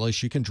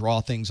stylus, you can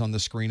draw things on the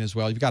screen as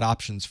well. You've got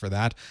options for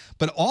that.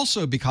 But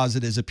also, because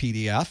it is a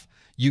PDF,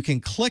 you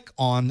can click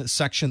on the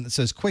section that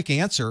says Quick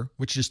Answer,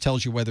 which just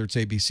tells you whether it's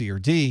A, B, C, or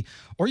D,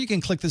 or you can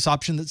click this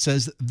option that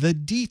says The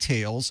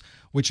Details,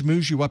 which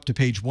moves you up to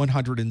page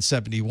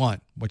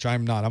 171, which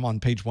I'm not. I'm on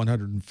page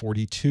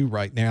 142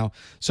 right now.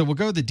 So we'll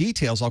go to the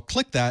details. I'll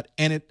click that,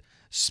 and it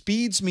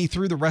speeds me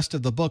through the rest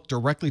of the book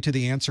directly to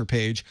the answer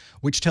page,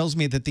 which tells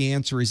me that the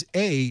answer is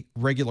A,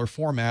 regular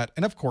format.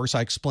 And of course,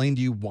 I explained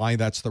to you why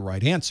that's the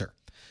right answer.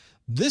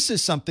 This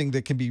is something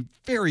that can be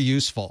very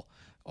useful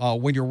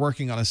when you're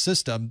working on a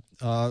system,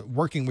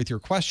 working with your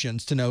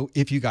questions to know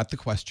if you got the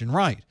question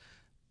right.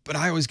 But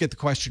I always get the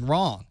question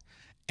wrong.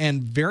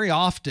 And very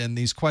often,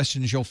 these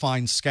questions you'll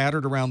find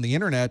scattered around the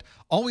internet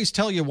always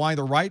tell you why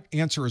the right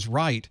answer is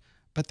right,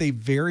 but they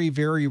very,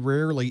 very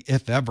rarely,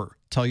 if ever,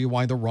 tell you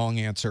why the wrong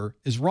answer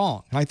is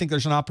wrong. And I think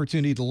there's an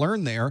opportunity to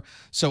learn there.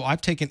 So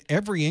I've taken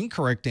every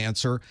incorrect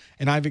answer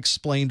and I've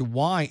explained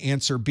why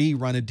answer B,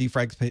 run a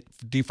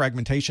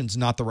defragmentation, is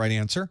not the right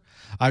answer.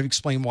 I've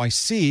explained why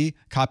C,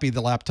 copy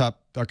the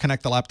laptop or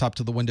connect the laptop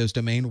to the Windows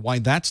domain, why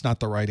that's not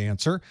the right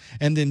answer.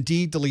 And then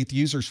D, delete the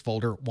users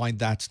folder, why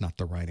that's not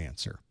the right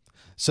answer.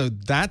 So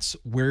that's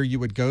where you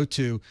would go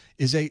to,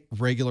 is a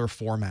regular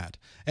format.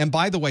 And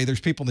by the way, there's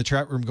people in the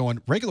chat room going,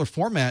 regular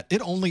format,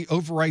 it only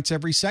overwrites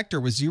every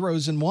sector with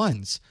 0s and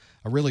 1s,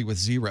 really with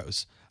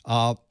 0s.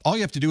 All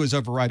you have to do is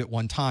overwrite it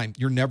one time.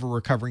 You're never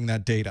recovering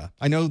that data.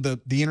 I know the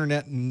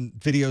internet and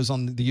videos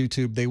on the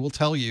YouTube, they will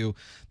tell you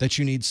that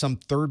you need some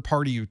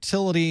third-party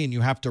utility and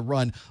you have to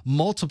run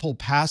multiple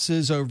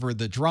passes over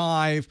the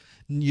drive.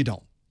 You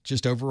don't.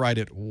 Just overwrite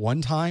it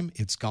one time.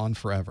 It's gone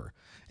forever.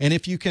 And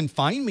if you can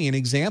find me an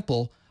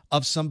example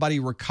of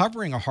somebody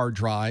recovering a hard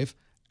drive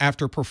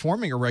after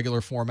performing a regular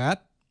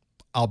format,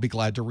 I'll be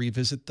glad to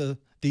revisit the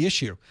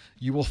issue.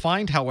 You will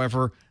find,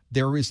 however,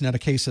 there is not a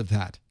case of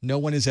that. No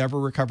one has ever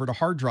recovered a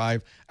hard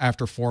drive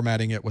after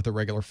formatting it with a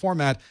regular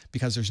format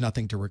because there's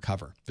nothing to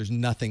recover. There's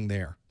nothing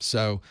there.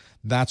 So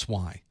that's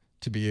why,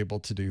 to be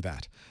able to do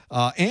that.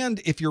 And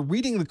if you're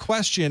reading the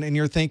question and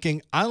you're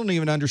thinking, I don't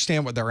even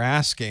understand what they're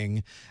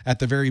asking, at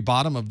the very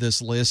bottom of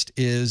this list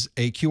is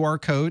a QR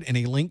code and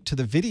a link to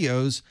the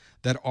videos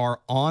that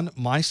are on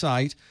my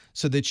site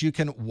so that you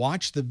can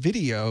watch the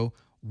video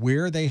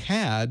where they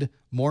had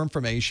more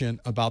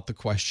information about the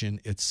question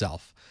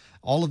itself.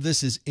 All of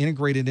this is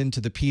integrated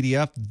into the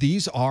PDF.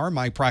 These are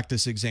my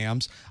practice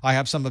exams. I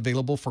have some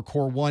available for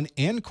Core 1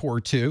 and Core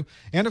 2.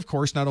 And of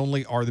course, not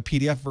only are the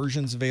PDF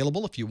versions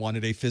available if you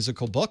wanted a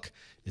physical book,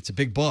 it's a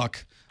big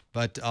book,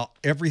 but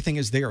everything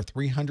is there,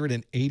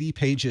 380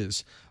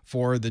 pages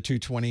for the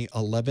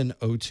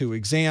 220-1102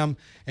 exam.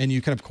 And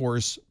you can, of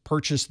course,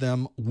 purchase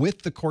them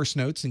with the course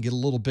notes and get a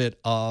little bit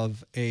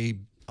of a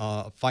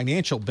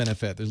financial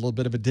benefit. There's a little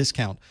bit of a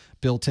discount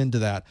built into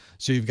that.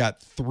 So you've got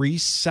 3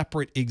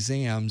 separate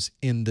exams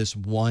in this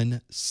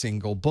one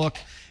single book.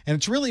 And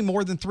it's really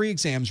more than 3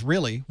 exams,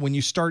 really. When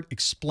you start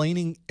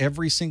explaining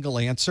every single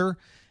answer,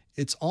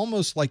 it's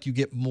almost like you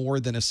get more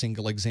than a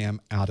single exam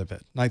out of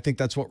it. And I think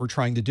that's what we're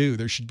trying to do.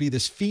 There should be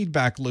this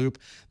feedback loop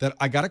that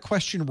I got a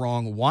question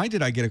wrong. Why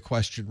did I get a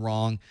question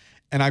wrong?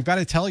 And I've got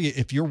to tell you,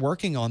 if you're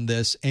working on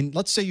this, and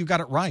let's say you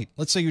got it right.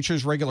 Let's say you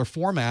chose regular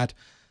format.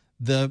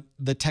 The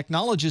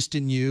technologist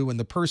in you and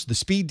the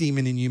speed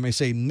demon in you may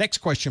say, next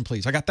question,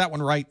 please. I got that one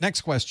right.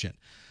 Next question.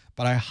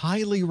 But I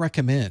highly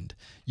recommend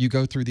you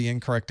go through the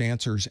incorrect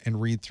answers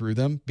and read through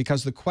them,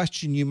 because the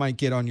question you might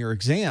get on your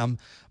exam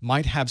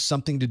might have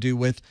something to do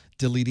with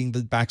deleting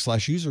the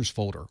 / users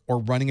folder or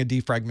running a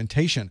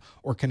defragmentation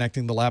or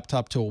connecting the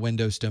laptop to a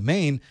Windows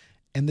domain.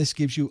 And this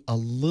gives you a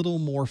little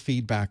more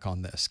feedback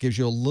on this, gives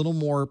you a little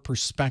more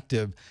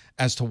perspective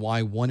as to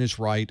why one is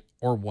right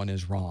or one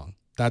is wrong.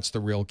 That's the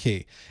real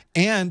key.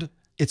 And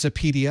it's a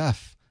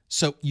PDF,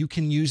 so you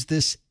can use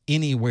this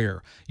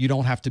anywhere. You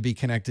don't have to be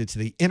connected to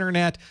the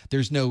internet.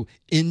 There's no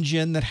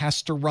engine that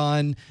has to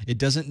run. It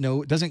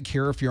doesn't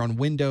care if you're on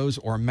Windows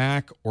or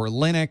Mac or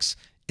Linux.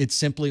 It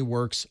simply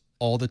works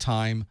all the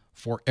time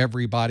for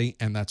everybody,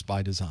 and that's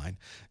by design.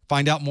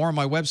 Find out more on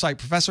my website,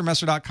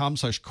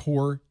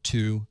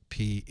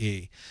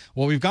 professormesser.com/core2pe.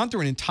 Well, we've gone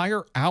through an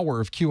entire hour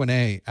of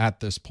Q&A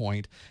at this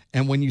point,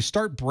 and when you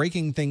start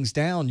breaking things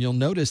down, you'll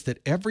notice that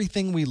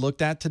everything we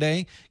looked at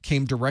today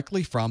came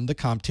directly from the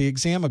CompTIA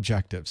exam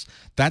objectives.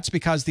 That's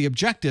because the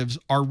objectives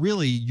are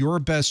really your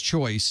best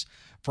choice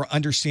for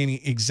understanding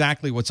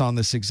exactly what's on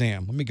this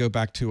exam. Let me go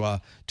back to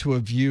a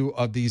view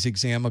of these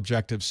exam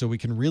objectives so we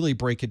can really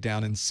break it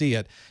down and see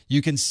it.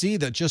 You can see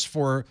that just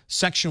for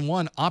Section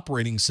 1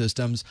 operating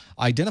systems,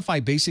 identify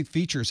basic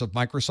features of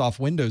Microsoft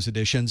Windows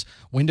editions,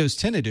 Windows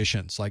 10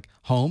 editions like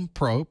Home,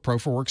 Pro, Pro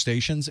for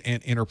Workstations,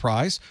 and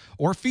Enterprise,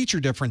 or feature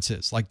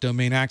differences like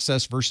domain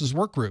access versus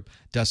workgroup,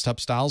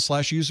 desktop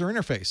style/user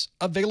interface,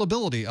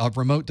 availability of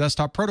remote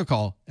desktop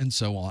protocol, and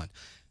so on.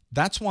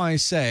 That's why I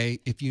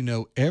say if you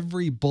know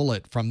every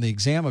bullet from the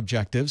exam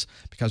objectives,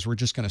 because we're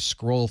just going to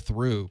scroll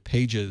through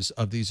pages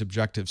of these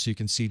objectives so you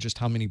can see just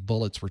how many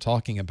bullets we're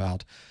talking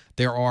about.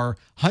 There are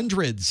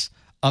hundreds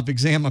of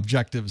exam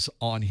objectives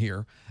on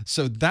here.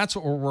 So that's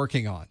what we're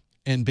working on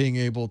and being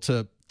able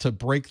to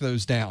break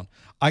those down.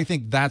 I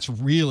think that's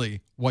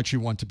really what you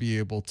want to be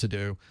able to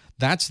do.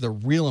 That's the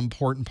real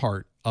important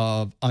part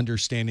of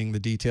understanding the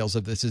details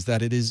of this, is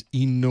that it is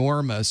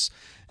enormous.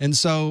 And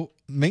so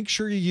make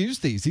sure you use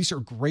these. These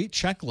are great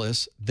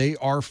checklists. They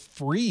are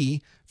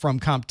free from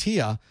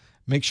CompTIA.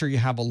 Make sure you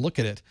have a look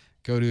at it.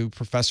 Go to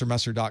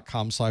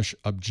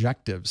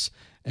professormesser.com/objectives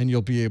and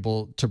you'll be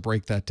able to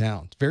break that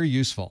down. It's very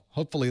useful.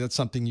 Hopefully that's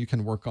something you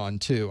can work on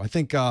too. I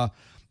think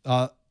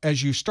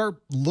as you start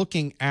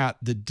looking at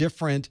the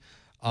different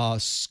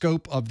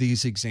scope of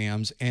these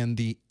exams and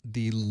the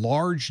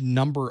large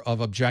number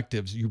of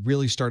objectives, you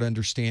really start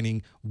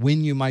understanding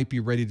when you might be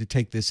ready to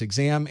take this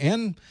exam,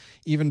 and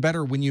even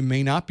better, when you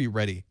may not be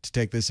ready to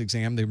take this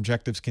exam. The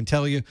objectives can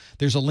tell you.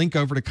 There's a link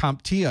over to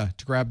CompTIA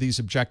to grab these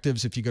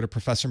objectives if you go to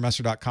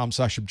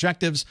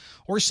professormesser.com/objectives,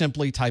 or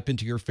simply type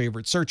into your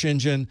favorite search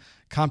engine,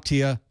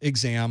 CompTIA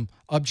exam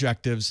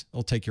objectives.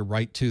 It'll take you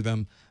right to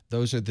them.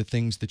 Those are the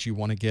things that you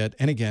want to get.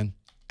 And again,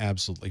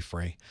 absolutely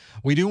free.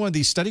 We do one of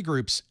these study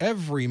groups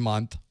every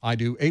month. I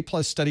do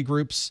A+ study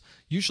groups,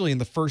 usually in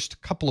the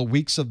first couple of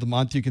weeks of the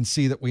month. You can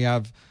see that we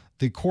have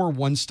the Core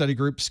 1 study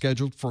group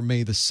scheduled for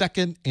May the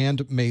 2nd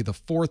and May the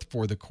 4th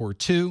for the Core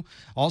 2.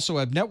 Also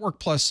have Network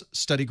Plus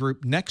study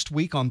group next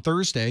week on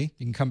Thursday.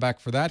 You can come back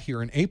for that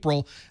here in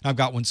April. I've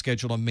got one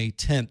scheduled on May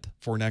 10th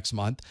for next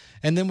month.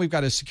 And then we've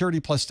got a Security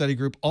Plus study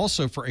group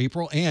also for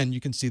April, and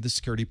you can see the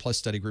Security Plus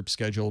study group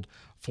scheduled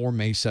for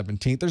May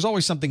 17th. There's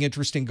always something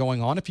interesting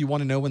going on. If you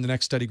want to know when the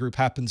next study group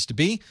happens to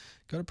be,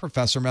 go to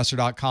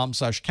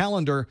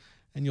professormesser.com/calendar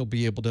and you'll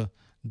be able to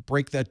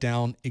break that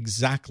down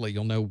exactly.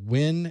 You'll know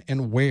when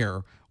and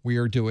where we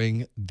are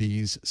doing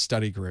these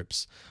study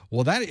groups.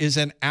 Well, that is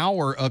an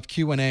hour of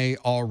Q&A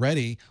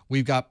already.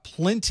 We've got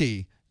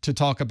plenty to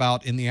talk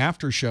about in the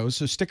after show,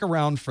 so stick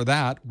around for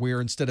that, where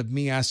instead of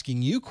me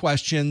asking you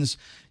questions,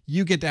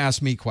 you get to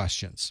ask me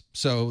questions.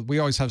 So we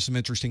always have some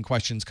interesting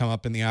questions come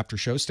up in the after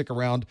show. Stick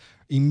around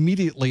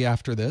immediately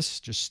after this.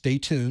 Just stay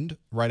tuned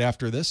right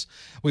after this.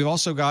 We've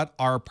also got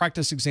our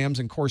practice exams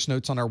and course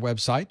notes on our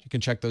website. You can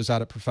check those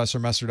out at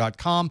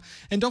professormesser.com.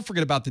 And don't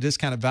forget about the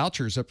discounted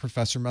vouchers at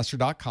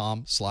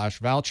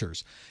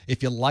professormesser.com/vouchers.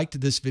 If you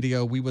liked this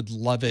video, we would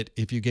love it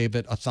if you gave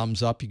it a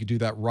thumbs up. You could do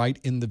that right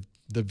in the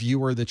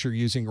viewer that you're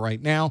using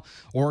right now,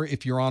 or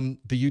if you're on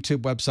the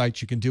YouTube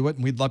website, you can do it.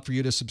 And we'd love for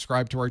you to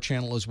subscribe to our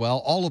channel as well.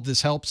 All of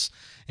this helps.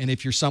 And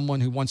if you're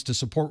someone who wants to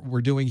support what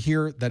we're doing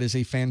here, that is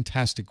a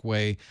fantastic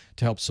way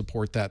to help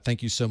support that.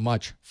 Thank you so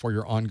much for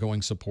your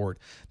ongoing support.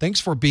 Thanks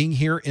for being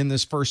here in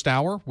this first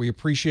hour. We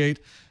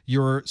appreciate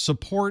your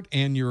support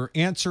and your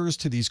answers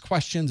to these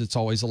questions. It's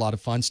always a lot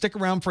of fun. Stick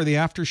around for the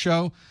after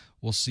show.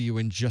 We'll see you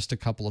in just a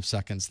couple of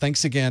seconds.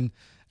 Thanks again.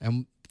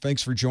 And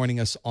thanks for joining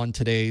us on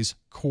today's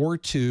Core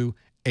 2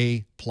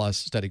 A+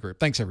 study group.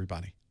 Thanks,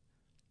 everybody.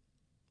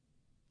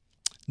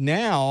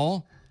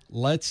 Now,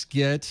 let's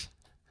get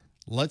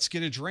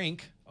a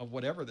drink of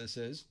whatever this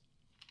is.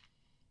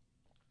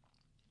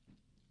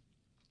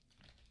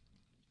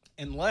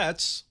 And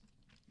let's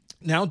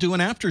now do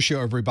an after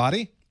show,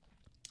 everybody.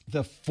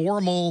 The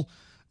formal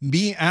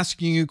me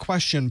asking you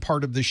question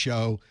part of the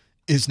show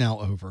is now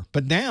over.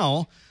 But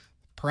now,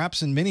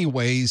 perhaps in many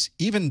ways,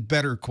 even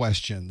better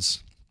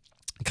questions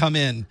come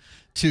in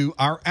to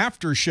our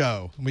after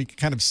show. We can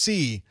kind of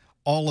see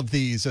all of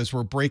these as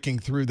we're breaking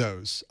through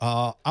those.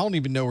 I don't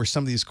even know where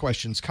some of these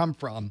questions come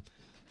from.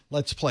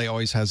 Let's Play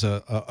always has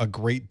a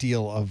great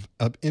deal of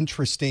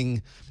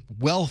interesting,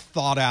 well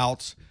thought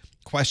out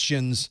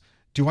questions.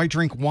 Do I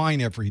drink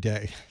wine every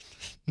day?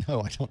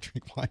 No, I don't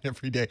drink wine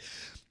every day.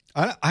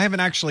 I haven't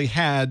actually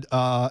had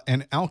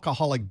an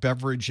alcoholic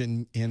beverage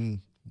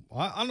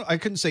I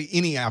couldn't say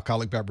any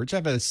alcoholic beverage.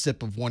 I've had a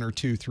sip of one or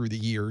two through the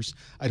years.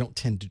 I don't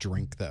tend to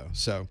drink though.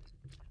 So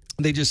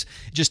it just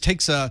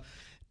takes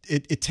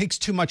it takes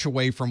too much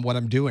away from what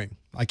I'm doing.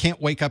 I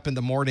can't wake up in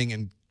the morning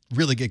and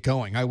really get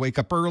going. I wake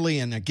up early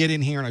and I get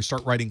in here and I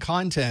start writing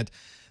content.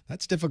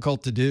 That's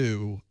difficult to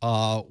do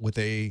with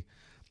a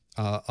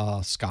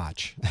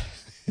scotch.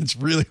 It's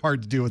really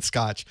hard to do with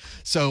scotch.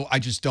 So I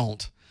just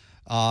don't.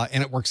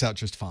 And it works out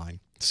just fine.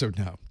 So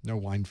no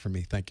wine for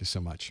me. Thank you so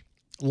much.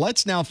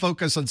 Let's now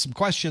focus on some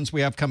questions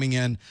we have coming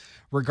in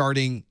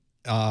regarding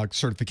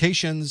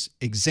certifications,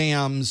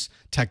 exams,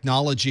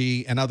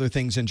 technology, and other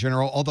things in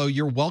general, although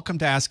you're welcome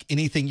to ask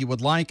anything you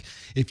would like.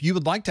 If you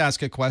would like to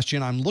ask a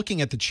question, I'm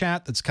looking at the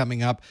chat that's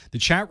coming up. The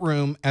chat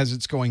room, as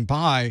it's going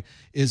by,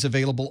 is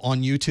available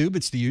on YouTube.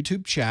 It's the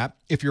YouTube chat.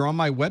 If you're on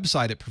my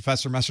website at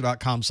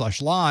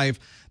professormesser.com/live,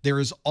 there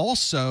is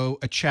also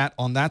a chat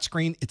on that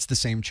screen. It's the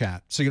same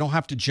chat. So you don't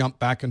have to jump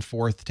back and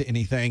forth to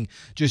anything.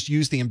 Just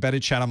use the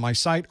embedded chat on my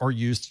site or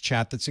use the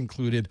chat that's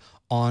included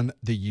on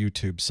the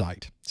YouTube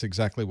site. It's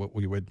exactly what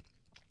we would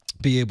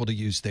be able to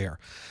use there.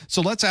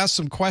 So let's ask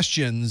some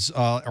questions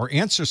or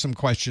answer some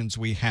questions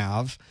we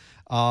have.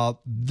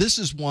 This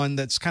is one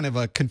that's kind of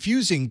a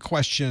confusing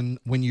question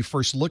when you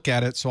first look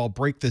at it, so I'll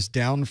break this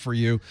down for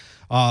you.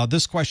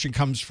 This question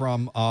comes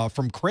from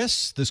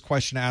Chris. This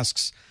question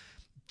asks,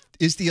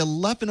 is the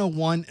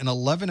 1101 and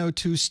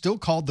 1102 still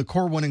called the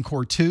Core 1 and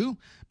Core 2?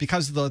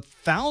 Because the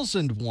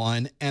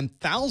 1001 and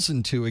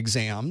 1002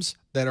 exams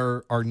that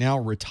are now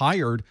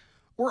retired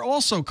were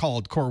also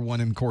called Core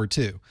 1 and Core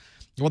 2.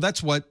 Well,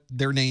 that's what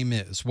their name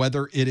is.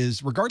 Whether it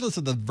is, regardless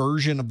of the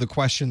version of the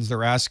questions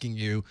they're asking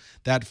you,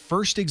 that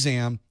first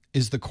exam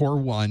is the Core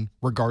 1,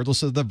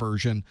 regardless of the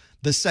version.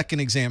 The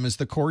second exam is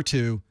the Core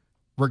 2,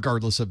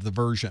 regardless of the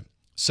version.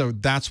 So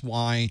that's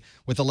why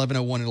with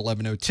 1101 and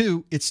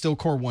 1102, it's still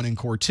Core 1 and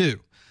Core 2.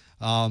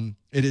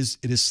 It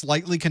is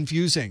slightly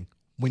confusing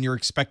when you're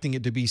expecting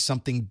it to be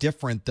something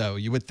different, though.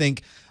 You would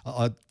think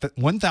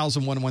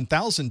 1001 and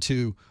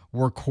 1002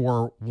 were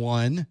Core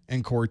 1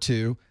 and Core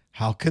 2.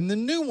 How can the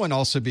new one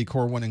also be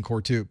Core 1 and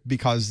Core 2?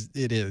 Because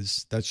it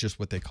is. That's just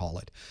what they call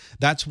it.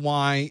 That's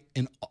why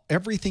in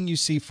everything you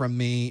see from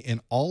me, in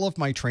all of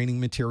my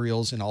training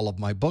materials, in all of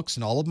my books,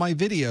 and all of my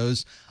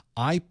videos,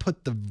 I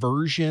put the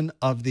version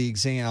of the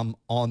exam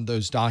on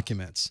those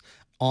documents.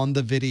 On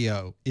the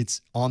video,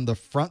 it's on the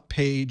front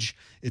page,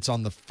 it's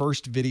on the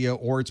first video,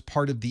 or it's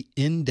part of the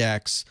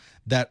index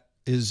that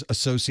is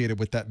associated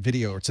with that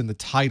video. It's in the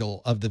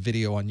title of the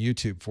video on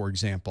YouTube, for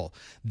example.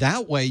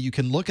 That way you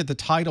can look at the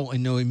title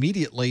and know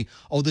immediately,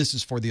 oh, this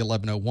is for the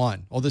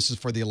 1101. Oh, this is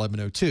for the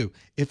 1102.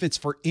 If it's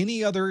for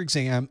any other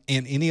exam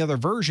and any other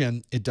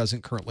version, it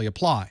doesn't currently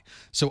apply.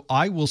 So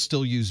I will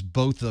still use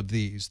both of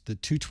these, the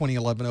 220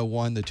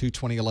 1101, the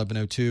 220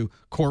 1102,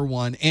 Core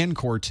 1 and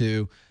Core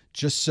 2,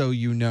 just so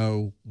you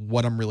know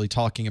what I'm really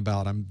talking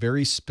about. I'm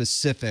very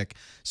specific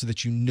so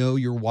that you know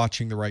you're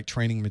watching the right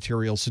training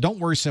material. So don't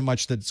worry so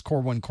much that it's Core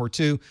 1, Core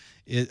 2.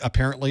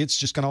 Apparently, it's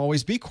just going to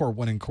always be Core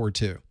 1 and Core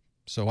 2.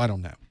 So I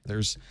don't know.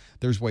 There's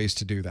ways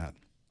to do that.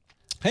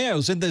 Hey, I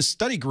was in this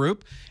study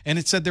group, and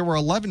it said there were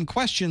 11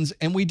 questions,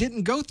 and we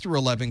didn't go through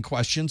 11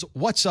 questions.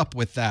 What's up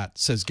with that,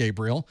 says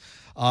Gabriel.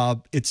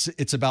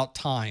 It's about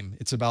time.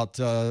 It's about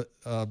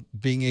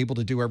being able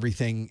to do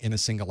everything in a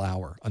single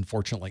hour,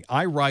 unfortunately.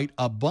 I write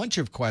a bunch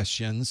of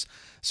questions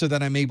so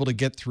that I'm able to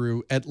get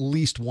through at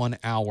least 1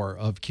 hour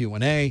of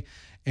Q&A,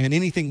 and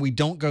anything we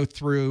don't go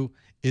through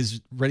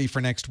is ready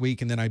for next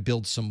week, and then I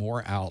build some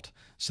more out.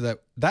 So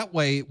that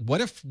way, what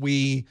if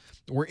we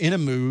were in a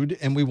mood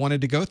and we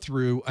wanted to go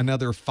through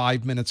another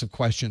 5 minutes of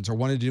questions or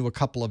wanted to do a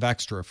couple of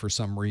extra for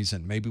some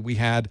reason? Maybe we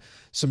had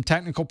some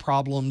technical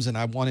problems and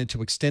I wanted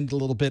to extend it a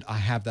little bit. I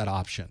have that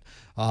option.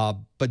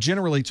 But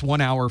generally, it's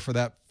 1 hour for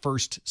that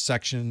first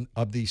section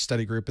of the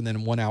study group and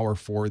then 1 hour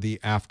for the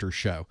after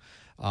show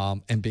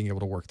and being able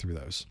to work through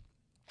those.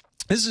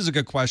 This is a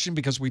good question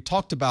because we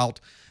talked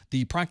about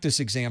the practice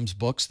exams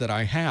books that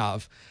I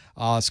have.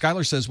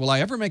 Skylar says, will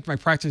I ever make my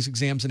practice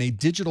exams in a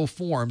digital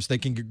form so they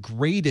can get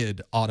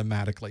graded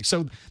automatically?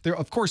 So there,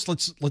 of course,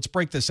 let's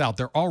break this out.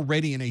 They're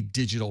already in a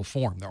digital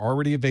form. They're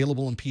already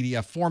available in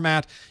PDF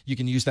format. You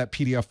can use that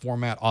PDF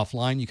format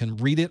offline. You can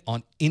read it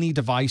on any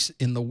device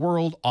in the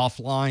world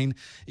offline.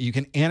 You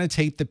can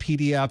annotate the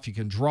PDF. You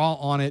can draw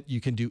on it.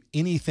 You can do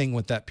anything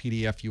with that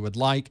PDF you would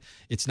like.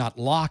 It's not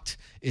locked.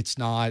 It's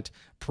not,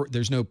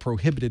 there's no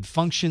prohibited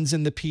functions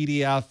in the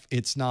PDF.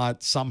 It's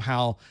not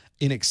somehow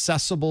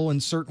inaccessible in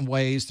certain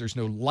ways. There's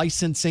no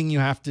licensing you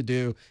have to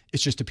do.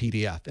 It's just a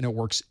PDF and it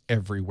works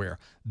everywhere.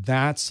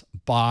 That's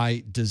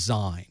by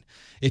design.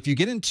 If you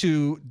get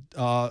into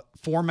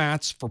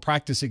formats for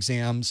practice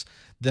exams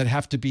that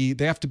have to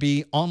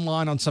be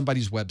online on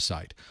somebody's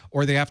website,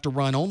 or they have to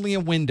run only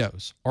in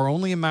Windows or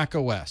only in Mac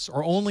OS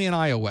or only in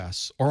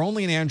iOS or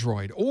only in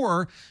Android,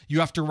 or you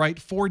have to write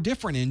 4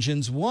 different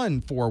engines,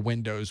 one for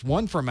Windows,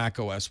 one for Mac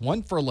OS,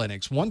 one for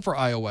Linux, one for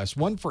iOS,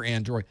 one for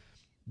Android,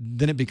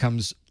 then it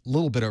becomes a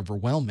little bit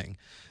overwhelming.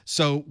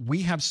 So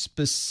we have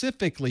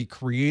specifically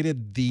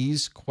created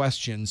these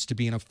questions to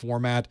be in a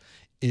format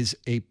is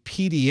a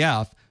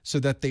PDF so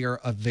that they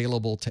are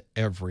available to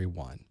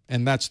everyone.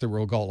 And that's the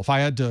real goal. If I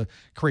had to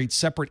create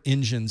separate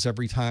engines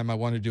every time I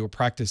wanted to do a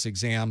practice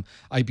exam,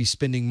 I'd be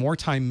spending more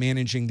time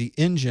managing the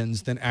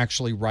engines than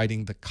actually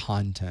writing the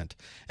content.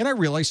 And I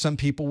realize some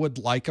people would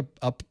like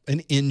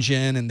an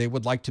engine and they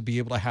would like to be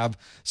able to have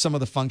some of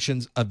the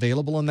functions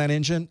available in that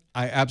engine.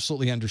 I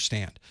absolutely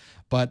understand.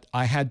 but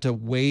I had to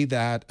weigh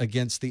that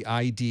against the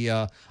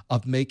idea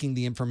of making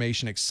the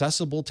information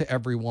accessible to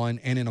everyone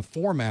and in a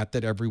format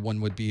that everyone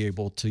would be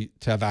able to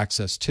have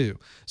access to.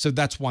 So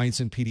that's why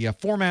it's in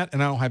PDF format,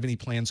 and I don't have any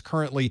plans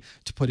currently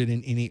to put it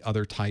in any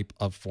other type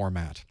of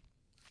format.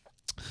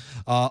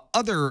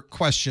 Other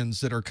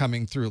questions that are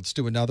coming through. Let's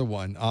do another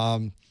one.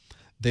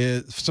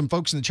 Some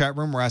folks in the chat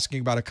room were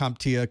asking about a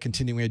CompTIA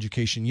continuing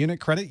education unit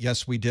credit.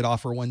 Yes, we did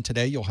offer one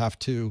today. You'll have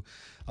to,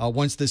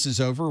 once this is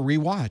over,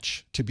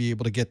 rewatch to be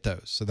able to get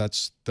those. So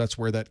that's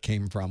where that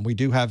came from. We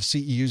do have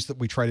CEUs that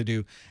we try to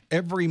do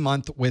every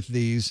month with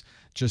these,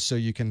 just so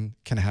you can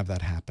have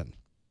that happen.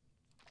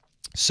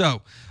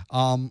 So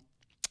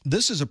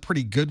this is a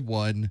pretty good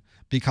one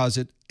because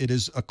it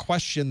is a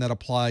question that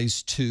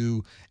applies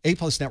to A+,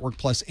 Network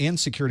Plus, and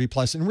Security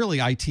Plus, and really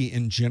IT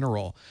in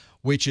general,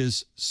 which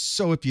is,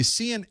 so if you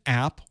see an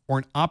app or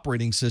an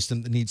operating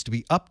system that needs to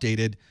be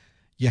updated,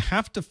 you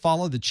have to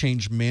follow the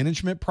change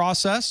management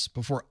process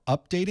before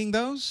updating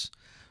those.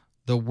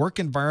 The work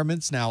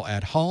environment's now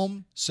at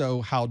home,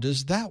 so how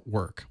does that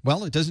work?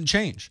 Well, it doesn't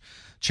change.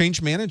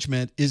 Change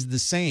management is the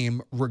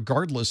same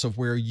regardless of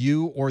where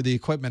you or the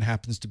equipment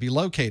happens to be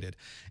located.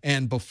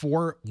 And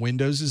before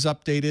Windows is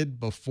updated,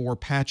 before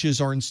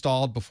patches are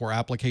installed, before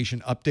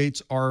application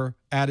updates are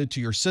added to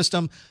your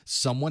system,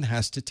 someone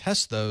has to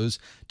test those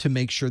to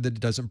make sure that it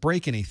doesn't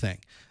break anything.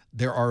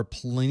 There are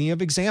plenty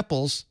of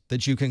examples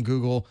that you can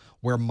Google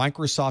where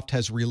Microsoft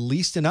has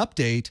released an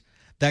update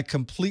that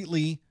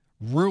completely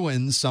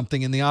ruins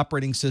something in the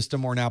operating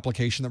system or an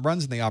application that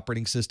runs in the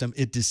operating system.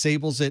 It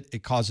disables it.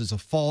 It causes a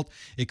fault.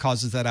 It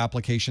causes that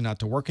application not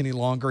to work any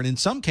longer. And in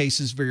some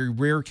cases, very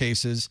rare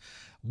cases,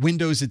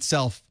 Windows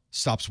itself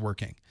stops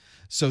working.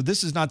 So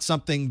this is not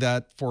something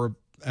that for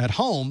at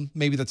home,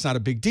 maybe that's not a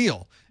big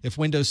deal. If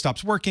Windows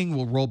stops working,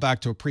 we'll roll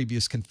back to a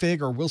previous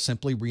config, or we'll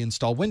simply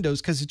reinstall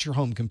Windows because it's your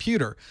home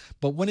computer.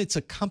 But when it's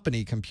a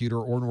company computer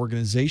or an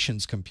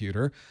organization's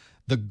computer,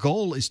 the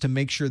goal is to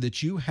make sure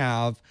that you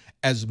have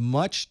as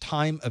much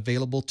time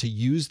available to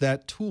use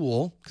that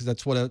tool, because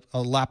that's what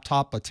a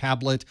laptop, a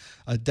tablet,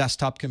 a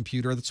desktop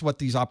computer, that's what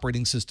these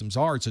operating systems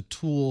are. It's a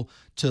tool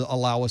to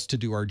allow us to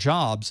do our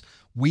jobs.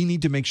 We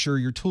need to make sure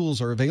your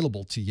tools are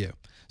available to you.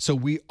 So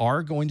we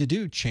are going to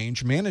do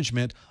change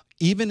management,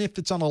 even if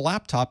it's on a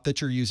laptop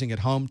that you're using at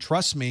home.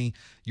 Trust me,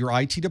 your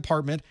IT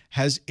department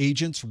has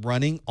agents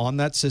running on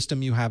that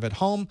system you have at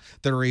home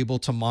that are able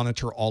to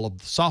monitor all of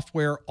the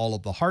software, all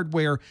of the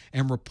hardware,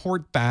 and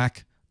report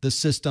back the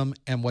system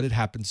and what it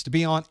happens to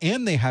be on.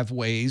 And they have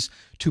ways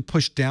to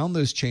push down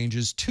those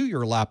changes to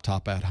your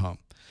laptop at home.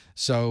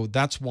 So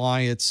that's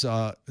why it's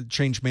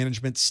change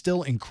management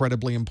still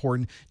incredibly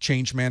important.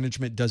 Change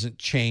management doesn't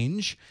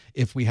change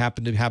if we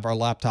happen to have our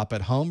laptop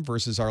at home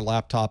versus our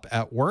laptop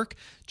at work.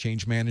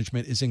 Change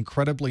management is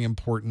incredibly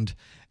important,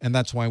 and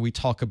that's why we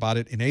talk about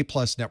it in A+,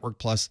 Network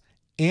Plus,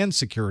 and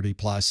Security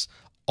Plus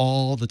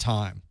all the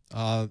time.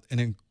 An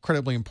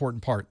incredibly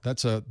important part.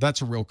 That's a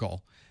real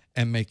goal,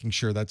 and making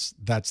sure that's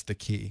the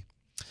key.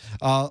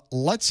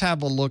 Let's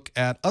have a look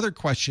at other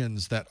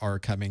questions that are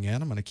coming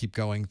in. I'm going to keep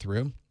going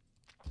through.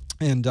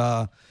 And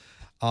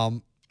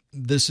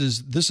this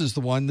is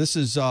the one. This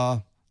is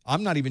I'm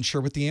not even sure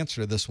what the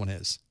answer to this one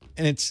is,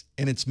 and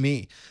it's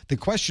me. The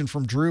question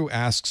from Drew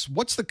asks,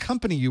 "What's the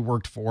company you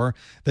worked for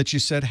that you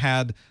said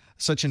had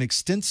such an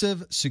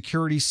extensive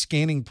security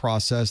scanning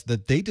process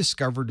that they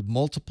discovered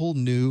multiple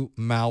new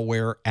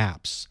malware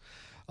apps?"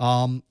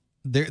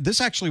 This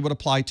actually would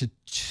apply to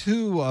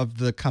two of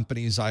the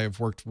companies I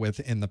have worked with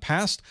in the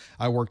past.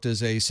 I worked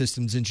as a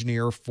systems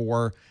engineer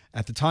for,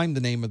 at the time,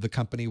 the name of the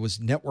company was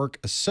Network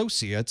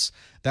Associates.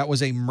 That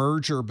was a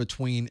merger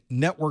between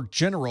Network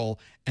General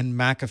and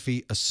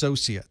McAfee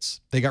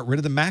Associates. They got rid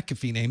of the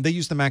McAfee name. They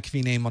used the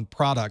McAfee name on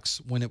products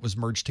when it was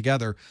merged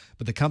together,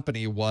 but the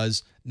company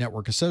was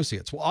Network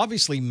Associates. Well,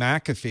 obviously,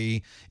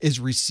 McAfee is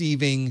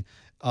receiving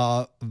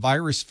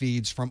virus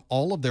feeds from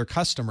all of their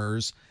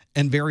customers,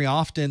 and very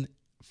often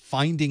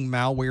finding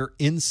malware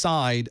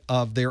inside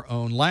of their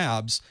own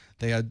labs.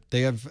 They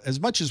have, as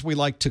much as we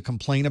like to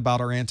complain about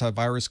our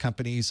antivirus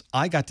companies,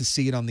 I got to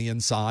see it on the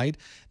inside.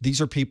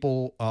 These are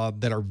people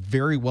that are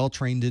very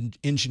well-trained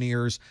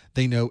engineers.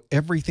 They know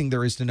everything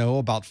there is to know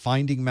about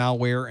finding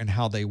malware and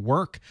how they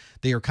work.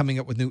 They are coming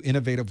up with new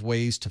innovative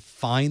ways to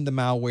find the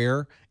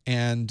malware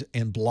and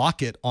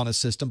block it on a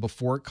system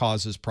before it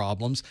causes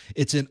problems.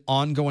 It's an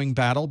ongoing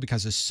battle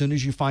because as soon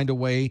as you find a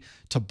way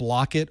to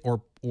block it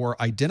or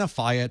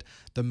identify it,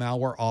 the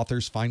malware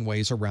authors find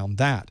ways around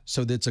that.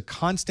 So it's a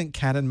constant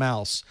cat and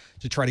mouse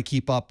to try to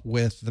keep up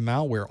with the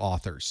malware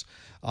authors.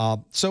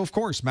 So of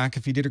course,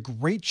 McAfee did a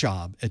great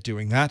job at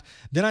doing that.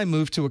 Then I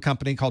moved to a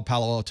company called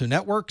Palo Alto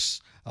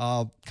Networks,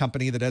 a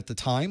company that at the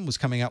time was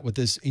coming out with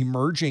this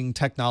emerging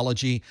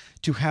technology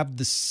to have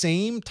the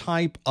same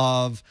type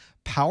of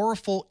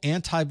powerful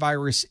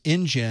antivirus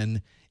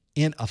engine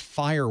in a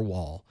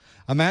firewall.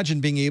 Imagine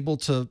being able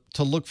to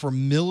look for a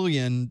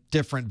million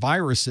different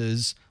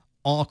viruses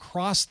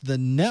across the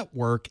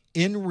network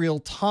in real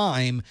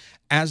time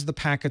as the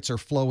packets are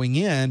flowing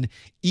in,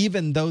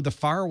 even though the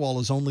firewall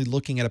is only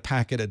looking at a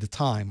packet at a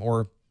time,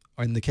 or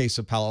in the case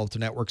of Palo Alto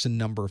Networks, a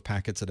number of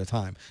packets at a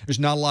time. There's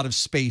not a lot of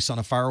space on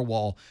a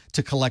firewall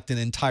to collect an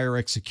entire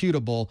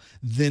executable,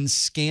 then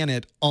scan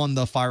it on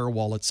the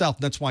firewall itself.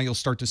 That's why you'll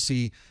start to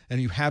see,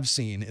 and you have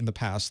seen in the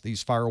past,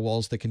 these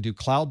firewalls that can do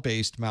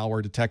cloud-based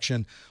malware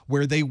detection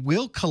where they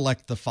will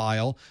collect the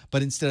file,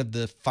 but instead of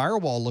the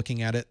firewall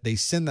looking at it, they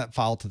send that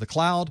file to the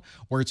cloud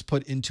where it's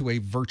put into a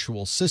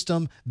virtual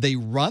system. They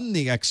run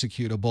the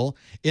executable.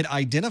 It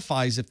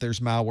identifies if there's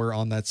malware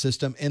on that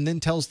system and then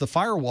tells the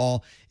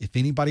firewall, if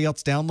anybody else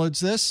downloads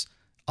this,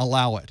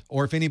 allow it.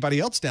 Or if anybody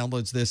else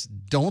downloads this,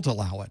 don't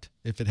allow it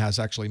if it has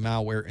actually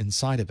malware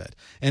inside of it.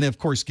 And of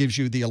course, gives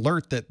you the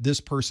alert that this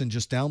person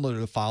just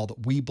downloaded a file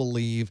that we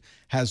believe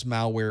has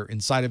malware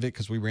inside of it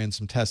because we ran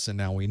some tests and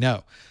now we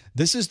know.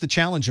 This is the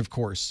challenge, of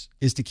course,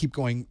 is to keep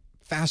going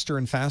faster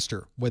and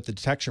faster with the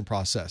detection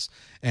process.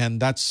 And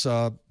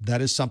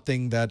that is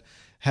something that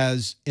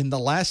has, in the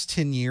last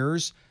 10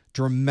 years,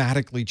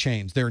 dramatically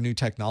changed. There are new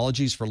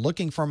technologies for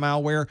looking for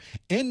malware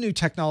and new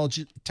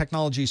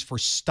technologies for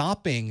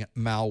stopping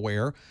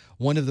malware.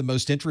 One of the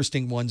most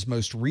interesting ones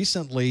most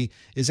recently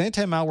is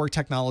anti-malware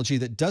technology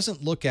that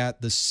doesn't look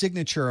at the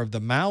signature of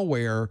the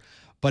malware,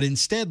 but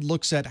instead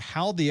looks at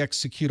how the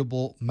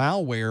executable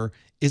malware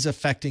is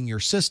affecting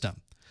your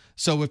system.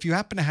 So if you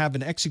happen to have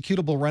an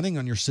executable running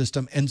on your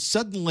system and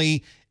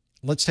suddenly,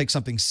 let's take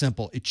something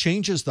simple, it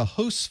changes the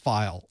host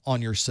file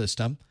on your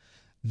system,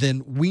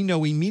 then we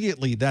know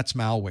immediately that's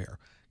malware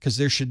because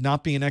there should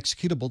not be an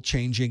executable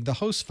changing the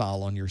host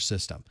file on your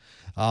system.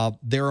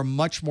 There are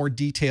much more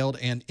detailed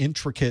and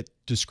intricate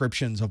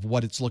descriptions of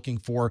what it's looking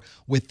for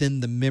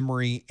within the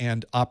memory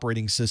and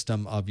operating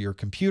system of your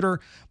computer.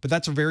 But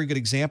that's a very good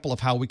example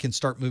of how we can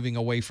start moving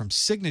away from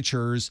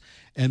signatures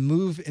and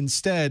move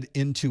instead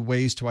into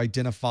ways to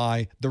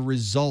identify the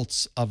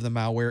results of the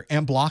malware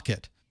and block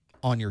it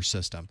on your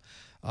system.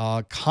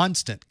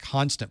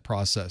 Constant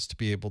process to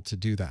be able to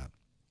do that.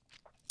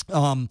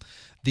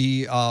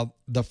 The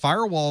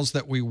firewalls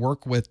that we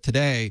work with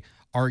today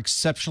are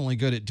exceptionally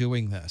good at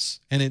doing this.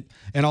 And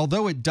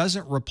although it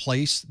doesn't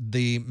replace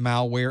the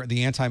malware,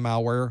 the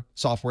anti-malware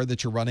software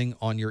that you're running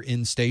on your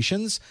end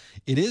stations,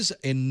 it is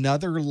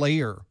another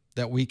layer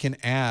that we can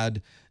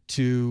add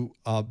to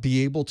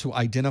be able to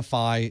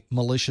identify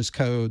malicious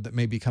code that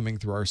may be coming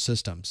through our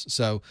systems.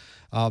 So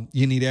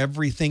you need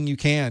everything you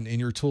can in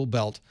your tool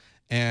belt.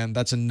 And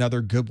that's another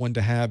good one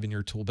to have in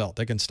your tool belt.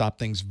 They can stop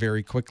things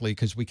very quickly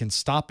because we can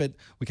stop it.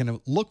 We can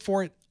look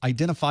for it,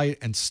 identify it,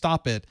 and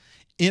stop it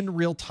in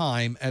real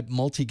time at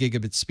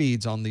multi-gigabit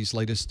speeds on these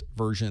latest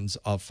versions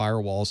of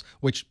firewalls,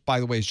 which, by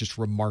the way, is just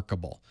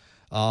remarkable.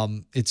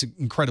 It's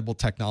incredible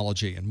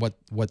technology and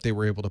what they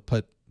were able to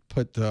put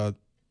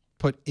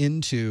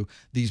into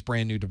these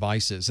brand new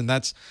devices. And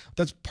that's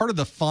part of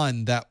the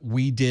fun that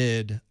we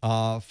did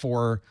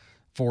for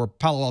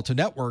Palo Alto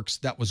Networks.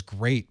 That was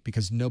great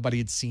because nobody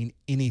had seen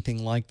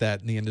anything like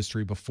that in the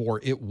industry before.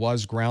 It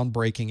was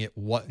groundbreaking.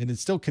 And it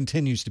still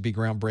continues to be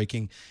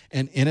groundbreaking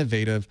and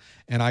innovative.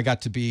 And I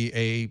got to be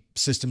a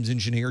systems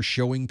engineer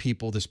showing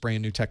people this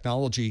brand new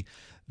technology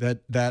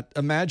that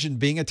imagine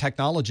being a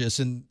technologist.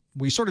 And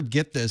we sort of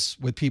get this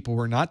with people who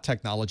are not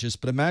technologists,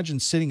 but imagine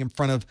sitting in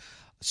front of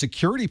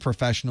security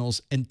professionals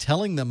and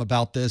telling them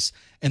about this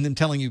and then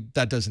telling you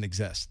that doesn't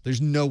exist.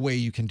 There's no way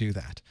you can do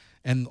that.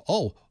 And,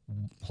 oh,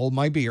 hold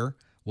my beer,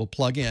 we'll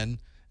plug in,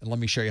 and let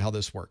me show you how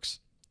this works.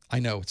 I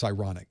know it's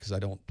ironic because I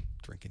don't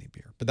drink any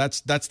beer, but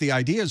that's the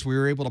idea is we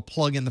were able to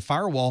plug in the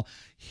firewall.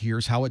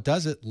 Here's how it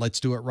does it. Let's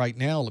do it right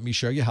now. Let me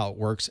show you how it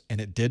works. And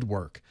it did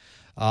work.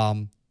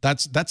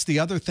 That's the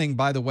other thing,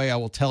 by the way, I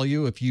will tell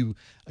you, if you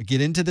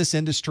get into this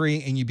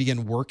industry and you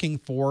begin working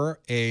for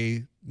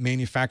a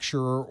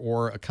manufacturer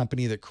or a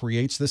company that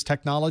creates this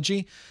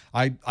technology,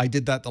 I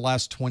did that the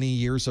last 20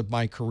 years of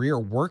my career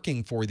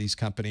working for these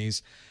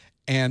companies.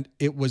 And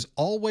it was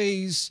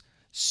always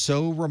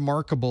so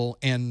remarkable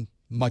and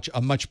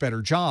a much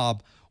better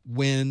job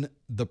when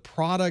the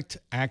product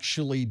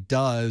actually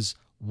does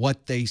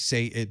what they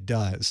say it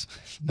does.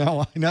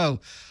 Now, I know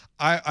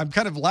I'm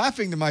kind of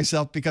laughing to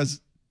myself because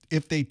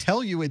if they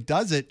tell you it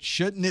does it,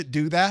 shouldn't it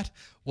do that?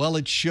 Well,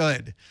 it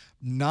should.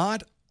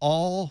 Not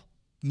all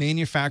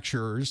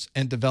manufacturers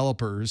and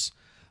developers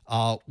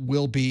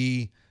will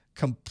be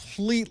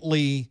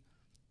completely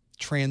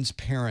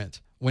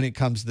transparent when it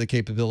comes to the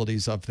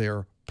capabilities of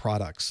their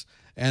products.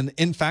 And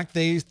in fact,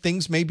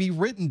 things may be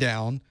written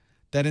down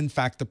that in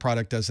fact the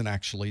product doesn't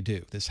actually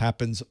do. This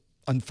happens,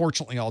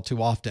 unfortunately, all too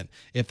often.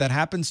 If that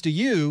happens to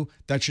you,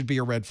 that should be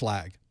a red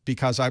flag,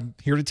 because I'm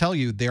here to tell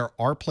you there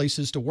are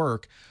places to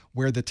work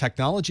where the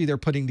technology they're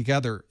putting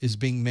together is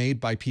being made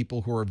by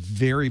people who are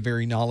very,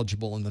 very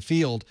knowledgeable in the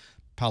field.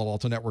 Palo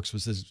Alto Networks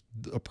was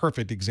a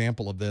perfect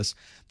example of this,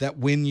 that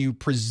when you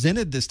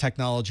presented this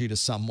technology to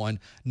someone,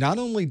 not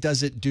only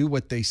does it do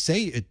what they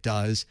say it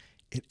does,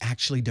 it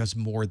actually does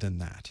more than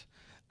that.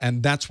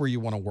 And that's where you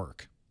want to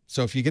work.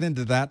 So if you get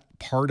into that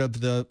part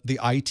of the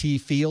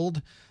IT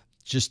field,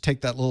 just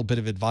take that little bit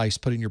of advice,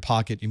 put it in your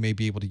pocket. You may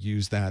be able to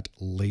use that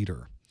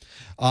later.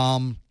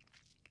 Some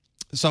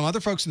other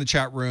folks in the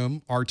chat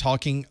room are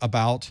talking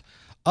about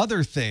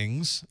other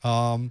things.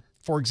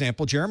 For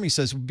example, Jeremy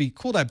says it would be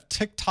cool to have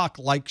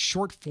TikTok-like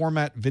short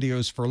format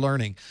videos for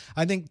learning.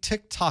 I think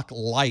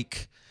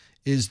TikTok-like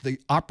is the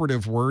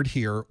operative word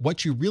here.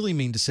 What you really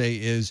mean to say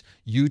is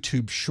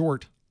YouTube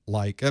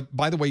short-like.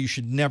 By the way, you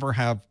should never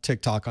have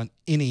TikTok on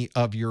any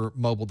of your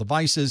mobile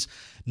devices,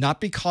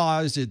 not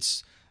because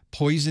it's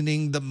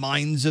poisoning the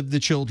minds of the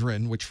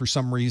children, which for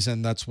some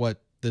reason that's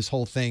what this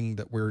whole thing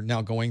that we're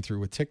now going through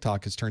with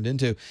TikTok has turned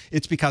into.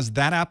 It's because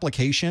that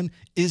application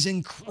is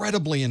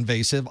incredibly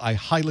invasive. I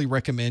highly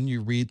recommend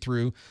you read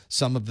through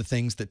some of the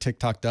things that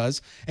TikTok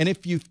does. And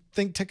if you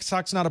think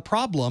TikTok's not a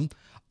problem,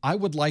 I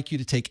would like you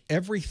to take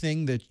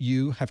everything that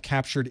you have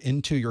captured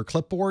into your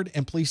clipboard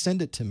and please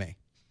send it to me.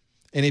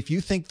 And if you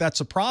think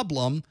that's a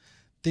problem,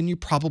 then you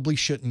probably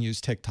shouldn't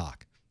use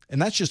TikTok.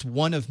 And that's just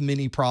one of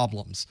many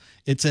problems.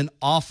 It's an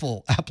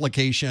awful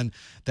application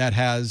that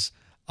has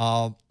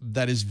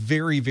that is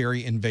very,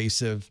 very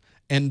invasive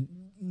and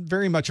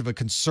very much of a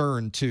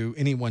concern to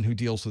anyone who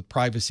deals with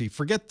privacy.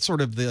 Forget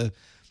sort of the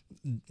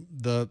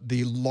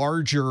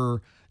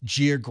larger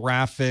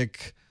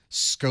geographic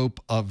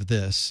scope of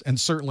this, and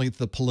certainly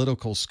the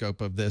political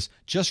scope of this.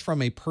 Just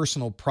from a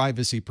personal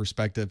privacy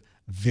perspective,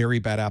 very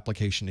bad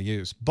application to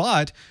use.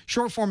 But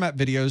short format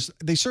videos,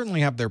 they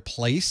certainly have their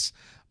place.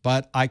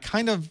 But I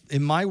kind of,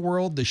 in my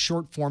world, the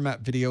short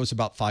format video is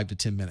about 5 to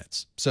 10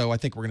 minutes. So I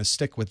think we're going to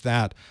stick with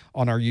that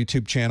on our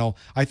YouTube channel.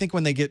 I think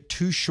when they get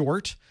too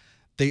short,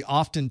 they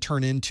often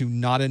turn into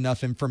not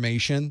enough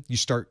information. You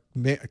start,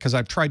 because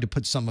I've tried to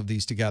put some of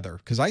these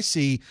together, because I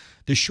see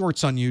the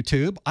shorts on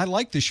YouTube. I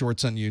like the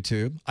shorts on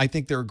YouTube. I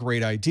think they're a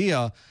great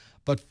idea.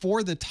 But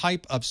for the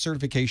type of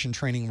certification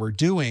training we're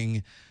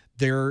doing,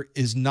 there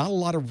is not a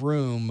lot of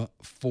room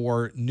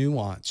for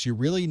nuance. You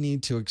really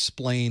need to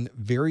explain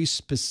very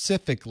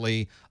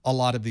specifically a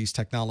lot of these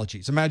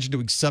technologies. Imagine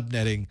doing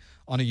subnetting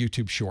on a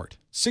YouTube short.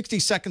 60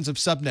 seconds of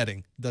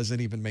subnetting doesn't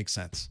even make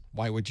sense.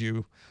 Why would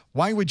you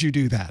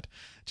do that?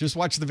 Just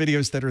watch the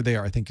videos that are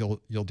there. I think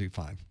you'll do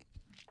fine.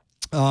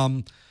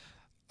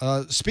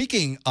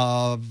 Speaking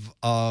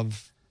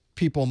of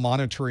people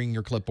monitoring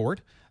your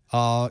clipboard,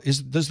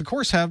 does the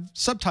course have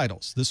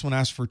subtitles? This one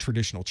asks for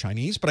traditional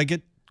Chinese, but I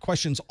get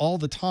questions all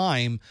the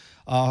time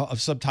of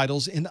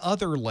subtitles in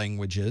other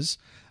languages.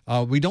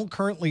 We don't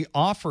currently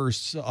offer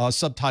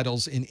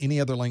subtitles in any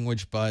other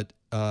language but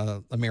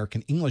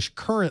American English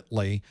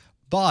currently,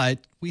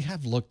 but we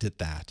have looked at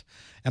that.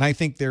 And I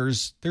think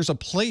there's a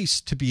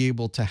place to be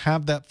able to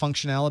have that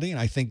functionality, and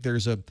I think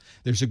there's a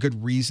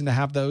good reason to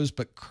have those,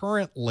 but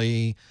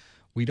currently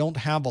we don't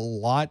have a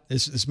lot.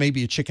 This may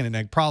be a chicken and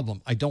egg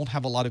problem. I don't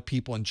have a lot of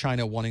people in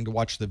China wanting to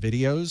watch the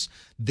videos,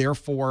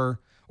 therefore,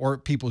 or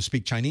people who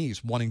speak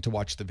Chinese wanting to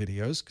watch the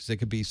videos, because they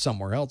could be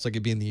somewhere else. They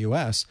could be in the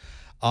US,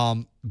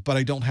 but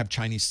I don't have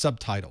Chinese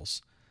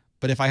subtitles.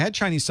 But if I had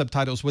Chinese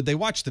subtitles, would they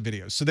watch the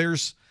videos? So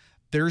there's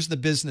the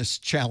business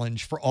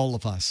challenge for all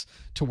of us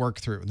to work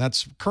through. And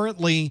that's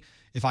currently,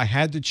 if I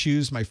had to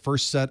choose my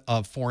first set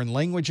of foreign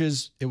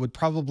languages, it would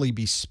probably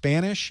be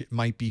Spanish. It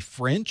might be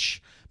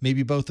French,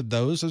 maybe both of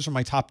those. Those are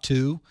my top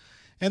two.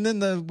 And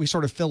then we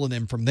sort of fill it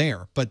in from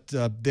there. But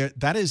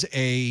that is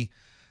a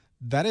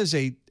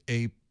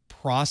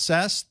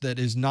process that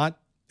is not,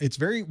 it's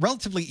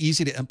relatively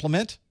easy to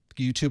implement.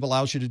 YouTube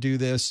allows you to do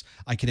this.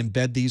 I can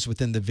embed these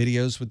within the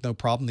videos with no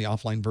problem, the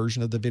offline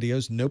version of the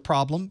videos, no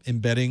problem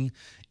embedding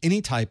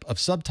any type of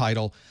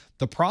subtitle.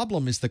 The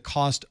problem is the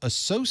cost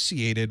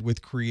associated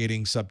with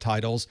creating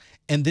subtitles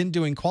and then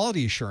doing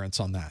quality assurance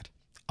on that.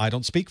 I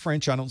don't speak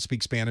French, I don't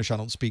speak Spanish, I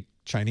don't speak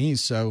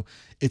Chinese, so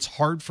it's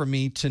hard for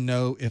me to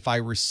know if I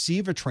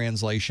receive a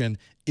translation,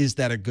 is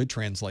that a good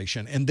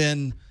translation? And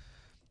then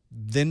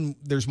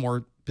there's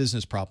more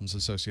business problems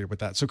associated with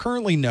that. So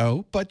currently,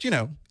 no, but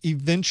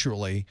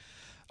eventually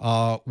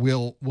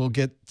we'll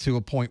get to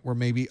a point where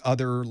maybe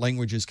other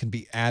languages can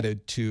be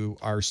added to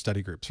our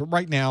study groups. But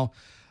right now,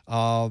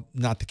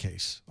 not the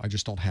case. I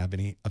just don't have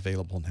any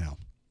available now.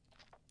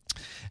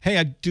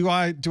 Hey, do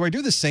I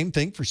do the same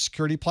thing for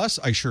Security Plus?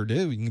 I sure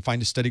do. You can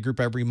find a study group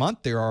every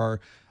month. There are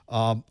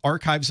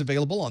archives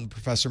available on the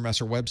Professor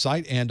Messer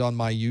website and on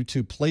my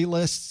YouTube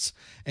playlists.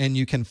 And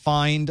you can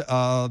find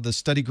the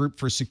study group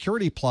for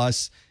Security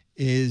Plus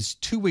is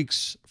 2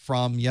 weeks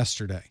from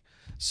yesterday.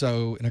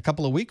 So in a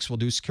couple of weeks, we'll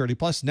do Security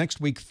Plus.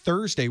 Next week,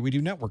 Thursday, we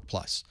do Network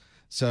Plus.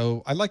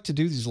 So I like to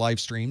do these live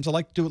streams. I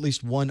like to do at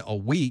least one a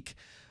week.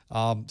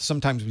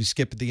 Sometimes we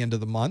skip at the end of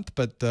the month,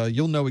 but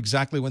you'll know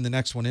exactly when the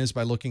next one is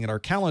by looking at our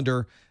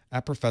calendar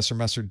at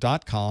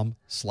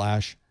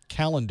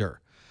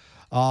professormesser.com/calendar.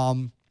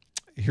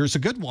 Here's a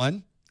good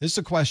one. This is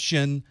a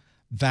question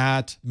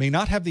that may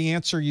not have the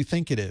answer you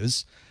think it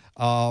is.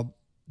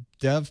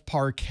 Dev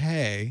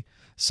Parquet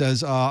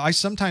says, I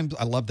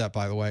love that,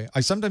 by the way.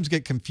 I sometimes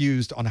get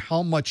confused on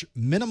how much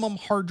minimum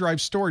hard drive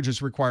storage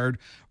is required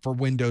for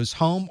Windows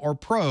Home or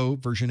Pro,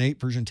 version 8,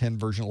 version 10,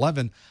 version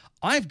 11.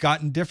 I've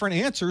gotten different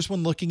answers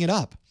when looking it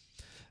up.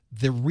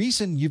 The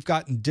reason you've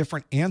gotten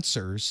different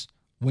answers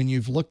when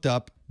you've looked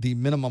up the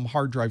minimum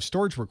hard drive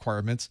storage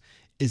requirements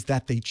is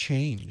that they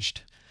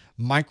changed.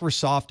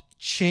 Microsoft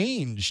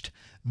changed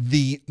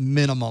the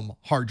minimum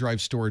hard drive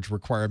storage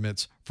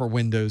requirements for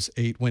Windows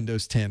 8,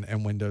 Windows 10,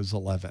 and Windows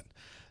 11.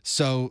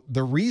 So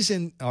the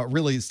reason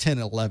really is 10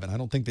 and 11. I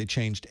don't think they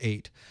changed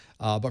 8.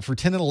 But for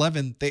 10 and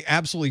 11, they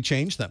absolutely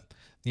changed them.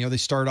 You know, they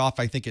start off,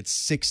 I think it's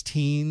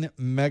 16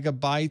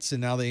 megabytes, and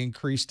now they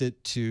increased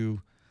it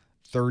to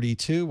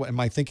 32. Am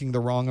I thinking the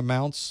wrong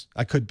amounts?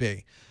 I could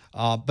be.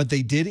 But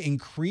they did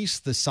increase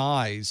the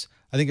size.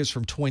 I think it's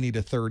from 20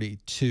 to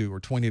 32 or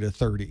 20 to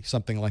 30,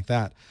 something like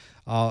that.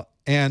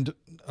 And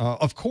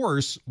of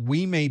course,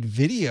 we made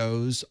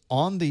videos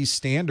on these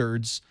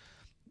standards.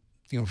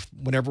 You know,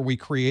 whenever we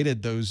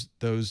created those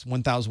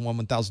 1001,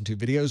 1002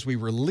 videos, we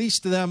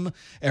released them,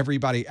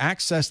 everybody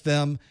accessed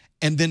them,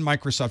 and then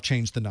Microsoft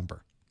changed the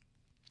number.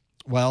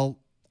 Well,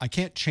 I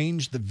can't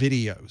change the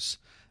videos.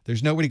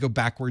 There's no way to go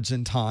backwards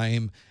in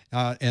time.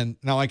 And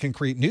now I can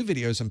create new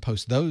videos and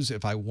post those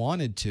if I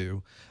wanted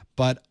to.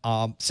 But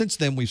since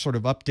then, we've sort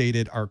of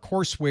updated our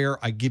courseware.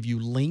 I give you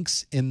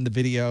links in the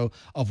video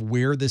of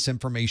where this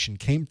information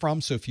came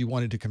from. So if you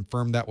wanted to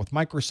confirm that with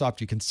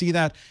Microsoft, you can see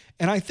that.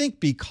 And I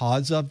think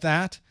because of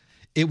that,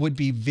 it would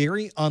be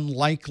very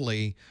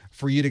unlikely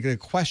for you to get a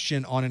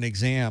question on an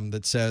exam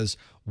that says,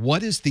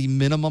 what is the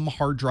minimum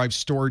hard drive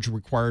storage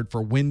required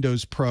for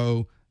Windows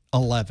Pro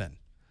 11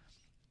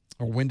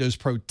 or Windows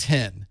Pro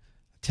 10?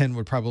 10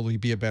 would probably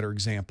be a better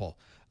example.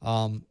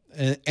 And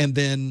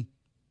then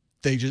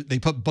they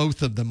put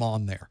both of them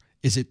on there.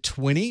 Is it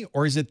 20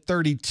 or is it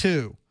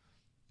 32?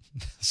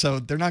 So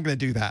they're not going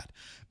to do that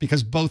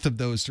because both of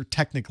those are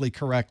technically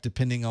correct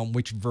depending on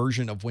which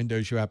version of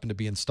Windows you happen to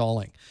be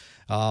installing.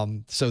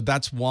 So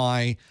that's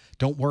why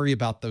don't worry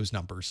about those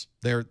numbers.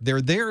 They're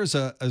there as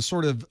a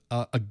sort of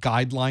a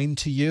guideline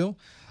to you.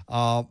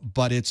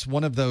 But it's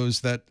one of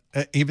those that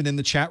even in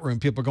the chat room,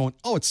 people are going,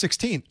 oh, it's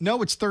 16.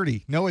 No, it's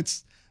 30. No,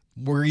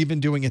 we're even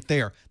doing it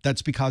there.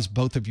 That's because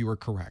both of you are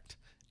correct.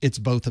 It's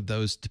both of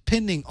those,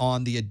 depending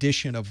on the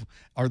edition of,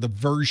 or the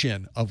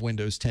version of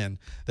Windows 10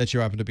 that you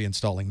happen to be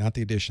installing, not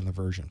the edition, the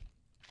version.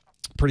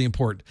 Pretty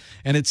important.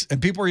 And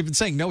people are even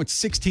saying, no, it's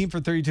 16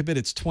 for 32-bit,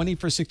 it's 20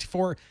 for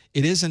 64.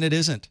 It is and it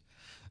isn't.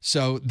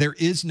 So there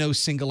is no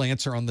single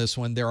answer on this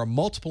one. There are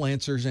multiple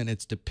answers, and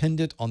it's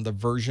dependent on the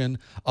version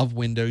of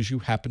Windows you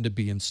happen to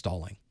be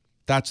installing.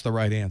 That's the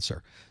right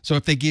answer. So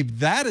if they give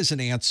that as an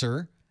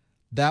answer,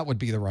 that would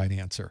be the right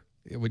answer.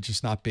 It would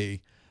just not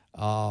be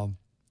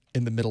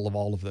in the middle of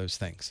all of those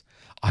things.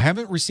 I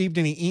haven't received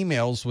any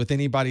emails with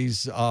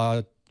anybody's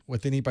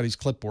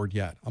clipboard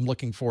yet. I'm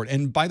looking forward.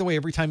 And by the way,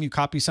 every time you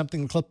copy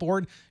something in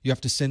clipboard, you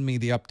have to send me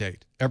the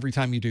update every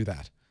time you do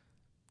that.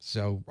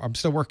 So I'm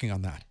still working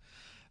on that.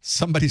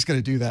 Somebody's going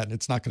to do that, and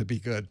it's not going to be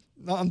good.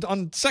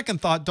 On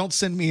second thought, don't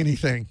send me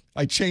anything.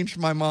 I changed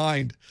my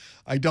mind.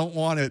 I don't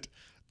want it.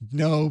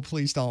 No,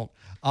 please don't.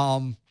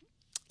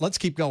 Let's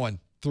keep going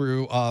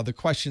through the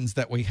questions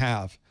that we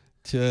have.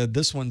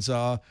 This one's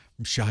from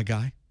Shy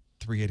Guy,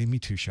 380 Me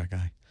Too, Shy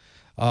Guy,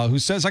 who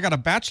says, I got a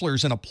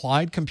bachelor's in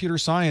applied computer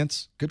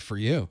science. Good for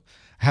you.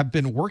 Have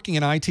been working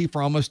in IT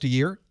for almost a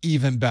year.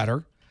 Even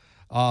better.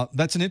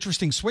 That's an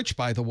interesting switch,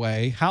 by the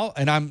way.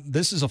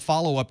 This is a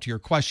follow-up to your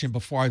question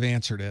before I've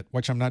answered it,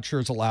 which I'm not sure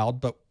is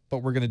allowed, but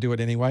we're going to do it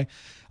anyway.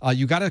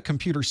 You got an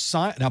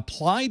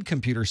applied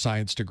computer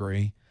science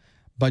degree,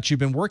 but you've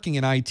been working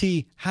in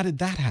IT. How did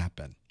that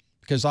happen?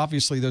 Because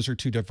obviously those are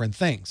two different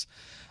things.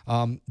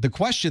 The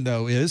question,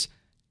 though, is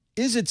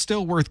it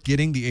still worth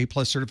getting the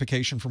A+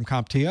 certification from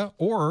CompTIA,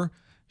 or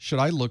should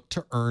I look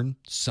to earn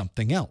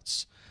something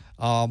else?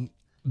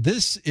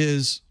 This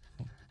is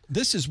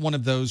one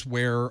of those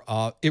where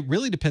it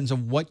really depends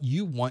on what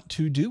you want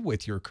to do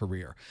with your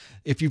career.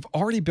 If you've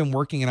already been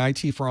working in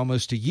IT for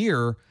almost a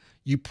year,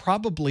 you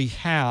probably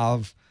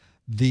have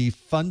the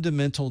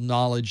fundamental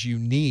knowledge you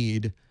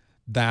need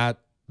that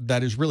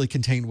is really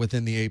contained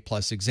within the A+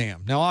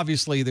 exam. Now,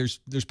 obviously, there's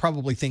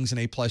probably things in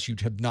A+ you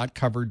have not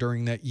covered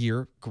during that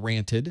year,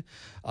 granted.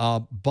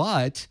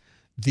 But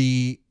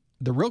the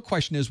real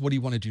question is, what do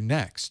you want to do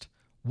next?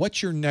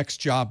 What's your next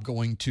job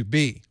going to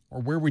be?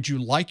 Or where would you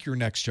like your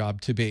next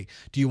job to be?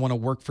 Do you want to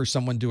work for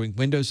someone doing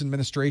Windows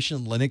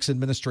administration, Linux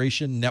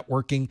administration,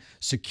 networking,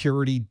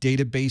 security,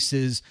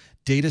 databases,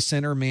 data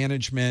center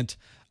management,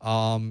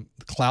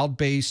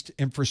 cloud-based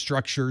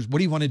infrastructures? What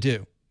do you want to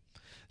do?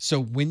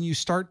 So when you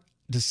start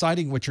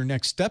deciding what your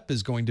next step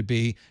is going to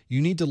be,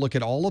 you need to look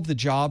at all of the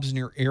jobs in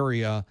your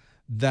area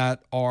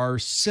that are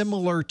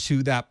similar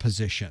to that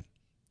position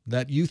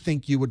that you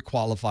think you would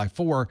qualify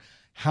for.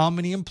 How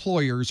many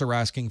employers are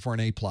asking for an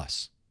A+?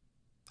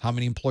 How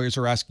many employers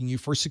are asking you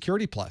for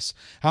Security Plus?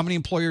 How many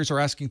employers are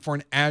asking for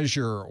an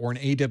Azure or an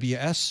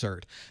AWS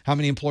cert? How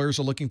many employers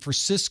are looking for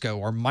Cisco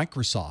or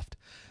Microsoft?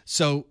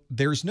 So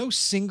there's no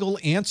single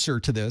answer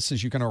to this,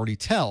 as you can already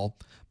tell,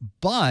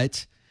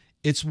 but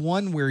it's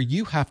one where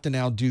you have to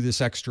now do this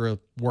extra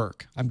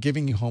work. I'm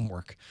giving you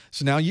homework.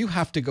 So now you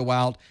have to go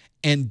out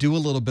and do a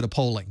little bit of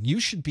polling. You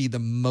should be the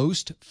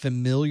most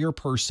familiar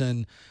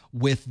person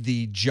with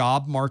the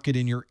job market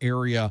in your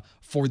area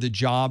for the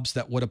jobs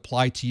that would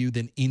apply to you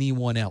than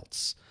anyone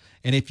else.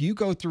 And if you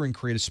go through and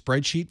create a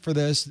spreadsheet for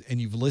this and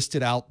you've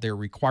listed out their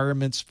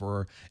requirements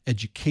for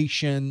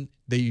education,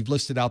 you've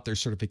listed out their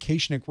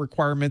certification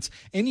requirements,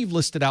 and you've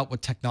listed out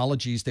what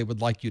technologies they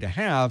would like you to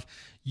have,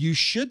 you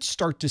should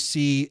start to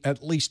see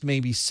at least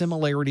maybe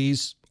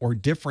similarities or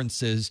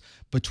differences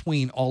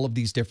between all of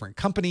these different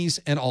companies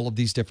and all of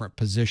these different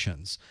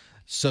positions.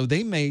 So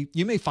you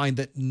may find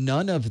that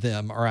none of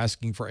them are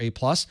asking for A+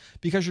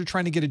 because you're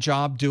trying to get a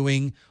job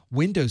doing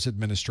Windows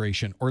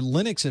administration or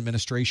Linux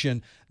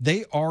administration.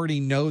 They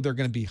already know they're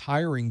going to be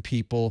hiring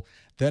people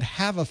that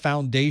have a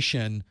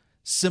foundation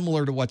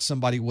similar to what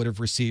somebody would have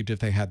received if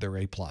they had their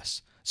A+.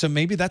 So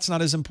maybe that's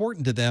not as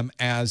important to them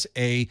as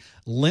a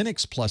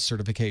Linux Plus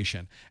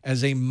certification,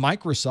 as a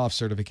Microsoft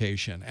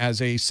certification,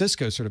 as a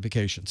Cisco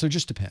certification. So it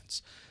just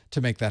depends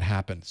to make that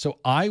happen. So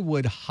I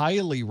would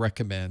highly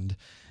recommend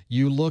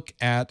you look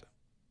at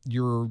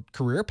your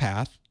career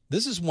path.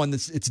 This is one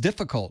it's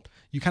difficult.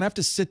 You kind of have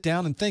to sit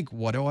down and think,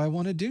 what do I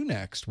want to do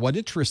next? What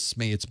interests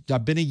me?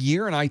 I've been a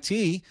year in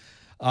IT.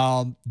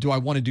 Do I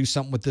want to do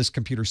something with this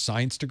computer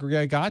science degree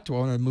I got? Do I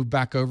want to move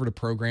back over to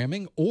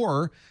programming?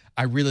 Or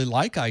I really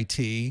like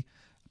IT.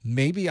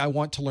 Maybe I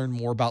want to learn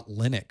more about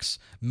Linux.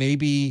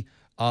 Maybe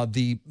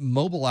the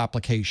mobile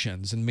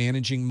applications and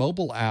managing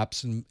mobile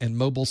apps and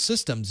mobile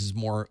systems is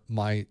more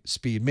my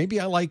speed. Maybe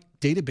I like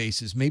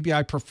databases. Maybe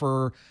I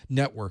prefer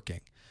networking.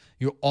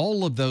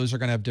 All of those are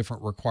going to have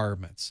different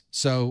requirements.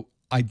 So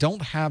I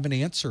don't have an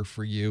answer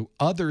for you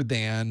other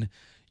than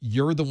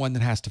you're the one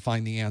that has to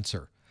find the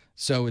answer.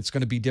 So it's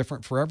going to be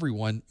different for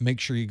everyone. Make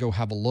sure you go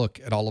have a look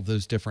at all of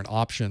those different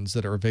options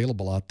that are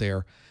available out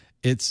there.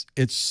 It's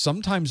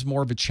sometimes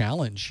more of a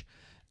challenge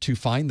to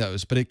find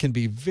those, but it can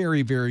be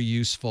very, very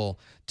useful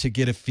to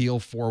get a feel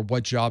for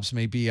what jobs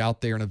may be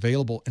out there and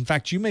available. In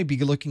fact, you may be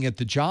looking at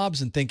the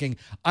jobs and thinking,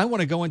 I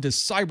want to go into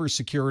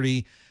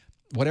cybersecurity,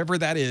 whatever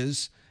that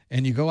is.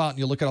 And you go out and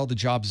you look at all the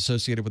jobs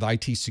associated with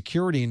IT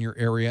security in your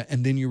area,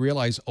 and then you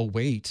realize, oh,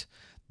 wait,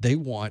 they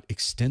want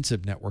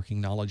extensive networking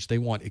knowledge. They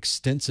want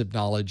extensive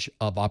knowledge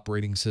of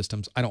operating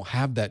systems. I don't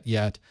have that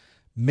yet.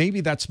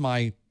 Maybe that's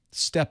my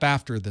step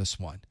after this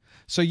one.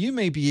 So you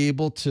may be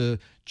able to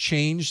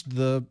change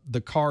the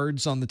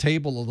cards on the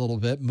table a little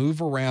bit,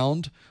 move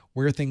around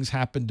where things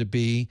happen to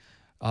be.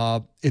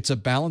 It's a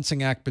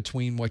balancing act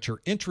between what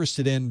you're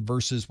interested in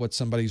versus what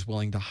somebody's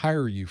willing to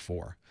hire you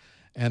for.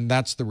 And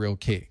that's the real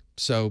key.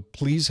 So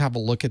please have a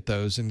look at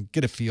those and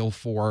get a feel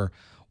for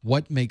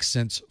what makes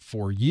sense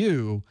for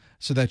you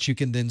so that you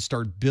can then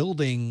start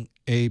building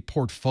a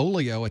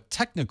portfolio, a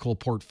technical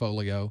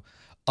portfolio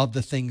of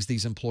the things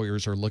these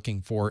employers are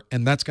looking for.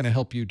 And that's going to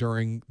help you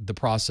during the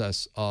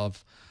process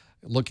of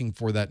looking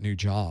for that new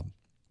job.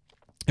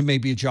 It may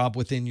be a job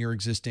within your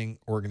existing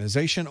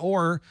organization,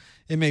 or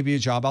it may be a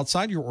job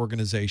outside your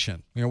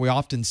organization. We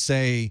often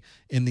say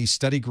in these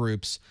study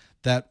groups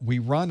that we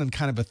run on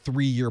kind of a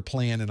 3-year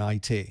plan in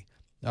IT.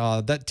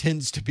 That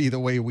tends to be the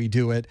way we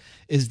do it,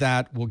 is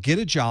that we'll get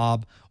a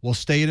job, we'll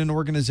stay in an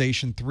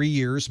organization 3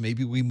 years,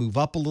 maybe we move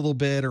up a little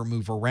bit or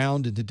move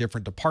around into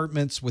different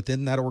departments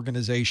within that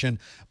organization.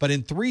 But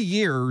in 3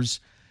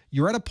 years,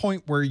 you're at a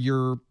point where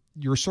you're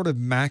sort of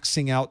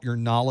maxing out your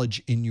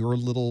knowledge in your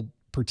little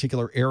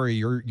particular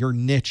area, your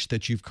niche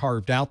that you've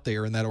carved out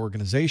there in that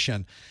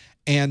organization.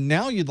 And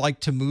now you'd like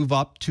to move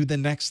up to the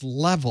next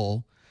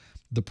level.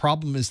 The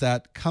problem is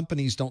that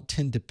companies don't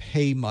tend to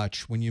pay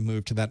much when you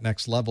move to that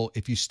next level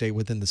if you stay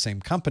within the same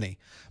company.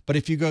 But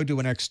if you go to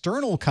an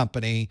external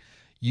company,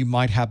 you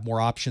might have more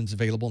options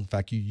available. In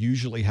fact, you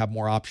usually have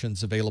more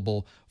options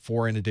available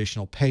for an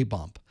additional pay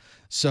bump.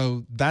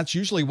 So that's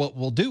usually what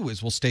we'll do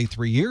is we'll stay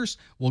 3 years,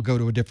 we'll go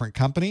to a different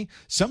company.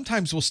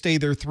 Sometimes we'll stay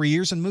there 3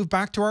 years and move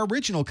back to our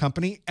original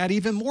company at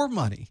even more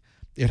money.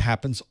 It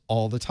happens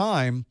all the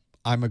time.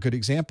 I'm a good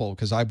example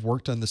because I've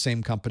worked on the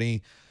same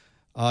company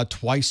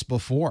twice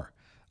before.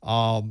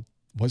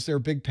 Was there a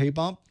big pay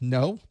bump?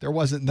 No, there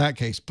wasn't in that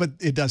case, but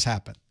it does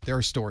happen. There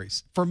are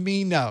stories. For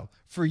me, no.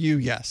 For you,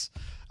 yes.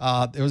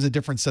 It was a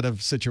different set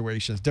of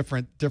situations,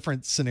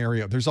 different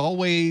scenario. There's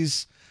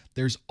always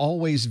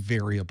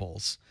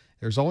variables.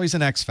 There's always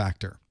an X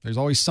factor. There's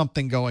always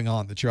something going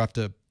on that you have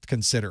to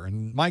consider.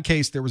 In my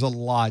case, there was a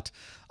lot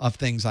of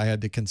things I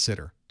had to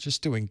consider.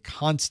 Just doing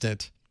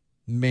constant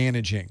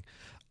managing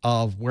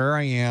of where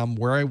I am,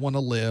 where I want to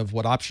live,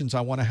 what options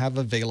I want to have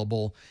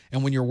available.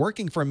 And when you're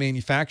working for a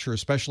manufacturer,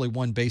 especially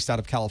one based out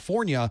of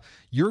California,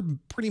 you're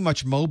pretty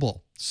much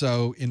mobile.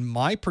 So in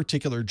my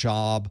particular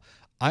job,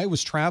 I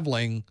was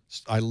traveling.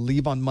 I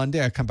leave on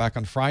Monday, I come back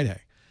on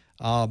Friday.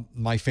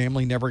 My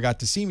family never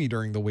got to see me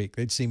during the week.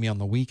 They'd see me on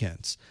the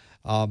weekends.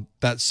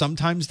 That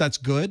sometimes that's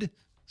good,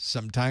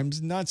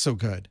 sometimes not so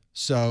good.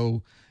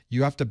 So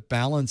you have to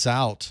balance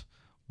out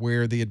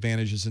where the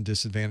advantages and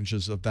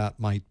disadvantages of that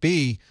might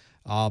be.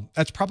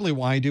 That's probably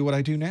why I do what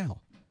I do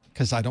now,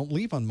 because I don't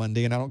leave on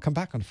Monday and I don't come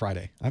back on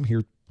Friday. I'm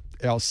here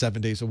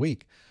 7 days a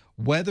week,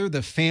 whether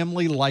the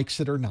family likes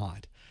it or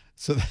not.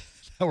 So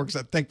That works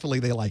out. Thankfully,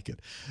 they like it.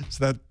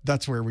 So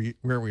that's where we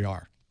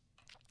are,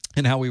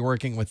 and how we're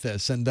working with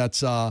this. And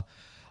that's to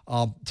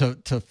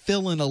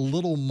fill in a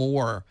little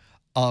more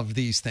of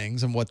these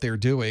things and what they're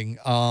doing.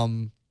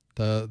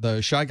 The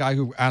shy guy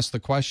who asked the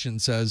question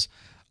says,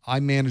 I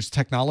manage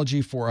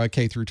technology for a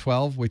K through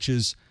 12, which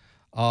is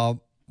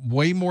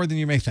way more than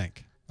you may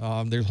think.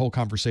 There's a whole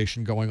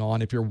conversation going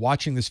on. If you're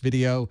watching this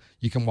video,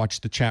 you can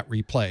watch the chat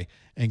replay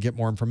and get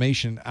more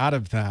information out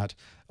of that.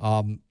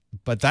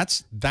 But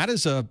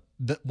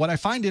what I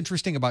find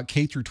interesting about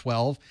K through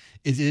 12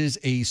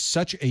 is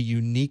such a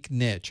unique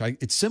niche.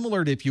 It's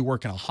similar to if you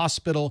work in a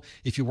hospital,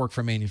 if you work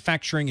for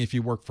manufacturing, if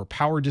you work for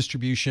power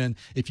distribution,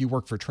 if you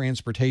work for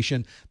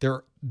transportation.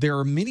 There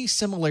are many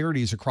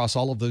similarities across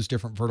all of those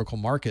different vertical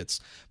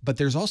markets, but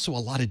there's also a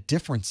lot of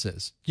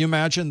differences. You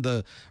imagine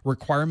the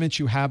requirements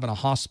you have in a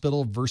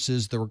hospital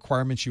versus the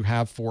requirements you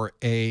have for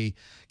a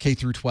K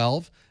through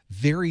 12.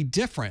 Very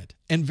different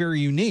and very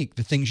unique.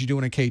 The things you do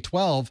in a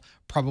K-12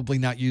 probably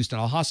not used in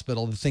a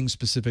hospital. The things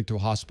specific to a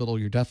hospital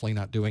you're definitely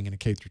not doing in a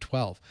K through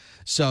 12.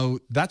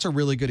 So that's a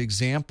really good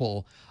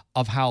example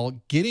of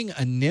how getting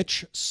a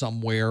niche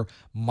somewhere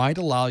might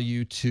allow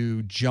you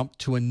to jump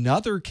to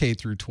another K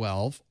through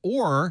 12,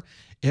 or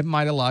it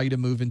might allow you to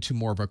move into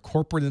more of a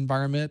corporate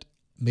environment,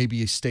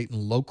 maybe a state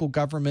and local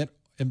government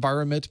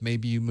environment.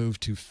 Maybe you move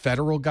to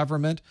federal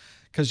government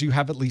because you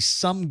have at least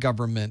some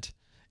government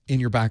in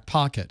your back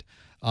pocket.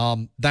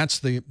 That's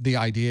the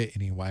idea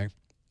anyway.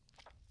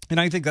 And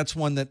I think that's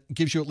one that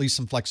gives you at least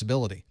some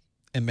flexibility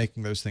in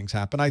making those things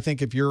happen. I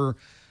think if you're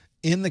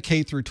in the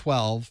K through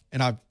 12,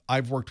 and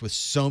I've worked with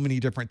so many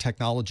different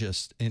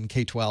technologists in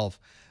K-12,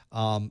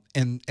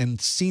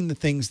 and seen the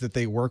things that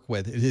they work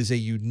with. It is a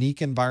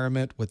unique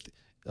environment with,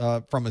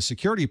 from a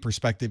security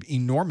perspective,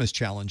 enormous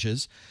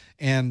challenges.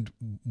 And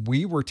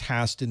we were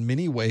tasked in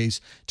many ways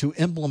to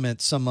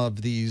implement some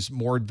of these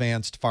more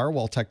advanced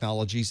firewall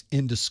technologies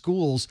into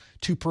schools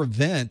to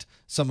prevent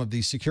some of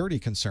these security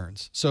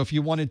concerns. So if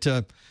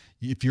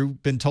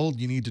you've been told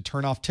you need to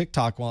turn off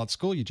TikTok while at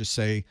school, you just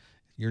say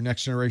your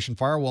next generation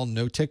firewall,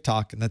 no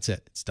TikTok, and that's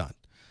it. It's done.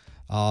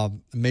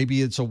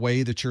 Maybe it's a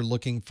way that you're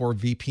looking for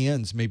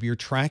VPNs. Maybe you're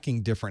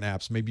tracking different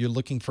apps. Maybe you're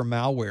looking for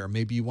malware.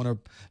 Maybe you want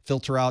to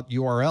filter out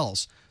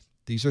URLs.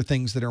 These are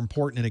things that are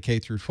important in a K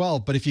through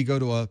 12. But if you go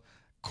to a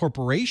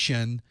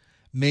corporation,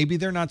 maybe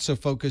they're not so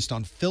focused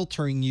on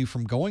filtering you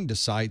from going to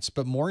sites,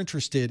 but more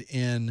interested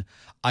in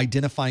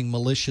identifying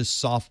malicious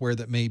software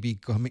that may be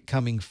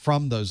coming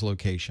from those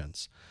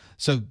locations.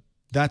 So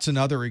that's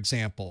another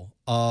example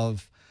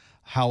of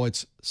how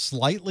it's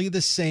slightly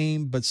the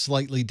same, but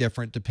slightly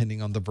different depending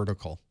on the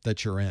vertical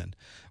that you're in.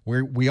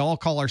 We all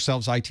call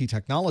ourselves IT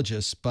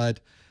technologists,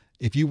 but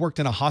if you worked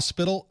in a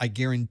hospital, I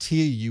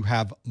guarantee you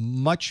have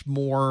much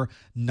more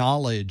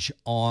knowledge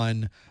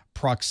on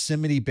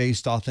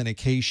proximity-based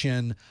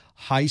authentication,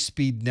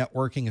 high-speed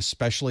networking,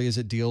 especially as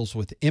it deals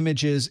with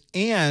images,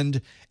 and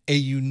a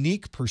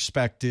unique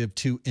perspective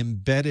to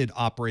embedded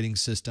operating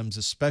systems,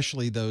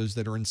 especially those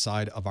that are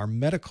inside of our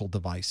medical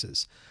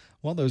devices.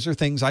 Well, those are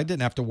things I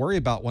didn't have to worry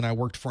about when I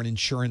worked for an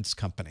insurance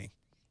company.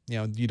 You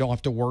know, you don't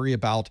have to worry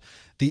about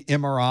the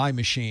MRI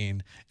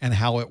machine and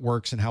how it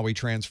works and how we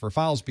transfer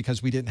files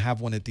because we didn't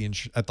have one at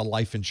the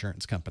life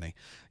insurance company.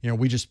 You know,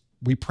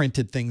 we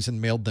printed things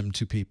and mailed them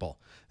to people.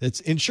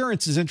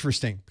 Insurance is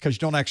interesting because you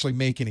don't actually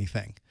make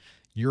anything.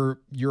 You're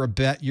a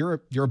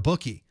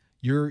bookie.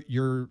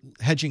 You're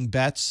hedging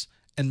bets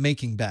and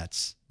making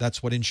bets.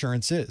 That's what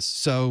insurance is.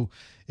 So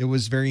it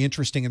was a very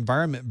interesting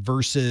environment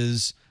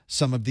versus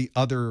some of the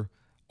other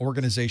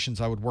organizations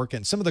I would work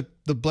in. Some of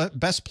the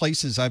best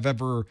places I've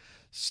ever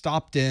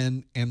stopped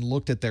in and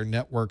looked at their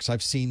networks.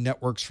 I've seen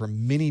networks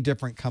from many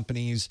different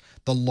companies,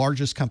 the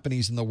largest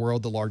companies in the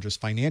world, the largest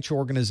financial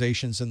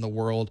organizations in the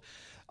world.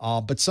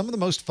 But some of the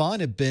most fun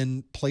have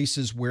been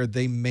places where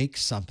they make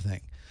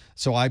something.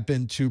 So I've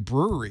been to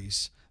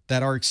breweries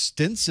that are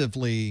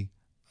extensively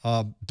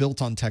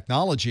built on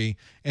technology.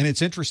 And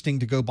it's interesting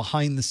to go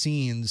behind the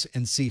scenes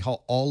and see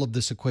how all of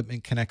this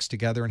equipment connects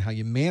together and how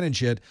you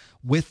manage it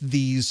with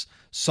these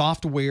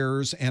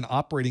softwares and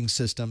operating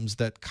systems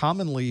that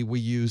commonly we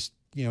use.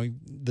 You know,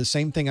 the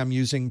same thing I'm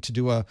using to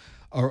do a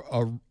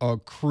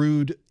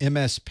crude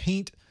MS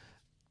Paint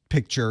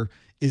picture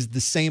is the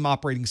same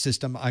operating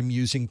system I'm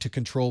using to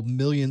control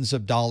millions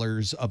of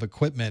dollars of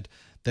equipment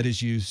that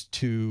is used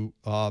to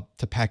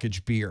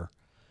package beer.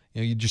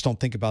 You know, you just don't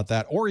think about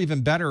that. Or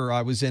even better,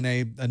 I was in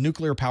a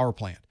nuclear power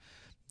plant.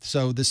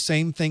 So the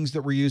same things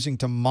that we're using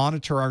to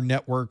monitor our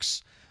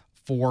networks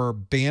for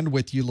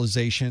bandwidth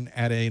utilization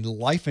at a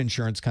life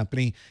insurance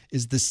company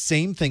is the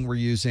same thing we're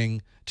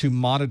using to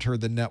monitor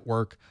the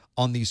network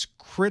on these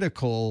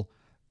critical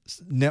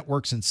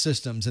networks and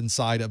systems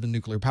inside of a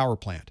nuclear power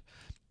plant.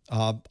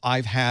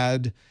 I've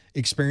had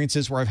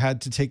experiences where I've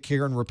had to take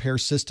care and repair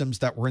systems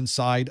that were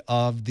inside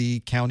of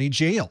the county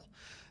jail.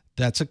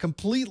 That's a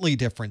completely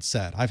different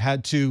set. I've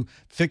had to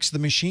fix the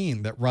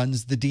machine that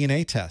runs the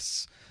DNA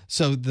tests.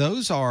 So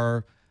those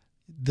are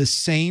the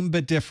same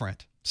but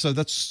different. So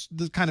that's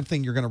the kind of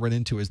thing you're going to run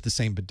into, is the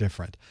same but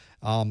different.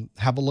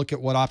 Have a look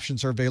at what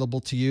options are available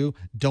to you.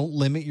 Don't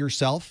limit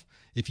yourself.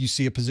 If you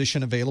see a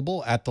position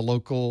available at the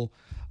local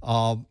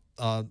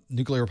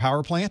nuclear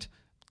power plant,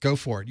 go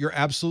for it. You're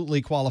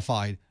absolutely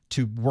qualified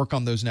to work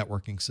on those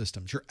networking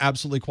systems. You're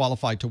absolutely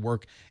qualified to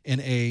work in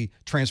a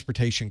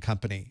transportation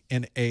company,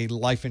 in a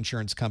life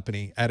insurance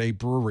company, at a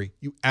brewery.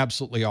 You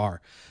absolutely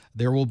are.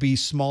 There will be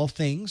small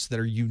things that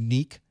are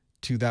unique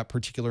to that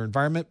particular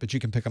environment, but you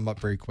can pick them up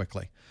very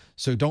quickly.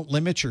 So don't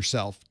limit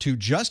yourself to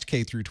just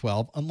K through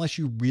 12 unless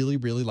you really,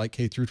 really like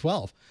K through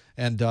 12.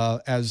 And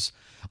as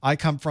I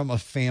come from a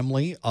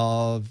family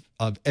of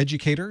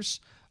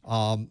educators,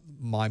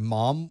 my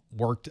mom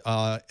worked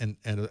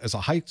as a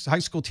high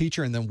school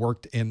teacher, and then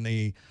worked in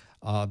the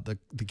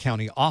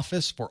county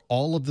office for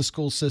all of the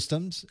school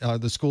systems,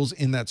 the schools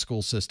in that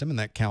school system in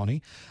that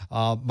county.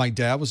 My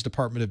dad was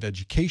Department of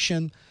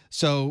Education.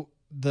 So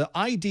the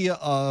idea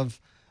of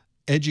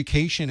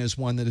education is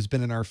one that has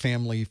been in our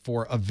family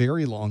for a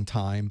very long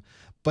time,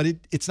 but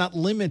it's not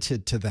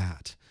limited to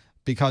that,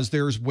 because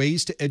there's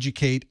ways to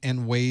educate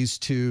and ways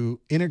to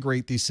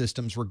integrate these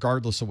systems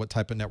regardless of what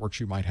type of networks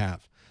you might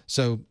have.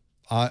 So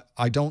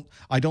I don't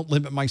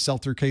limit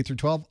myself through K through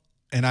 12,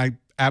 and I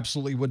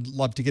absolutely would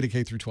love to get a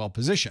K through 12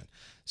 position.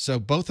 So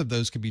both of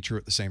those could be true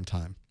at the same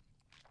time.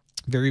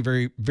 Very,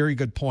 very, very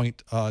good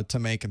point to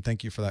make, and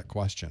thank you for that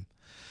question.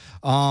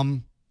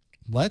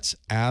 Let's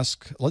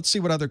see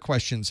what other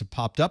questions have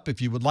popped up.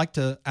 If you would like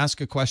to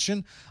ask a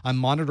question, I'm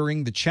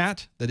monitoring the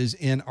chat that is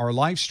in our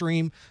live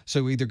stream.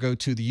 So either go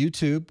to the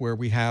YouTube where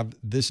we have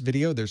this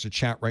video, there's a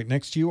chat right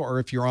next to you, or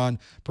if you're on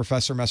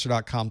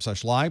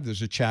professormesser.com/live,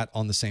 there's a chat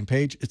on the same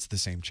page. It's the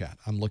same chat.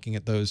 I'm looking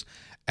at those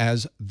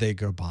as they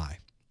go by.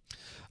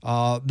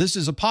 This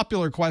is a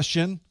popular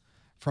question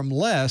from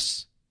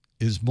Less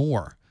is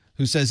More,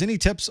 who says, any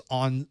tips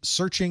on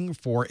searching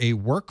for a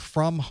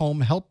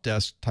work-from-home help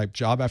desk type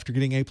job after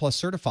getting A+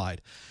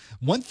 certified?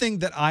 One thing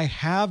that I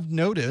have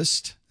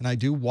noticed, and I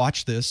do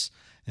watch this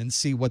and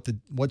see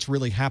what's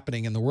really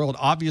happening in the world.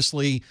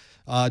 Obviously,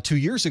 2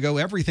 years ago,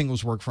 everything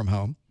was work from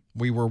home.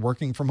 We were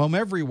working from home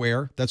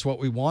everywhere. That's what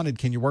we wanted.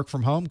 Can you work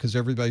from home? Because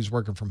everybody's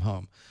working from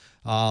home.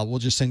 We'll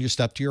just send you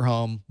stuff to your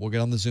home. We'll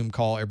get on the Zoom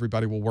call.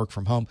 Everybody will work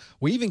from home.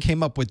 We even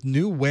came up with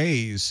new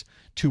ways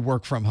to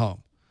work from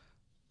home,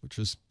 which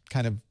was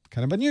kind of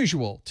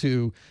unusual,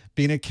 to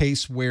be in a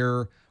case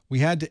where we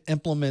had to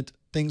implement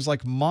things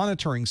like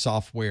monitoring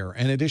software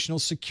and additional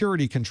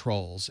security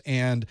controls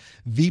and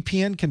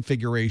VPN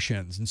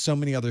configurations and so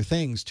many other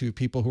things to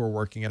people who are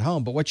working at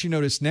home. But what you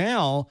notice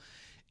now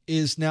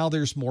is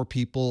there's more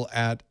people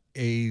at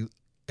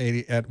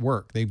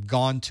work. They've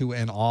gone to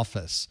an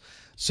office.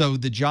 So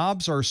the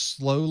jobs are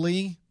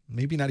slowly,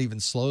 maybe not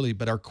even slowly,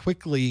 but are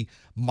quickly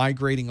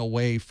migrating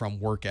away from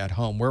work at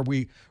home. Where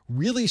we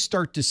really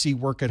start to see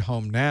work at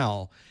home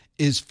now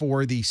is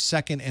for the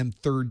second and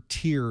third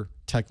tier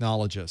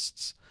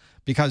technologists,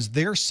 because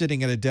they're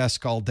sitting at a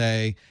desk all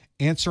day,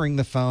 answering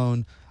the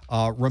phone,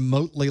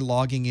 remotely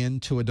logging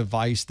into a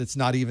device that's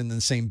not even in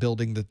the same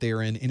building that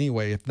they're in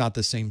anyway, if not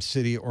the same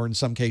city, or in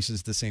some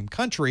cases the same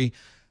country.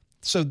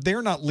 So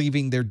they're not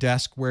leaving their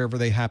desk wherever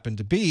they happen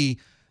to be.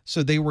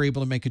 So they were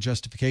able to make a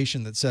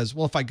justification that says,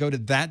 well, if I go to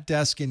that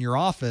desk in your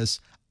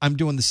office, I'm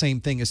doing the same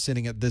thing as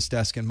sitting at this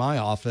desk in my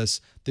office.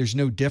 There's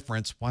no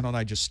difference. Why don't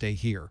I just stay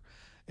here?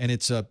 And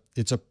it's a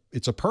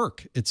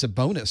perk. It's a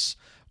bonus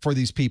for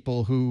these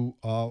people who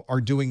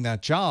are doing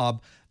that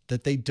job,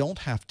 that they don't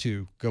have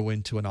to go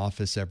into an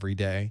office every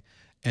day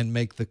and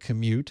make the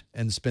commute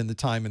and spend the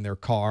time in their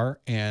car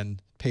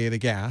and pay the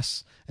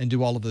gas and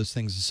do all of those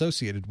things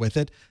associated with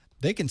it.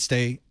 They can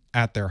stay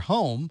at their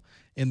home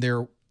in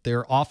their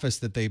office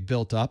that they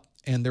built up,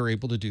 and they're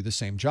able to do the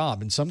same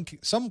job. In some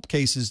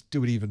cases,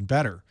 do it even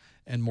better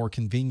and more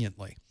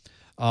conveniently.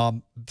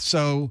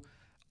 So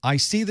I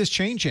see this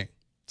changing.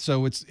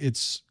 So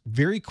it's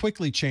very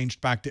quickly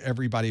changed back to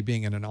everybody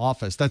being in an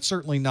office. That's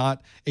certainly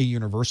not a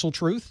universal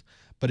truth,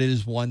 but it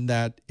is one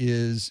that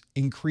is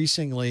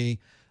increasingly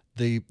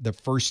the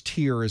first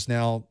tier is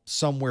now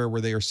somewhere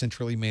where they are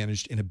centrally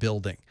managed in a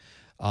building.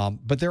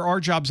 But there are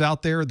jobs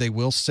out there. They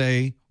will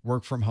say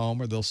work from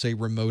home, or they'll say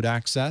remote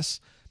access.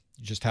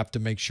 You just have to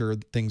make sure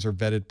that things are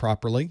vetted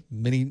properly.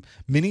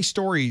 Many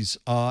stories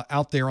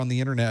out there on the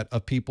internet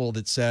of people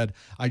that said,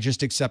 I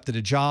just accepted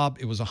a job.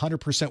 It was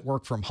 100%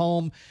 work from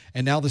home.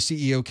 And now the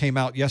CEO came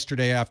out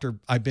yesterday after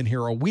I've been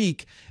here a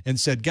week and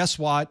said, guess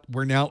what?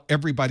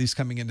 Everybody's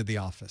coming into the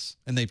office,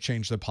 and they've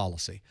changed the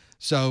policy.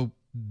 So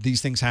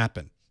these things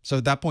happen. So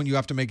at that point, you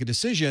have to make a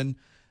decision.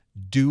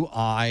 Do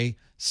I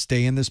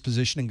stay in this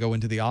position and go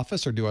into the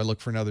office, or do I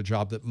look for another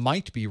job that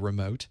might be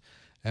remote?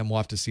 And we'll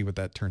have to see what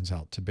that turns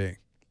out to be.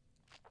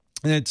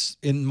 And it's,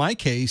 in my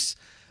case,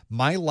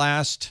 my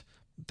last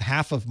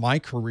half of my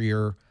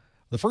career,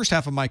 the first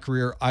half of my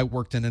career, I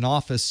worked in an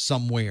office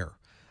somewhere,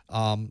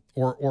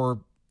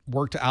 or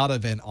worked out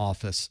of an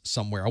office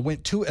somewhere. I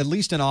went to at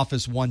least an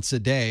office once a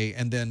day,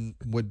 and then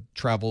would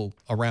travel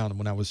around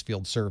when I was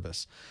field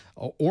service.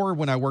 Or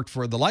when I worked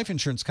for the life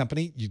insurance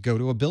company, you'd go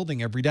to a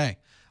building every day.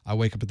 I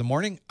wake up in the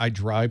morning, I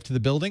drive to the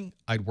building,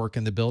 I'd work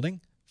in the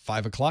building.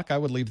 5 o'clock, I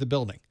would leave the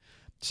building.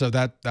 So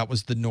that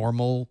was the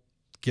normal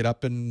get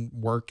up and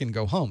work and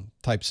go home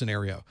type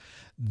scenario.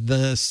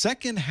 The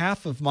second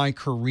half of my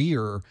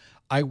career,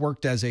 I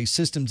worked as a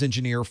systems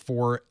engineer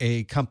for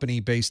a company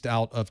based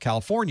out of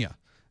California,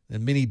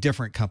 and many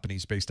different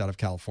companies based out of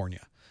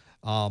California.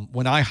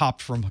 When I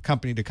hopped from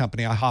company to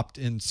company, I hopped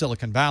in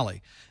Silicon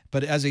Valley.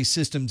 But as a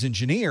systems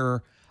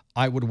engineer,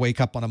 I would wake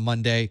up on a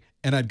Monday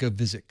and I'd go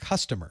visit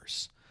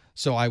customers.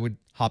 So I would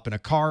hop in a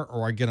car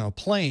or I'd get on a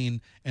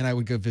plane and I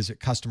would go visit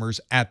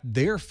customers at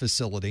their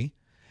facility.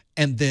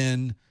 And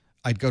then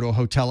I'd go to a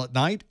hotel at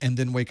night and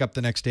then wake up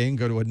the next day and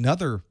go to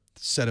another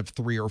set of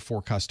 3 or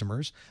 4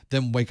 customers,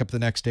 then wake up the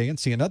next day and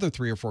see another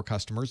 3 or 4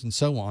 customers, and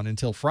so on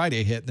until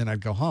Friday hit, and then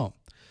I'd go home.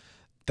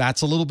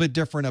 That's a little bit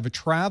different of a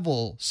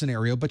travel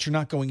scenario, but you're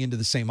not going into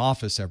the same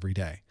office every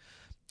day.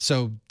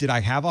 So did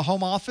I have a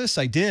home office?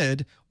 I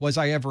did. Was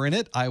I ever in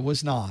it? I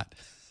was not.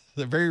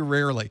 Very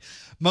rarely.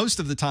 Most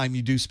of the time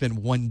you do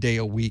spend 1 day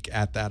a week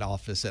at that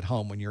office at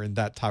home when you're in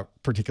that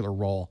particular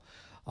role.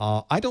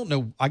 I don't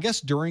know. I guess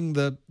during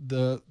the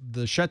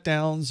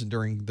shutdowns and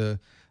during the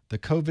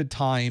COVID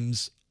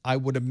times, I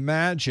would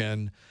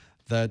imagine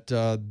that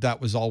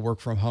that was all work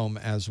from home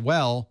as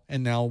well.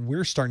 And now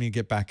we're starting to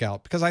get back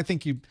out because I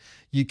think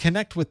you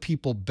connect with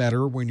people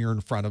better when you're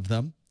in front of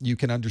them. You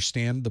can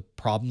understand the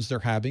problems they're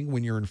having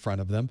when you're in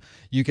front of them.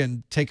 You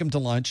can take them to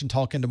lunch and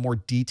talk into more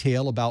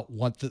detail about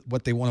what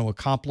they want to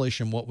accomplish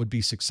and what would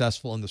be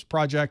successful in this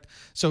project.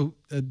 So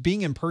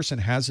being in person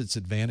has its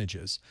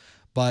advantages,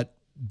 but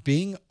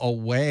being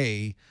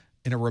away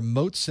in a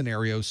remote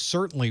scenario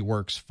certainly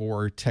works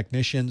for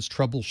technicians,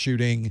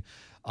 troubleshooting,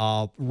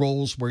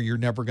 roles where you're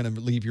never going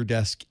to leave your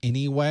desk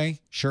anyway.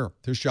 Sure,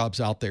 there's jobs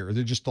out there.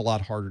 They're just a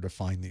lot harder to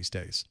find these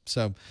days.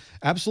 So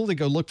absolutely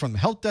go look for them.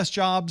 Help desk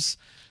jobs,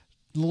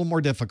 a little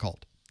more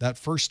difficult. That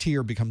first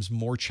tier becomes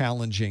more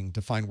challenging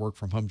to find work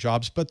from home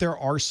jobs, but there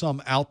are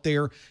some out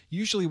there,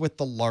 usually with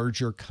the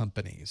larger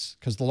companies,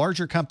 because the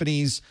larger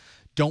companies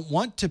don't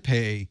want to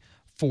pay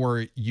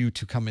for you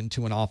to come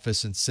into an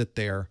office and sit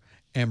there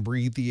and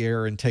breathe the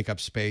air and take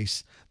up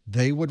space.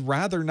 They would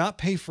rather not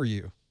pay for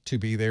you to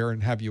be there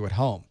and have you at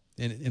home.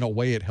 In a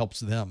way, it helps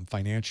them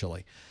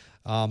financially.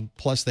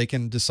 Plus, they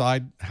can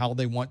decide how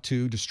they want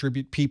to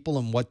distribute people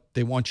and what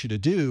they want you to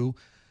do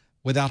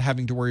without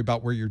having to worry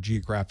about where you're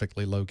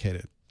geographically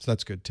located. So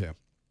that's good too.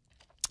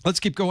 Let's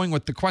keep going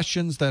with the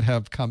questions that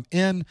have come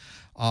in.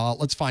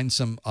 Let's find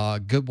some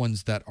good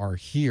ones that are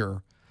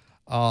here.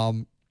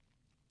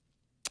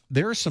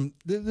 There are some,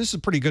 this is a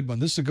pretty good one.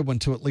 This is a good one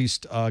to at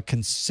least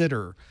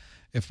consider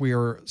if we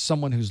are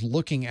someone who's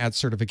looking at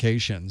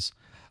certifications.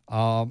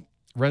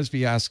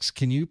 Resvi asks,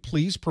 can you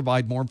please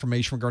provide more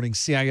information regarding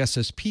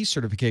CISSP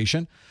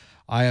certification?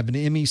 I have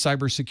an ME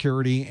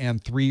cybersecurity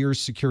and 3 years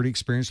security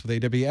experience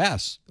with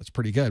AWS. That's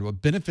pretty good.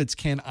 What benefits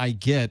can I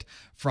get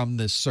from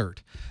this cert?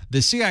 The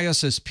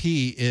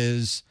CISSP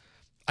is,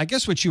 I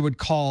guess, what you would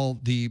call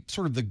the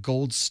sort of the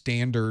gold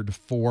standard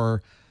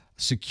for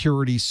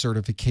security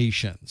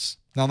certifications.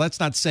 Now, that's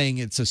not saying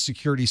it's a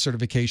security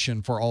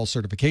certification for all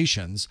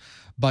certifications,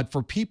 but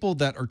for people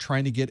that are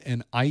trying to get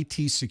an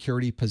IT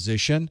security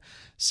position,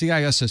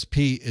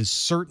 CISSP is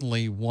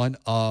certainly one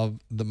of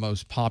the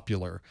most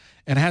popular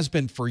and has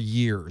been for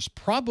years,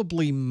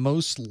 probably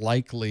most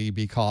likely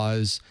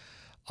because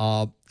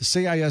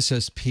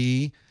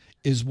CISSP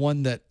is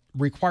one that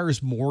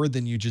requires more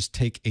than you just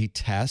take a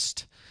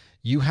test.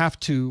 You have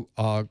to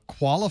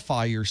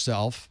qualify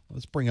yourself.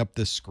 Let's bring up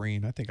this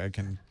screen. I think I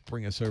can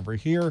bring us over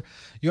here.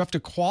 You have to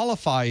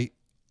qualify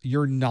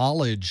your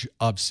knowledge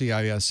of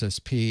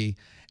CISSP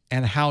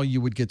and how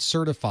you would get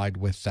certified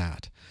with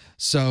that.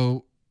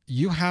 So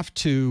you have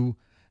to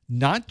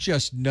not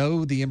just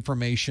know the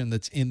information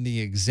that's in the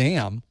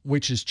exam,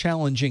 which is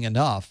challenging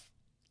enough.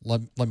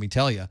 Let me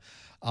tell you,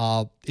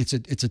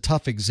 it's a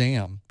tough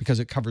exam because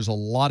it covers a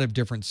lot of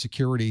different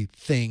security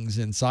things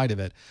inside of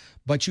it.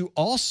 But you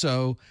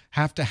also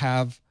have to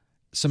have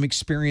some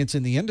experience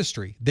in the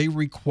industry. They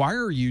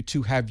require you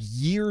to have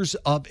years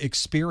of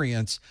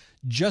experience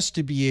just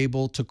to be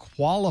able to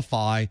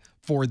qualify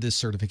for this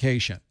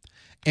certification.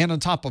 And on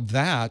top of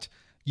that,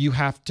 you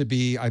have to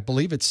be, I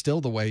believe it's still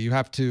the way, you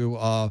have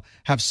to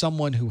have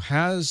someone who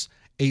has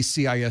a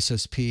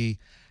CISSP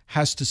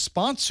has to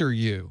sponsor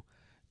you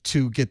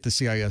to get the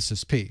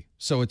CISSP.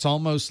 So it's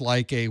almost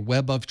like a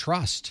web of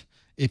trust,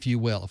 if you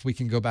will. If we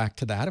can go back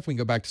to that, if we can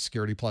go back to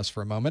Security Plus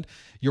for a moment,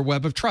 your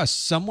web of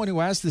trust. Someone who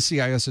has the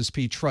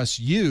CISSP trusts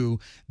you,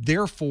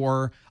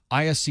 therefore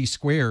ISC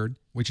Squared,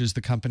 which is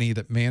the company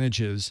that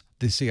manages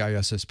the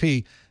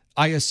CISSP,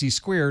 ISC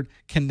Squared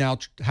can now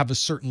have a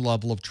certain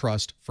level of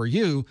trust for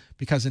you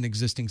because an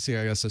existing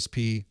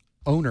CISSP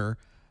owner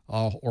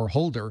or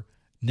holder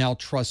now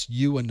trusts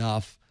you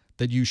enough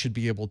that you should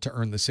be able to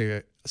earn the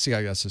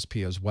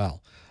CISSP as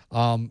well.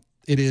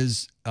 It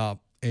is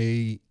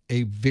a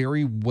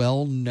very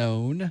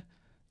well-known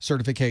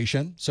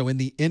certification. So in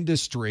the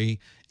industry,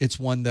 it's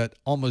one that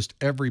almost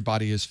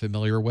everybody is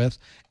familiar with.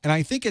 And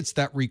I think it's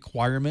that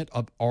requirement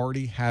of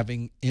already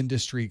having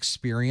industry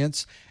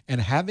experience and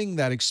having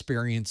that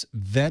experience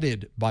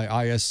vetted by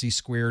ISC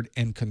squared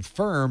and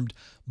confirmed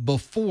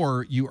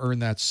before you earn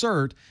that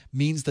cert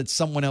means that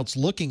someone else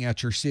looking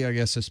at your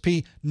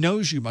CISSP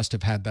knows you must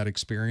have had that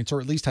experience, or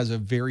at least has a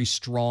very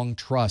strong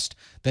trust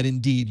that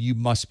indeed you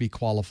must be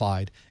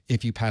qualified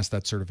if you pass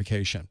that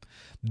certification.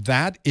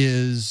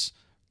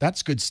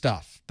 That's good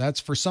stuff. That's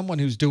for someone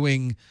who's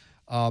doing,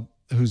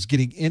 who's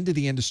getting into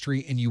the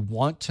industry and you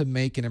want to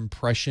make an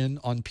impression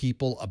on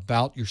people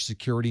about your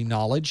security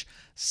knowledge.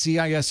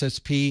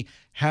 CISSP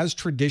has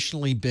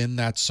traditionally been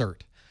that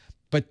cert.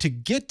 But to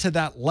get to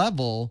that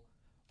level,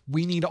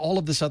 we need all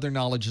of this other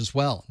knowledge as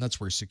well. And that's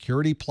where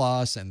Security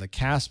Plus and the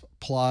CASP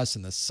Plus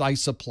and the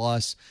CISA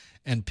Plus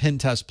and Pen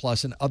Test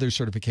Plus and other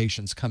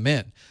certifications come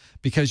in,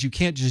 because you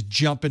can't just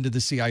jump into the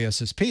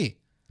CISSP.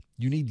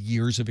 You need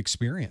years of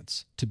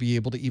experience to be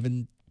able to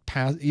even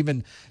pass,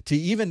 even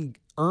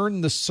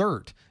earn the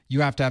cert.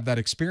 You have to have that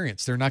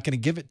experience. They're not going to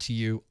give it to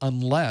you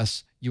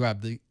unless you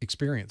have the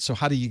experience. So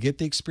how do you get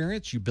the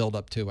experience? You build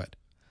up to it.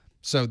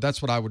 So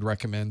that's what I would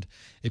recommend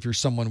if you're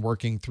someone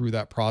working through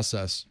that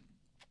process,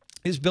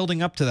 is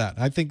building up to that.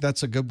 I think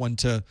that's a good one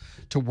to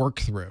work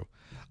through.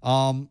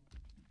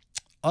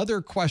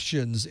 Other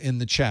questions in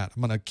the chat.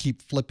 I'm going to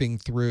keep flipping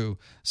through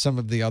some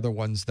of the other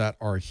ones that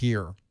are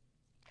here.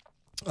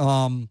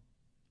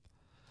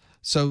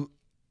 So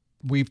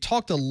we've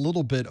talked a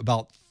little bit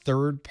about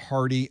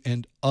third-party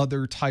and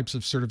other types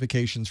of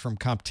certifications from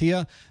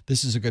CompTIA.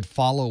 This is a good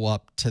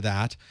follow-up to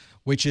that,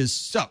 which is,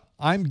 so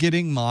I'm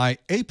getting my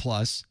A+,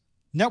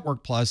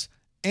 Network Plus,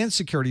 and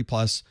Security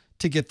Plus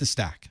to get the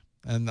stack.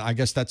 And I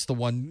guess that's the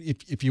one,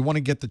 if you want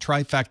to get the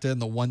trifecta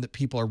and the one that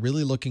people are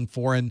really looking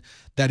for, and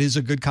that is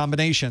a good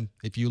combination.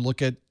 If you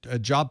look at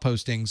job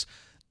postings,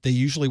 they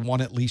usually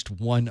want at least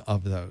one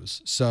of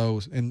those.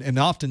 So, and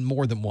often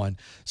more than one.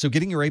 So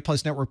getting your A+,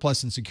 Network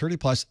Plus, and Security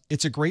Plus,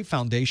 it's a great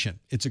foundation.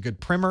 It's a good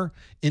primer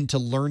into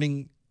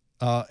learning,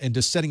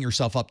 into setting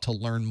yourself up to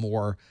learn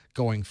more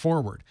going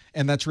forward.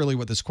 And that's really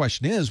what this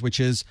question is, which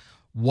is,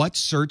 what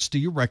certs do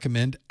you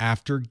recommend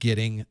after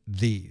getting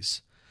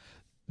these?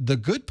 The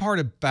good part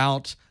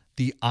about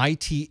the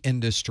IT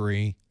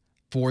industry,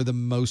 for the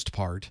most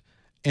part,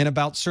 and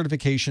about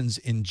certifications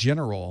in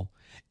general,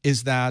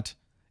 is that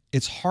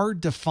it's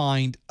hard to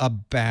find a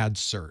bad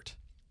cert.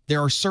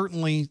 There are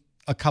certainly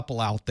a couple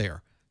out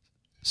there,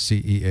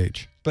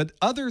 CEH, but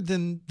other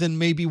than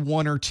maybe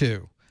one or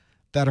two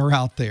that are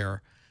out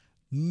there,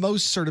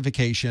 most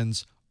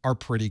certifications are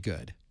pretty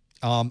good.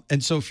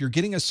 And so if you're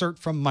getting a cert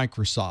from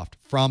Microsoft,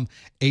 from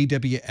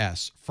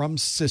AWS, from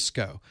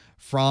Cisco,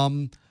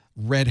 from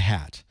Red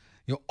Hat,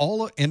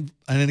 and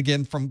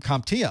again from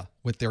CompTIA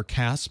with their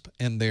CASP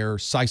and their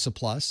CISA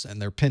Plus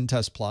and their Pen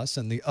Test Plus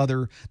and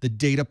the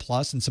Data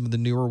Plus and some of the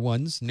newer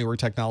ones, newer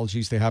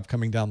technologies they have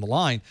coming down the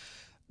line,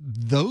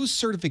 those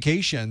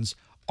certifications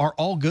are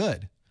all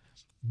good.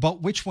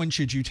 But which one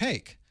should you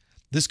take?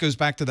 This goes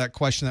back to that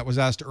question that was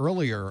asked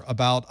earlier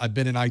about, I've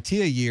been in IT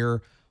a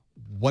year,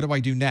 what do I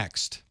do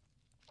next?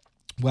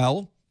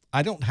 Well,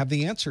 I don't have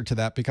the answer to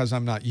that because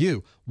I'm not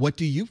you. What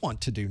do you want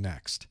to do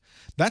next?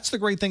 That's the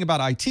great thing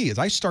about IT, is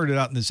I started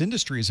out in this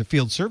industry as a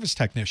field service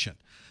technician.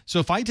 So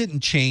if I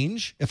didn't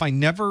change, if I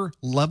never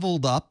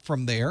leveled up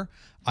from there,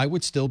 I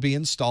would still be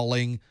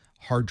installing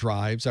hard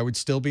drives. I would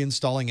still be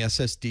installing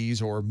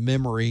SSDs or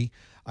memory.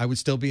 I would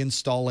still be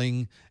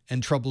installing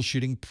and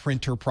troubleshooting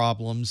printer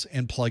problems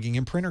and plugging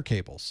in printer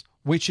cables,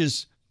 which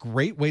is a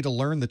great way to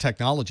learn the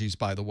technologies,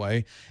 by the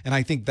way. And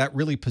I think that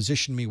really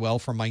positioned me well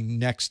for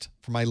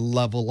my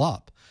level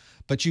up.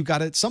 But you've got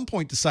to at some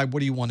point decide, what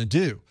do you want to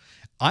do?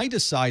 I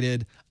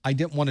decided I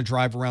didn't want to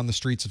drive around the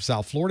streets of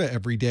South Florida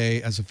every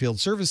day as a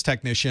field service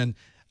technician.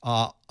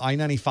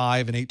 I-95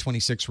 and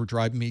 826 were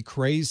driving me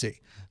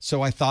crazy.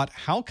 So I thought,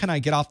 how can I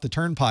get off the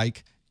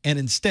turnpike and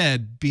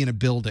instead be in a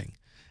building?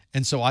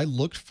 And so I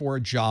looked for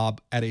a job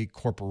at a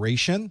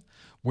corporation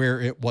where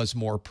it was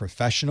more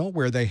professional,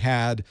 where they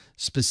had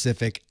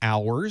specific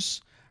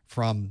hours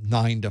from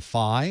 9 to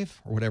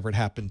 5 or whatever it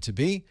happened to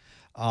be.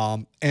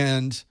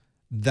 And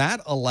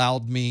that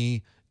allowed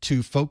me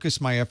to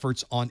focus my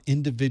efforts on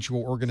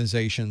individual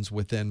organizations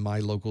within my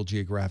local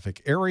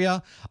geographic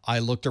area. I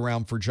looked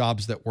around for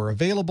jobs that were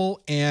available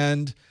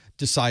and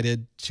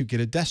decided to get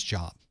a desk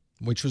job,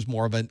 which was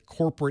more of a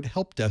corporate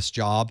help desk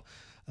job.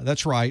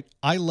 That's right,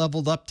 I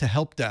leveled up to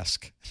help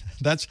desk.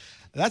 That's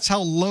how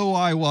low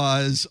I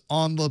was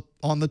on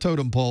the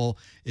totem pole,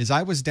 is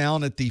I was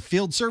down at the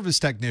field service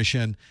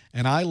technician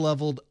and I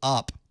leveled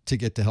up to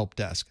get to help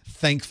desk.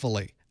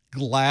 Thankfully,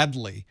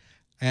 gladly.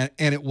 And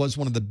it was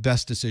one of the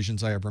best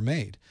decisions I ever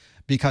made,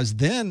 because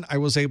then I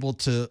was able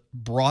to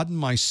broaden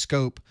my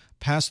scope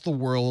past the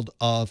world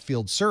of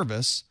field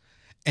service.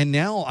 And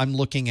now I'm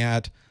looking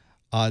at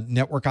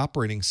network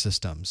operating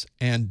systems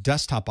and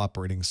desktop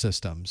operating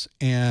systems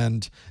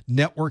and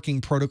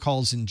networking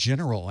protocols in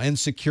general and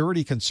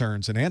security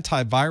concerns and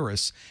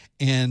antivirus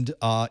and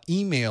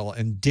email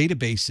and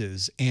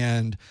databases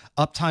and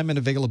uptime and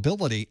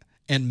availability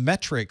and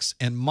metrics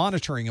and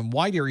monitoring and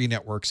wide area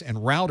networks and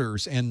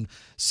routers and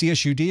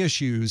CSU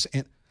DSUs.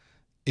 And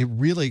it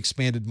really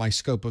expanded my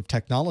scope of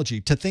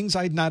technology to things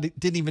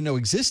didn't even know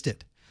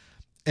existed.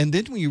 And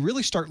then when you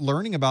really start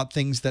learning about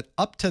things that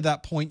up to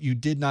that point you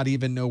did not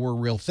even know were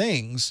real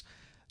things,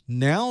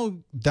 now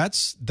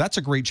that's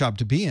a great job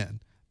to be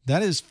in.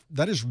 That is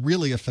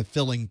really a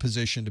fulfilling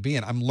position to be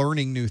in. I'm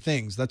learning new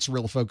things. That's the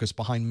real focus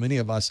behind many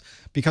of us,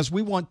 because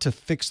we want to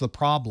fix the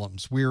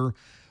problems. We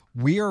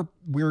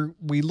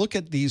look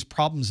at these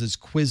problems as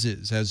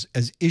quizzes,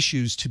 as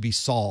issues to be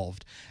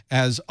solved,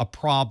 as a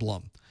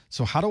problem.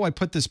 So how do I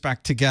put this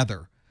back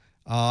together?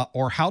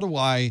 Or how do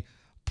I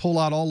pull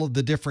out all of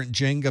the different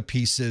Jenga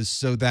pieces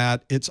so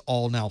that it's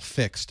all now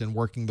fixed and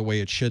working the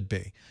way it should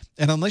be?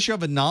 And unless you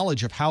have a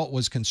knowledge of how it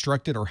was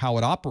constructed or how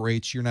it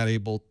operates, you're not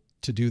able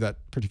to do that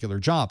particular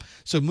job.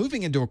 So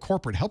moving into a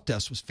corporate help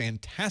desk was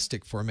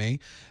fantastic for me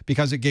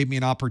because it gave me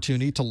an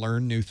opportunity to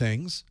learn new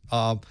things,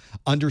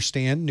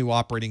 understand new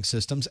operating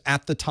systems.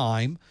 At the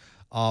time,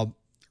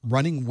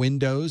 running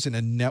Windows in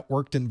a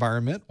networked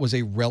environment was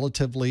a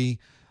relatively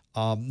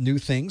new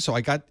thing. So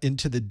I got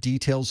into the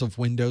details of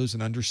Windows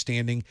and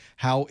understanding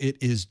how it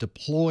is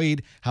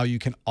deployed, how you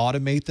can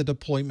automate the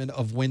deployment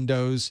of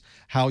Windows,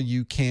 how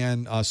you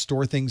can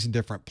store things in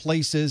different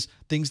places,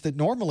 things that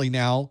normally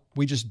now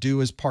we just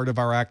do as part of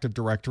our Active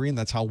Directory, and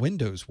that's how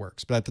Windows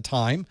works. But at the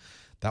time,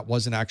 that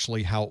wasn't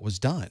actually how it was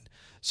done.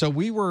 So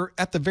we were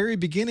at the very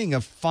beginning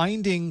of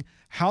finding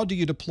how do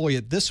you deploy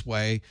it this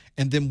way,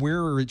 and then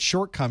where are its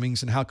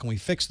shortcomings and how can we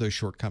fix those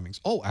shortcomings?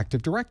 Oh,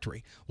 Active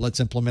Directory. Let's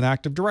implement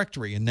Active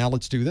Directory, and now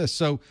let's do this.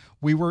 So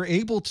we were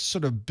able to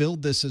sort of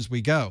build this as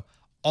we go.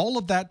 All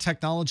of that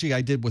technology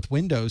I did with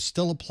Windows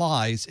still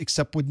applies,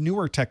 except with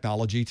newer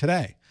technology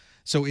today.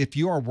 So if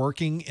you are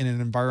working in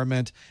an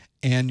environment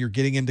and you're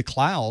getting into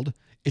cloud,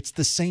 it's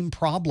the same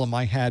problem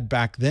I had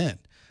back then.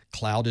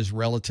 Cloud is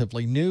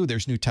relatively new.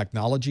 There's new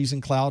technologies in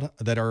cloud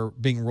that are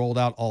being rolled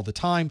out all the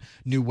time,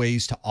 new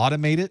ways to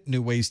automate it, new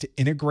ways to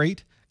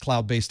integrate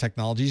cloud-based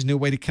technologies, new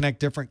way to connect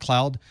different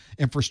cloud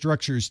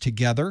infrastructures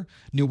together,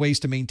 new ways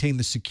to maintain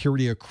the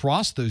security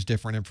across those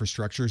different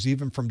infrastructures,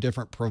 even from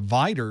different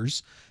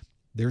providers.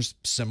 There's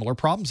similar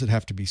problems that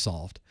have to be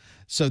solved.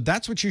 So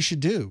that's what you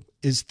should do,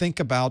 is think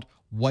about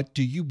what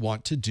do you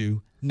want to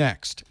do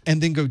next,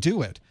 and then go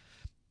do it.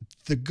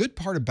 The good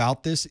part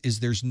about this is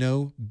there's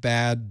no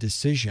bad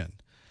decision.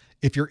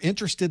 If you're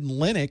interested in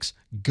Linux,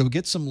 go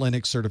get some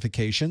Linux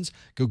certifications,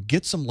 go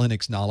get some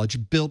Linux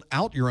knowledge, build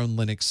out your own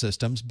Linux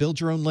systems, build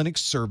your own Linux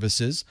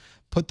services,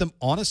 put them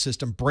on a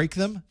system, break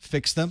them,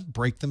 fix them,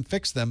 break them,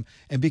 fix them,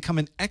 and become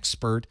an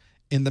expert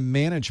in the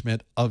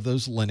management of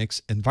those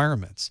Linux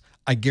environments.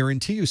 I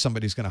guarantee you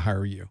somebody's going to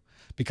hire you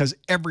because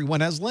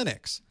everyone has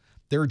Linux.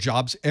 There are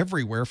jobs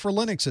everywhere for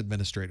Linux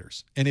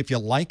administrators. And if you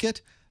like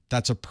it,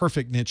 that's a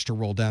perfect niche to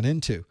roll down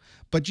into.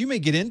 But you may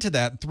get into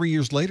that and 3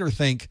 years later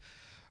think,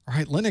 all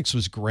right, Linux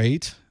was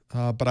great,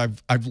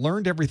 but I've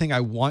learned everything I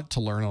want to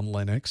learn on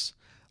Linux.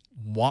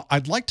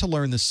 I'd like to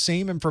learn the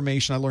same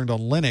information I learned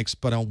on Linux,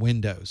 but on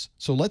Windows.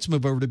 So let's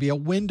move over to be a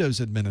Windows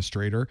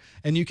administrator,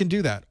 and you can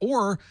do that.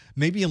 Or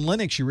maybe in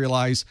Linux you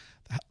realize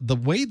the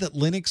way that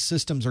Linux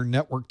systems are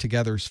networked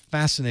together is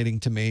fascinating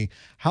to me.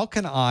 How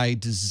can I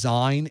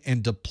design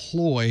and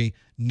deploy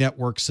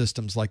network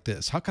systems like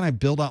this? How can I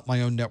build out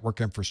my own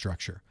network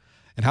infrastructure?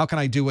 And how can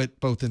I do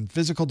it both in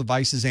physical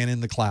devices and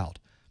in the cloud?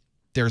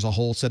 There's a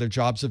whole set of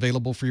jobs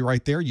available for you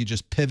right there. You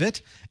just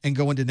pivot and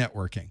go into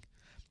networking.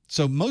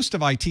 So most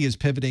of IT is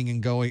pivoting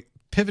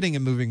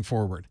and moving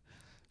forward.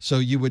 So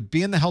you would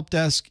be in the help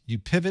desk, you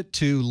pivot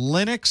to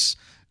Linux,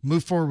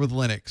 move forward with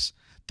Linux,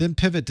 then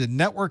pivot to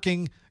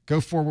networking, go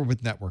forward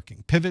with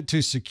networking, pivot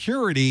to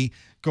security,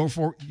 go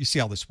forward. You see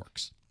how this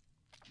works.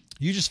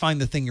 You just find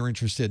the thing you're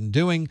interested in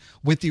doing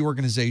with the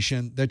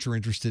organization that you're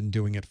interested in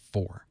doing it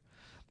for.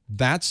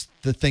 That's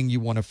the thing you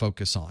want to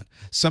focus on.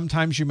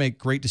 Sometimes you make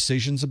great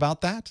decisions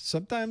about that.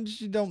 Sometimes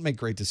you don't make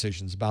great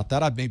decisions about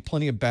that. I've made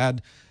plenty of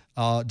bad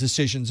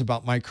decisions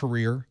about my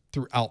career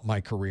throughout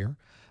my career.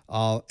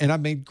 And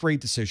I've made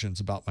great decisions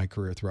about my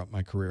career throughout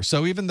my career.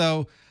 So even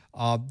though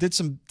did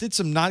some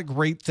not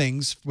great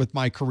things with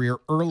my career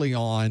early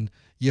on,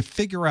 you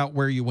figure out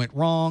where you went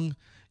wrong.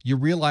 You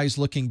realize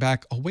looking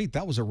back, oh, wait,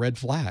 that was a red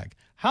flag.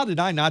 How did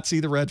I not see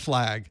the red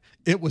flag?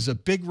 It was a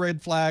big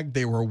red flag.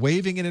 They were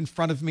waving it in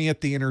front of me at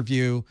the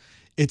interview.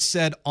 It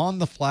said on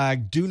the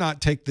flag, do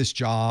not take this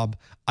job.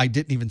 I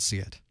didn't even see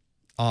it.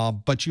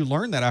 But you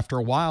learn that after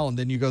a while, and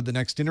then you go to the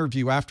next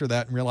interview after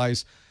that and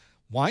realize,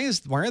 why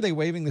are they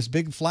waving this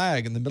big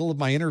flag in the middle of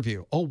my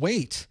interview? Oh,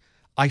 wait,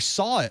 I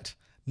saw it.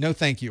 No,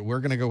 thank you. We're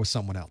going to go with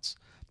someone else.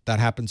 That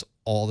happens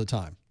all the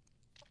time.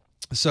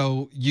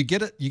 So you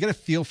get a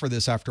feel for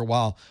this after a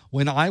while.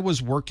 When I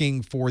was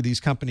working for these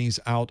companies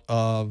out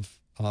of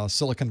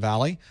Silicon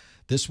Valley,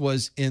 This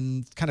was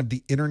in kind of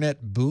the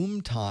internet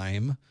boom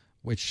time,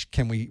 which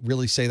can we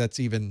really say that's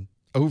even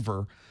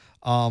over?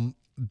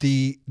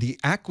 The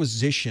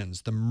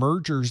acquisitions, the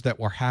mergers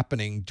that were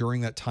happening during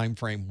that time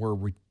frame were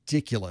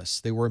ridiculous.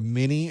 They were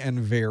many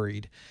and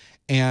varied.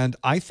 And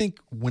I think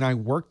when I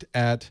worked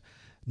at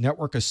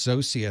Network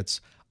Associates,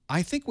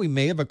 I think we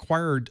may have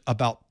acquired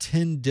about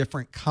 10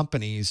 different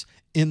companies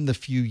in the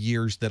few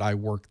years that I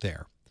worked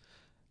there.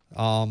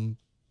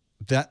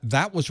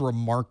 That was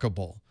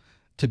remarkable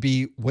to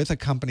be with a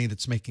company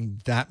that's making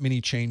that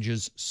many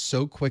changes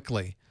so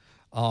quickly.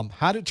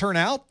 How did it turn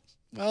out?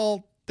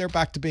 Well, they're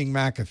back to being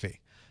McAfee.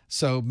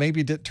 So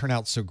maybe it didn't turn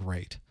out so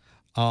great.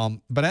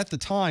 But at the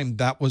time,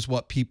 that was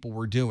what people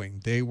were doing.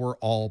 They were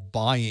all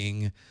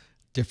buying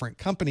different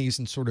companies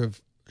and sort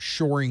of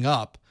shoring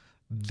up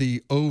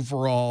the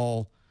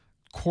overall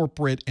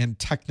corporate and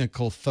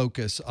technical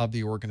focus of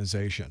the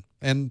organization.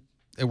 And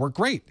it worked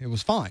great. It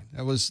was fine.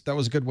 That was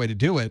a good way to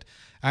do it.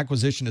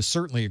 Acquisition is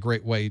certainly a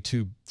great way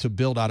to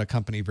build out a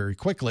company very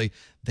quickly.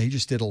 They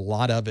just did a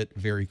lot of it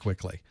very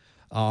quickly,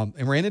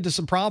 and ran into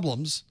some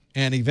problems.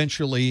 And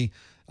eventually,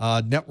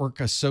 Network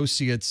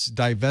Associates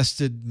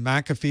divested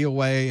McAfee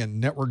away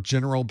and Network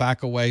General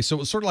back away. So it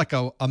was sort of like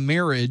a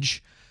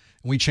marriage.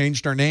 We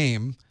changed our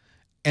name,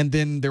 and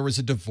then there was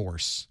a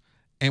divorce,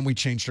 and we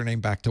changed our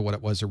name back to what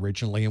it was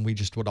originally, and we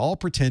just would all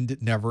pretend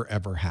it never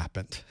ever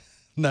happened.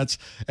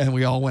 And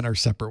we all went our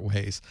separate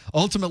ways.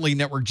 Ultimately,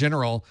 Network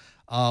General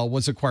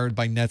was acquired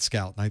by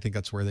NetScout, and I think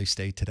that's where they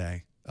stay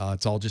today.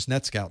 It's all just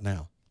NetScout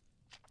now,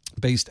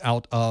 based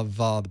out of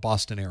the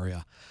Boston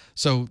area.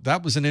 So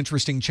that was an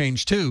interesting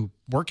change too,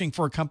 working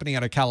for a company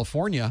out of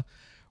California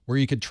where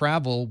you could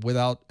travel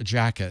without a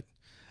jacket.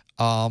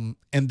 And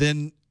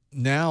then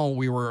now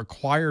we were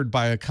acquired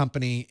by a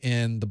company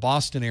in the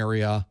Boston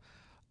area,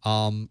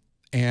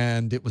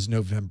 and it was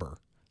November.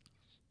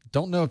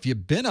 Don't know if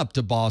you've been up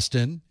to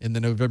Boston in the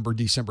November,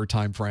 December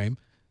timeframe.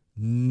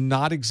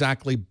 Not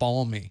exactly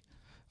balmy.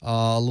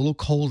 A little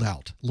cold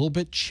out, a little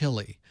bit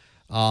chilly.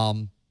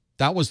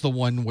 That was the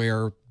one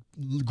where,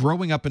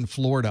 growing up in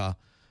Florida,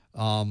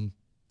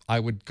 I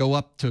would go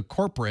up to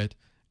corporate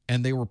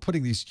and they were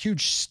putting these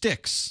huge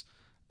sticks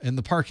in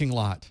the parking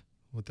lot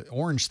with the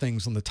orange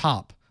things on the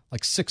top,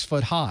 like 6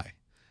 foot high.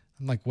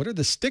 I'm like, what are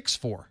the sticks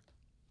for?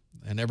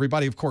 And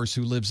everybody, of course,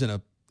 who lives in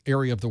a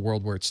area of the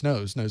world where it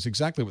snows knows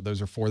exactly what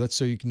those are for. That's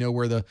so you can know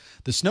where the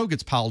snow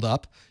gets piled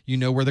up. You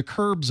know where the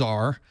curbs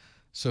are,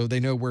 so they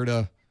know where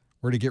to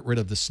get rid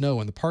of the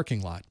snow in the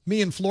parking lot.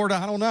 Me in Florida,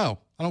 I don't know.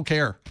 I don't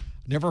care.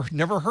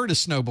 Never heard of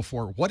snow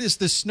before. What is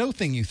this snow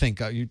thing you think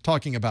you're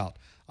talking about?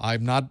 I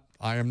am not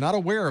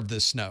aware of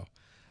this snow.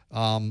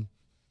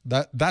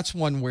 That's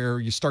one where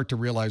you start to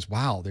realize,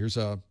 wow,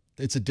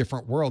 it's a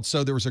different world.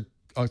 So there was a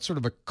sort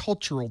of a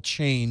cultural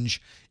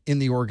change in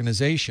the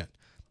organization.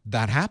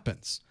 That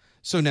happens.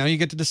 So now you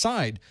get to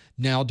decide.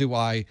 Now, do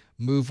I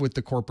move with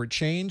the corporate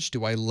change?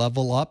 Do I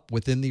level up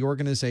within the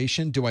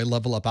organization? Do I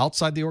level up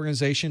outside the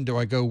organization? Do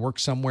I go work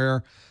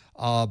somewhere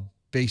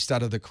based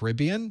out of the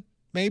Caribbean?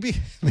 Maybe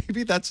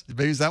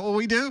is that what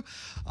we do?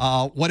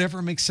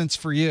 Whatever makes sense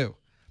for you.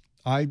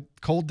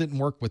 Cold didn't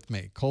work with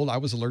me. I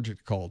was allergic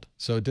to cold,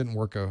 so it didn't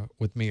work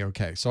with me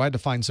okay. So I had to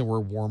find somewhere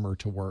warmer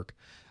to work,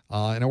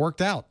 and it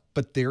worked out.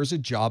 But there's a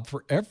job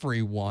for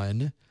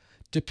everyone,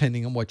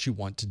 depending on what you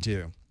want to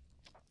do.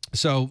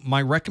 So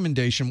my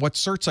recommendation, what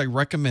certs I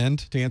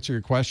recommend, to answer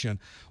your question,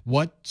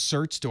 what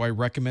certs do I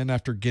recommend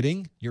after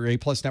getting your A+,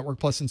 Network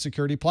Plus, and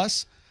Security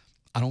Plus?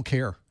 I don't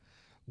care.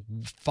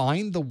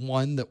 Find the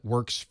one that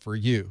works for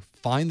you.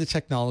 Find the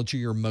technology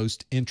you're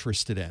most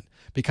interested in,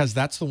 because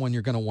that's the one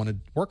you're going to want to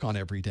work on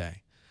every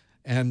day.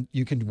 And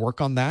you can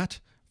work on that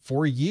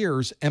for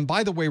years. And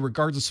by the way,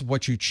 regardless of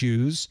what you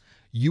choose,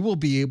 you will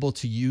be able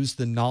to use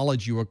the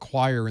knowledge you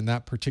acquire in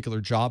that particular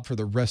job for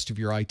the rest of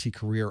your IT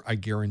career. I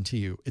guarantee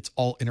you. It's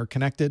all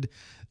interconnected.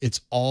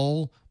 It's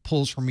all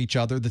pulls from each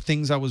other. The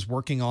things I was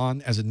working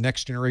on as a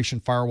next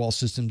generation firewall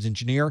systems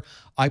engineer,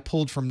 I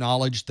pulled from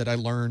knowledge that I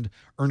learned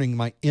earning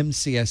my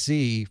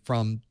MCSE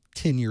from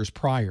 10 years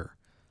prior.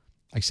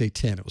 I say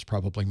 10, it was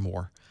probably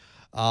more.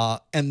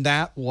 And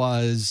that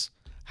was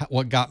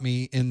what got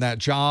me in that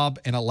job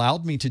and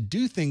allowed me to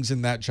do things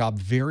in that job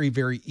very,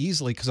 very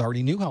easily, because I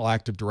already knew how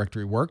Active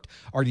Directory worked,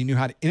 already knew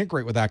how to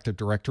integrate with Active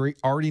Directory,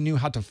 already knew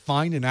how to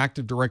find an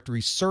Active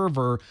Directory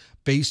server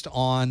based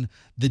on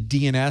the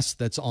DNS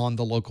that's on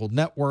the local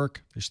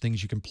network. There's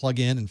things you can plug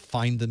in and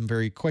find them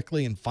very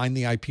quickly and find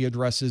the IP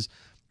addresses.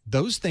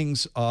 Those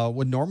things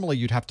would normally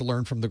you'd have to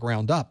learn from the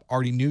ground up.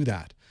 Already knew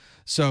that.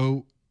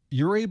 So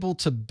you're able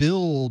to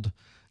build.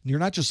 You're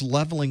not just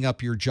leveling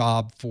up your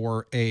job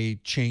for a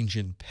change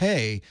in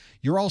pay.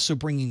 You're also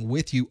bringing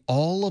with you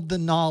all of the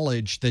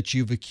knowledge that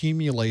you've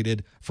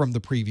accumulated from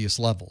the previous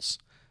levels,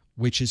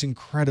 which is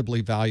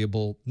incredibly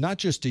valuable, not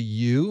just to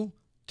you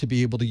to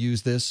be able to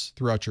use this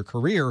throughout your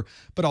career,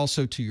 but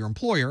also to your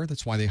employer.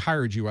 That's why they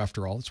hired you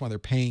after all. That's why they're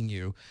paying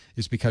you,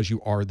 is because you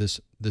are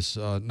this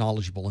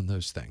knowledgeable in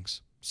those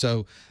things.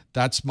 So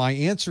that's my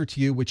answer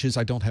to you, which is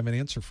I don't have an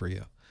answer for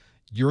you.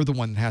 You're the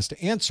one that has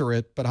to answer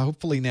it, but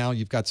hopefully now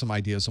you've got some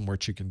ideas on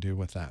what you can do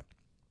with that.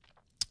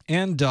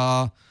 And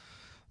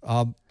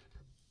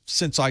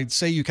since I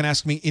say you can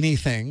ask me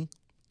anything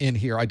in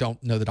here, I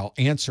don't know that I'll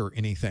answer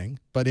anything,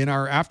 but in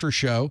our after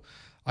show,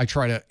 I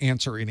try to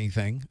answer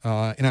anything.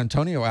 And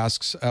Antonio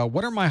asks,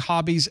 what are my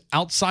hobbies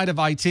outside of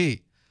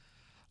IT?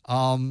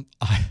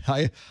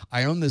 I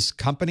own this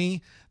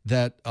company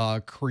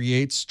that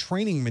creates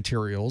training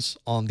materials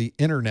on the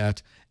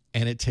internet,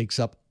 and it takes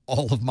up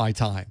all of my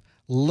time.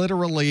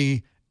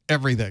 Literally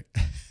everything.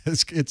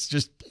 It's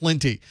just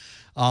plenty.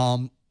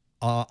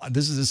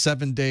 This is a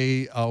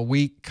 7-day a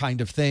week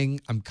kind of thing.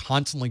 I'm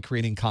constantly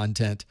creating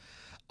content.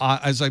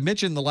 As I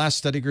mentioned in the last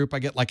study group, I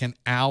get like an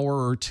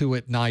hour or two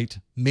at night,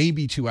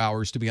 maybe 2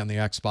 hours to be on the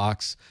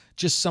Xbox.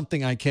 Just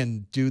something I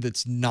can do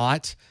that's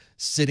not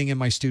sitting in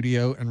my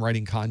studio and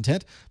writing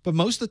content. But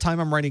most of the time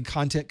I'm writing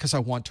content because I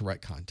want to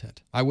write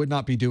content. I would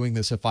not be doing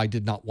this if I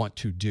did not want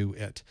to do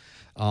it.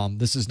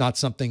 This is not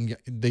something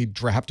they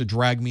have to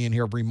drag me in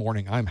here every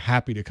morning. I'm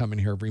happy to come in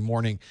here every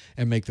morning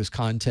and make this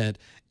content.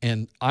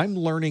 And I'm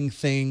learning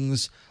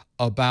things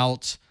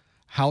about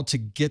how to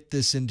get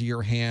this into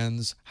your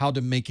hands, how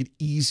to make it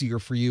easier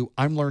for you.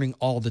 I'm learning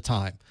all the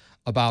time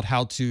about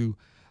how to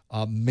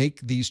make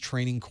these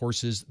training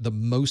courses the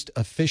most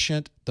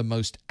efficient, the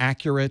most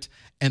accurate,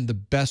 and the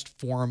best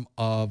form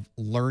of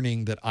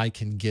learning that I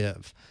can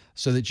give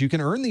so that you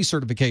can earn these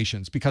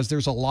certifications, because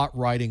there's a lot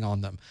riding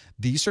on them.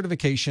 These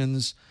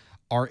certifications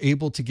are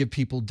able to give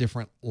people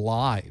different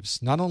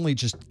lives, not only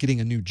just getting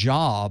a new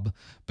job,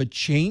 but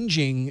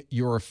changing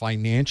your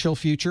financial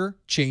future,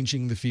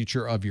 changing the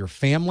future of your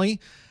family.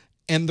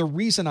 And the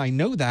reason I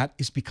know that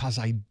is because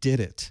I did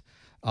it.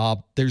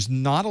 There's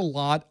not a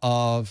lot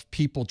of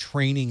people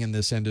training in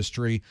this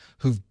industry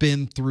who've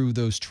been through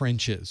those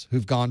trenches,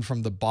 who've gone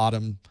from the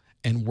bottom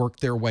and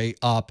worked their way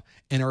up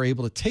and are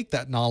able to take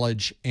that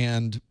knowledge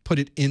and put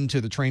it into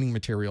the training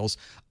materials.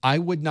 I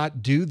would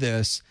not do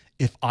this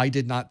if I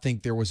did not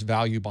think there was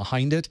value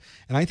behind it.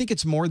 And I think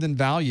it's more than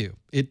value.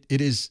 It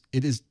is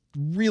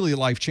really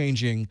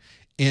life-changing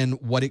in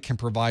what it can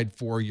provide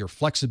for your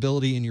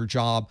flexibility in your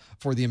job,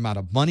 for the amount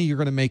of money you're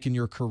going to make in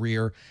your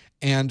career,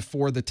 and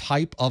for the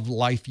type of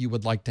life you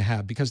would like to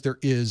have, because there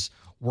is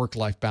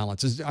work-life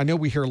balance. I know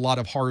we hear a lot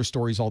of horror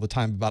stories all the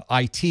time about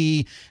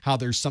IT, how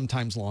there's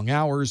sometimes long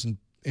hours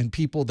and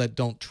people that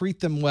don't treat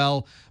them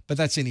well, but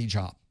that's any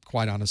job,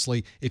 quite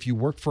honestly. If you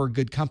work for a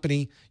good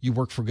company, you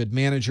work for good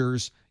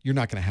managers, you're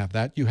not going to have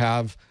that. You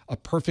have a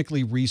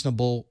perfectly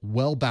reasonable,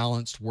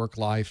 well-balanced work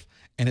life,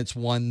 and it's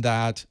one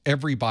that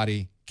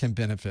everybody can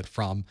benefit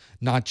from,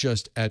 not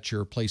just at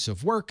your place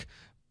of work,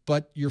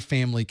 but your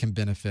family can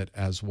benefit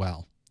as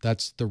well.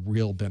 That's the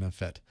real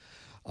benefit.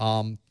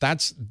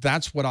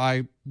 That's what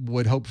I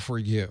would hope for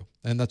you.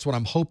 And that's what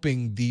I'm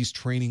hoping these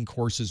training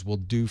courses will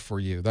do for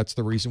you. That's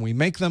the reason we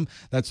make them.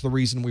 That's the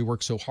reason we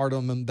work so hard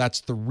on them. That's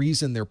the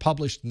reason they're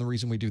published and the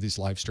reason we do these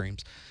live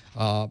streams,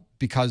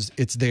 because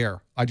it's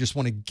there. I just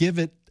want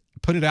to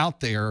put it out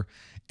there,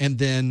 and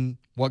then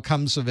what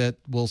comes of it,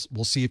 we'll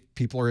see if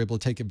people are able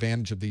to take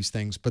advantage of these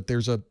things. But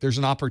there's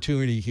an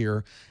opportunity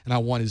here, and I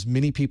want as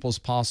many people as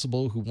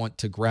possible who want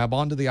to grab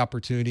onto the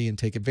opportunity and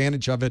take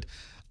advantage of it.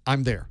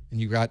 I'm there, and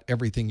you got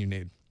everything you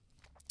need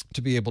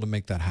to be able to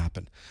make that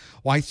happen.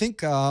 Well, I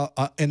think,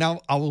 and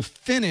now I will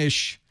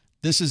finish.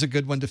 This is a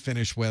good one to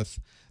finish with,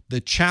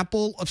 the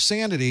Chapel of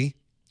Sanity,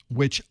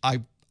 which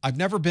I've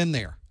never been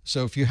there.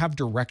 So if you have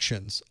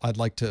directions, I'd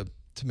like to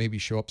maybe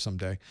show up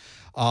someday.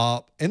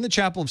 In the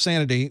Chapel of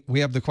Sanity, we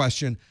have the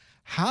question,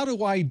 how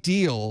do I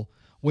deal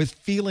with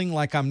feeling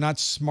like I'm not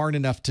smart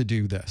enough to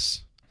do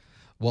this?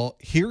 Well,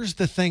 here's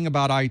the thing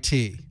about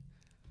IT.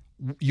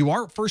 You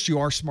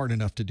are smart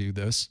enough to do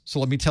this. So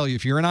let me tell you,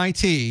 if you're in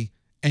IT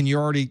and you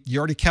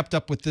already kept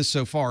up with this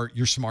so far,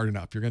 you're smart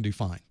enough. You're going to do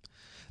fine.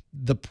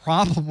 The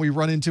problem we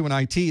run into in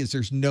IT is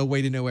there's no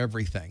way to know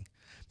everything.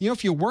 You know,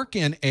 if you work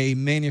in a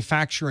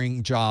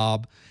manufacturing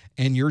job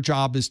and your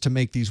job is to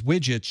make these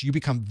widgets, you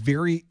become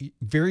very,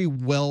 very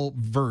well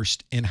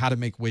versed in how to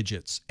make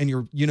widgets. And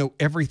you know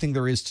everything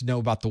there is to know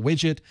about the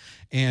widget.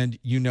 And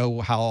you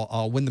know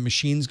how when the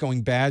machine's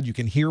going bad, you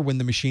can hear when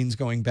the machine's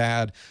going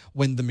bad.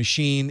 When the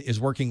machine is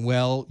working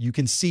well, you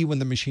can see when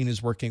the machine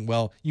is working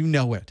well. You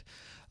know it.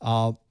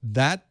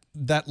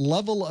 That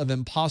level of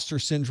imposter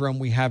syndrome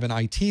we have in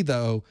IT,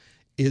 though,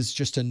 is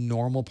just a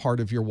normal part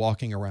of your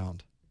walking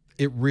around.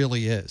 It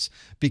really is,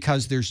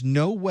 because there's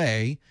no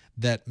way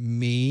that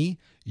me,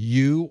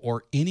 you,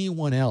 or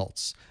anyone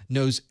else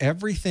knows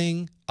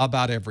everything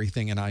about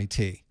everything in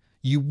IT.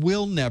 You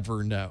will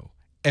never know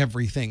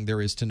everything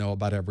there is to know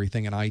about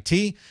everything in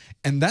IT.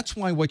 And that's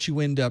why what you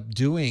end up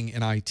doing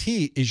in IT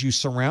is you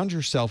surround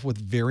yourself with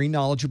very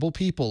knowledgeable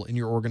people in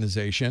your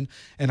organization,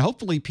 and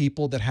hopefully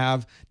people that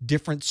have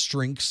different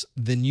strengths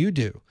than you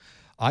do.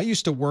 I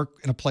used to work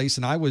in a place,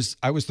 and I was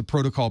the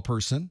protocol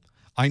person.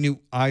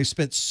 I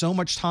spent so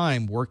much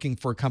time working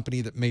for a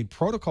company that made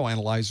protocol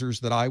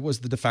analyzers that I was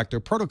the de facto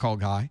protocol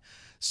guy.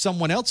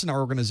 Someone else in our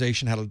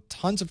organization had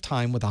tons of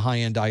time with a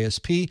high-end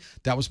ISP.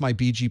 That was my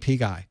BGP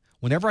guy.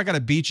 Whenever I got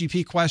a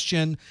BGP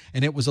question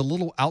and it was a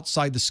little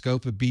outside the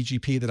scope of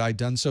BGP that I'd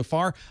done so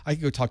far, I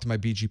could go talk to my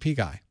BGP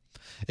guy.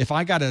 If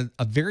I got a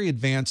very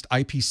advanced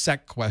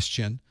IPsec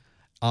question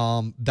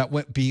that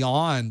went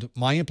beyond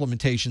my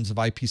implementations of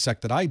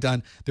IPsec that I'd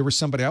done, there was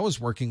somebody I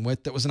was working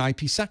with that was an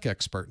IPsec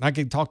expert. And I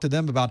could talk to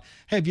them about,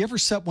 hey, have you ever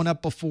set one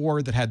up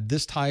before that had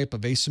this type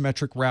of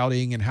asymmetric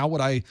routing, and how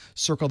would I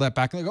circle that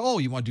back? And they go, oh,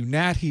 you want to do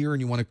NAT here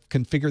and you want to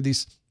configure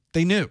these.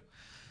 They knew.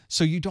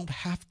 So you don't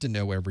have to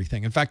know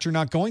everything. In fact, you're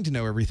not going to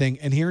know everything.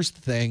 And here's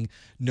the thing,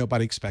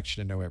 nobody expects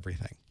you to know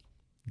everything.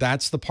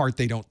 That's the part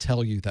they don't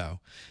tell you, though,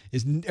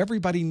 is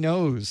everybody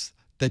knows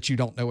that you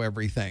don't know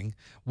everything.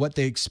 What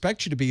they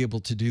expect you to be able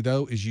to do,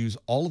 though, is use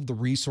all of the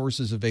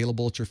resources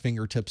available at your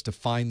fingertips to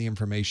find the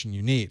information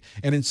you need.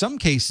 And in some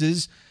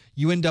cases,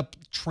 you end up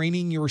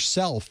training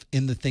yourself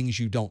in the things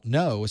you don't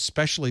know,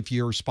 especially if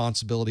you're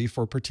responsibility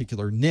for a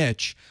particular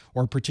niche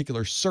or a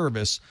particular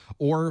service,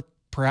 or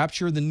perhaps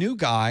you're the new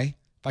guy.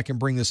 If I can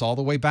bring this all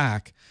the way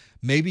back,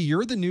 maybe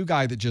you're the new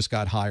guy that just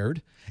got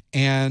hired,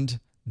 and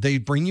they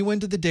bring you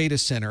into the data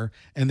center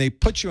and they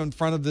put you in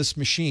front of this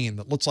machine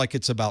that looks like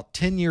it's about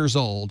 10 years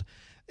old,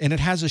 and it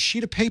has a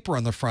sheet of paper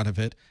on the front of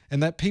it,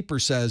 and that paper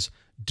says,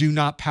 do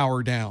not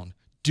power down,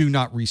 do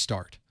not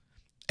restart.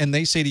 And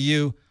they say to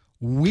you,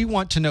 we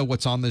want to know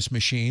what's on this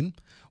machine.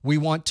 We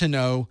want to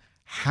know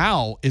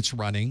how it's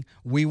running.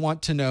 We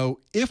want to know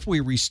if we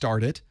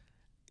restart it,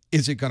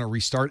 is it going to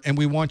restart? And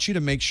we want you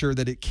to make sure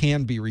that it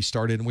can be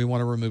restarted, and we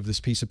want to remove this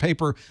piece of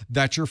paper.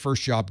 That's your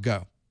first job,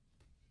 go.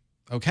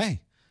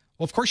 Okay.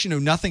 Well, of course, you know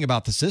nothing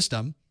about the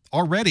system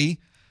already.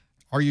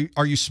 Are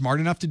you smart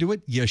enough to do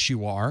it? Yes,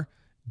 you are.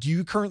 Do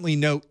you currently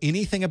know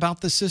anything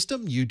about the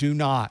system? You do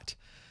not.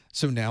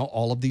 So now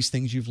all of these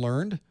things you've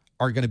learned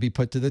are going to be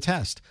put to the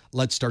test.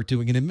 Let's start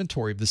doing an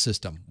inventory of the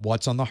system.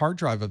 What's on the hard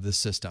drive of this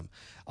system?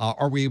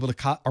 Are we able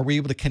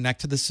to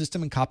connect to the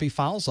system and copy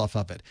files off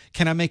of it?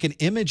 Can I make an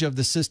image of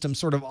the system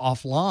sort of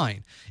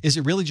offline? Is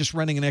it really just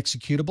running an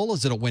executable?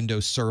 Is it a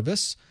Windows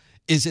service?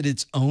 Is it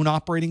its own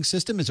operating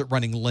system? Is it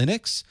running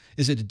Linux?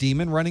 Is it a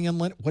daemon running in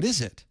Linux? What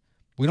is it?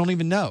 We don't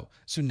even know.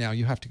 So now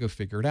you have to go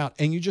figure it out,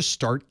 and you just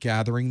start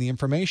gathering the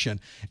information.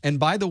 And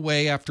by the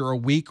way, after a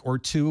week or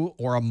two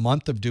or a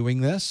month of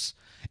doing this,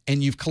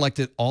 and you've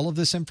collected all of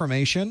this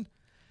information,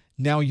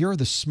 now you're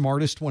the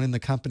smartest one in the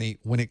company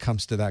when it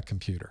comes to that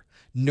computer.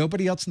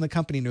 Nobody else in the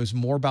company knows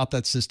more about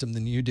that system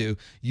than you do.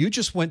 You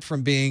just went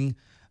from being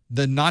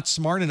the not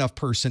smart enough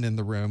person in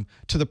the room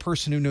to the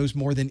person who knows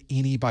more than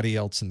anybody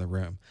else in the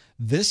room.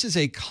 This is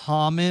a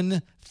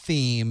common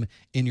theme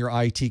in your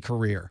IT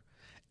career.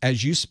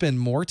 As you spend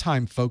more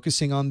time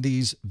focusing on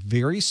these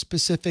very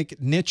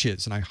specific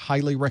niches, and I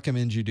highly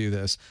recommend you do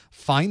this,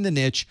 find the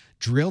niche,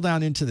 drill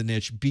down into the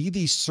niche, be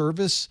the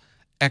service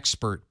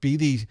expert, be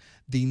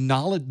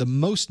the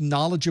most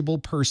knowledgeable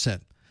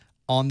person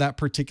on that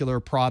particular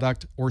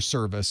product or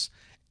service,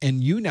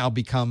 and you now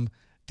become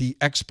the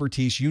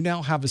expertise. You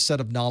now have a set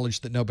of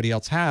knowledge that nobody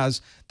else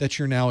has that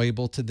you're now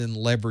able to then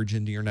leverage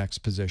into your next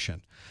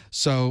position.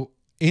 So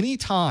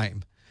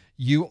anytime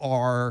you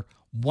are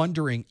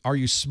wondering, are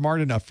you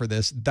smart enough for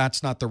this?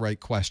 That's not the right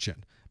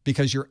question,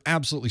 because you're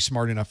absolutely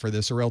smart enough for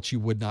this, or else you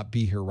would not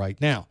be here right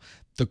now.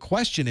 The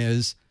question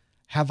is,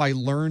 have I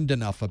learned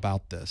enough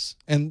about this?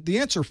 And the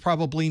answer is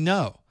probably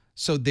no.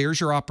 So there's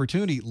your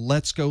opportunity.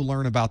 Let's go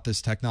learn about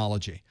this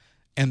technology.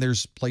 And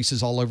there's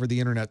places all over the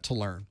internet to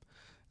learn.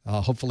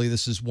 Hopefully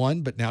this is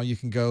one, but now you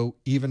can go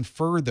even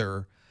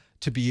further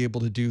to be able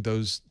to do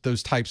those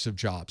types of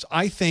jobs.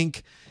 I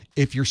think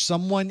if you're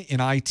someone in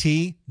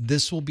IT,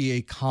 this will be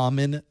a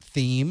common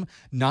theme,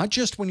 not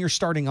just when you're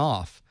starting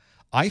off.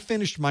 I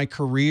finished my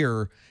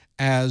career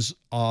as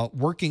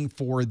working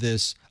for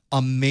this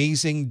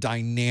amazing,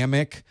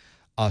 dynamic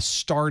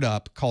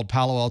startup called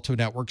Palo Alto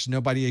Networks.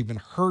 Nobody even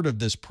heard of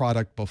this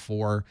product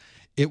before.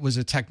 It was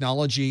a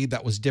technology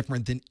that was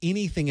different than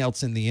anything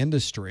else in the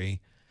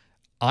industry.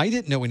 I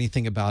didn't know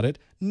anything about it.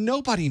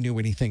 Nobody knew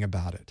anything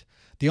about it.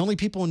 The only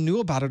people who knew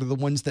about it are the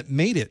ones that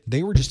made it.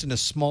 They were just in a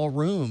small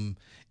room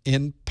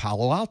in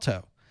Palo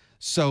Alto.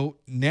 So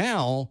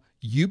now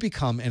you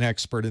become an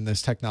expert in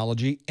this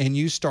technology, and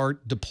you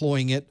start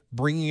deploying it,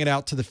 bringing it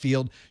out to the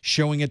field,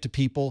 showing it to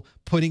people,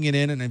 putting it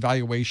in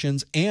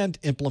evaluations, and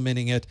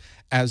implementing it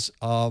as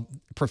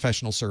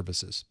professional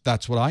services.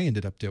 That's what I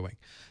ended up doing.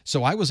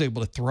 So I was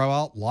able to throw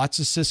out lots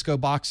of Cisco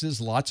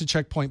boxes, lots of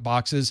checkpoint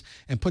boxes,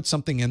 and put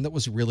something in that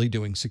was really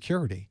doing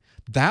security.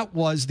 That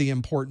was the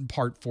important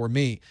part for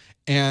me.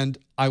 And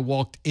I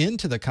walked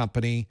into the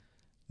company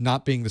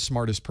not being the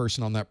smartest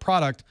person on that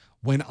product.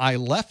 When I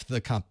left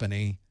the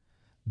company,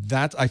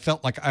 that I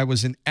felt like I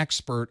was an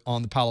expert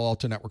on the Palo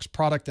Alto Networks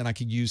product, and I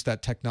could use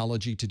that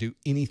technology to do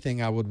anything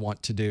I would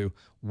want to do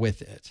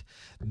with it.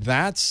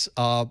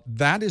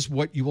 That is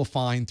what you will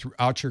find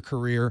throughout your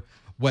career,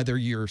 whether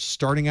you're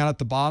starting out at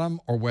the bottom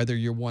or whether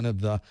you're one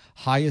of the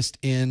highest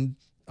end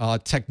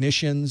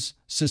technicians,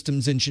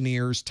 systems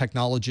engineers,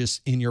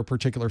 technologists in your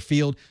particular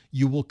field.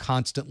 You will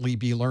constantly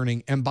be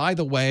learning. And by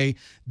the way,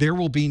 there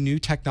will be new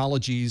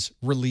technologies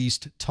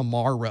released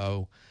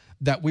tomorrow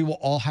that we will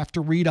all have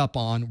to read up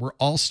on. We're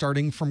all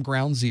starting from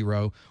ground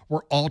zero.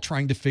 We're all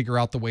trying to figure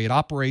out the way it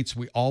operates.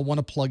 We all want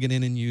to plug it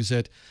in and use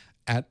it.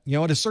 At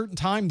a certain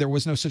time, there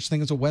was no such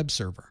thing as a web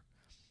server.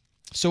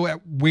 So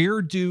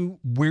where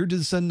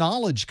does the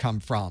knowledge come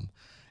from?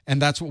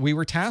 And that's what we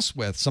were tasked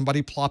with.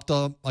 Somebody plopped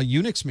a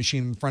Unix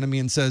machine in front of me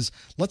and says,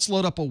 let's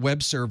load up a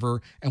web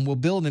server and we'll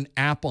build an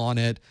app on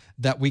it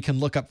that we can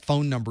look up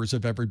phone numbers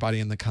of everybody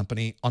in the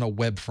company on a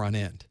web front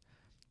end.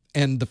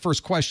 And the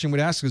first question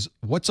we'd ask is,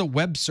 what's a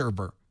web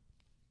server?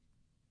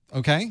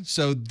 Okay,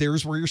 so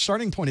there's where your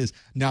starting point is.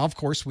 Now, of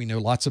course, we know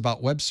lots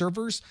about web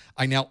servers.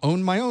 I now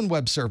own my own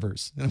web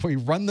servers, and we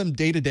run them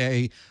day to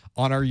day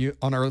on our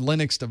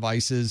Linux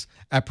devices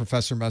at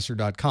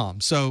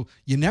ProfessorMesser.com. So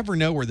you never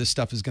know where this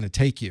stuff is going to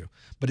take you,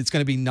 but it's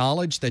going to be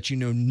knowledge that you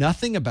know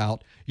nothing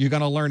about. You're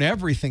going to learn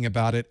everything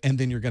about it, and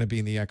then you're going to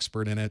be the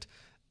expert in it,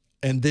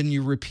 and then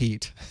you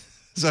repeat.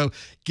 So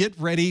get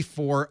ready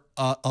for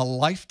a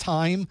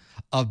lifetime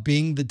of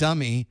being the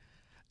dummy,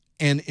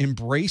 and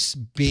embrace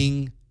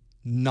being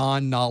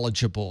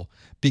non-knowledgeable,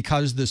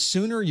 because the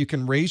sooner you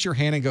can raise your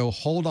hand and go,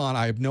 hold on,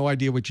 I have no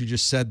idea what you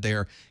just said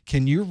there.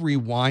 Can you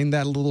rewind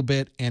that a little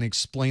bit and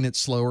explain it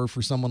slower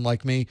for someone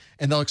like me?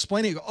 And they'll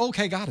explain it. You go,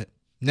 okay, got it.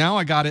 Now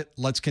I got it.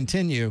 Let's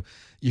continue.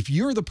 If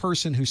you're the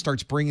person who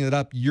starts bringing it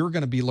up, you're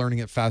going to be learning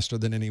it faster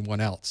than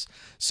anyone else.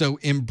 So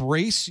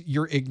embrace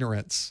your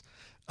ignorance.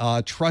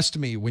 Trust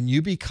me, when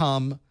you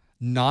become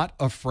not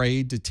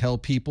afraid to tell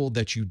people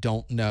that you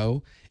don't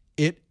know,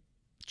 it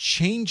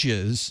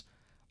changes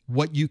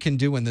what you can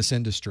do in this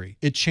industry.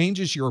 It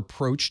changes your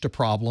approach to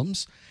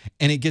problems,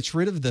 and it gets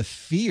rid of the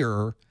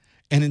fear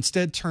and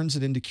instead turns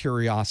it into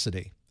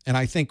curiosity. And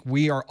I think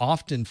we are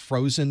often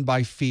frozen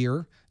by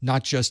fear,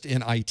 not just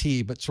in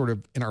IT, but sort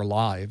of in our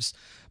lives.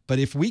 But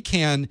if we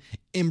can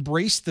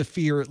embrace the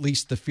fear, at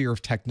least the fear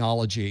of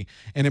technology,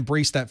 and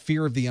embrace that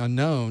fear of the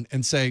unknown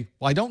and say,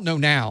 well, I don't know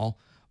now,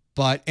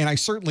 and I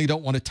certainly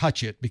don't want to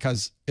touch it,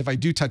 because if I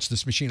do touch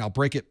this machine, I'll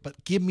break it.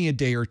 But give me a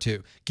day or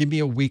two. Give me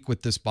a week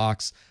with this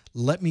box.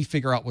 Let me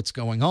figure out what's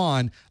going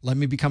on. Let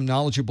me become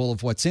knowledgeable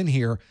of what's in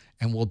here,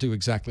 and we'll do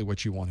exactly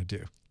what you want to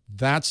do.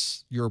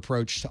 That's your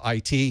approach to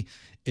IT.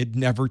 It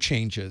never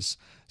changes.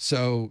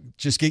 So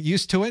just get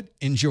used to it.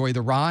 Enjoy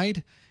the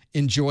ride.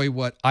 Enjoy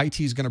what IT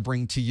is going to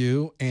bring to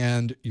you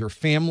and your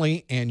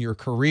family and your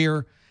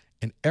career,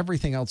 and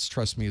everything else,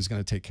 trust me, is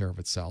going to take care of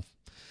itself.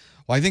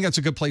 Well, I think that's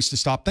a good place to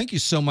stop. Thank you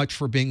so much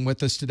for being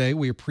with us today.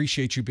 We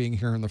appreciate you being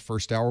here in the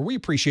first hour. We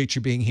appreciate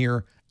you being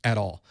here at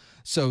all.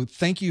 So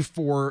thank you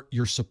for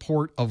your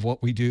support of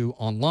what we do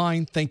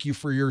online. Thank you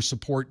for your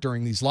support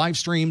during these live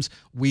streams.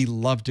 We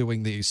love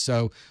doing these.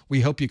 So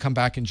we hope you come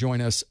back and join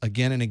us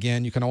again and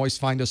again. You can always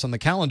find us on the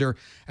calendar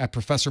at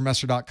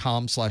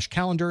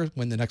ProfessorMesser.com/calendar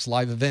when the next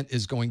live event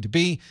is going to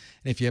be.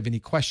 And if you have any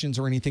questions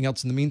or anything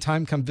else in the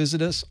meantime, come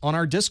visit us on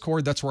our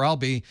Discord. That's where I'll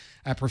be,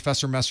 at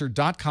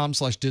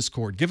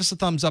ProfessorMesser.com/Discord. Give us a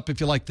thumbs up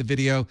if you like the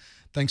video.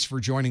 Thanks for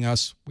joining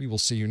us. We will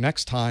see you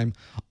next time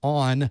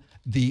on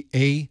the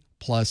A+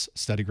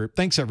 Study Group.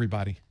 Thanks,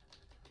 everybody.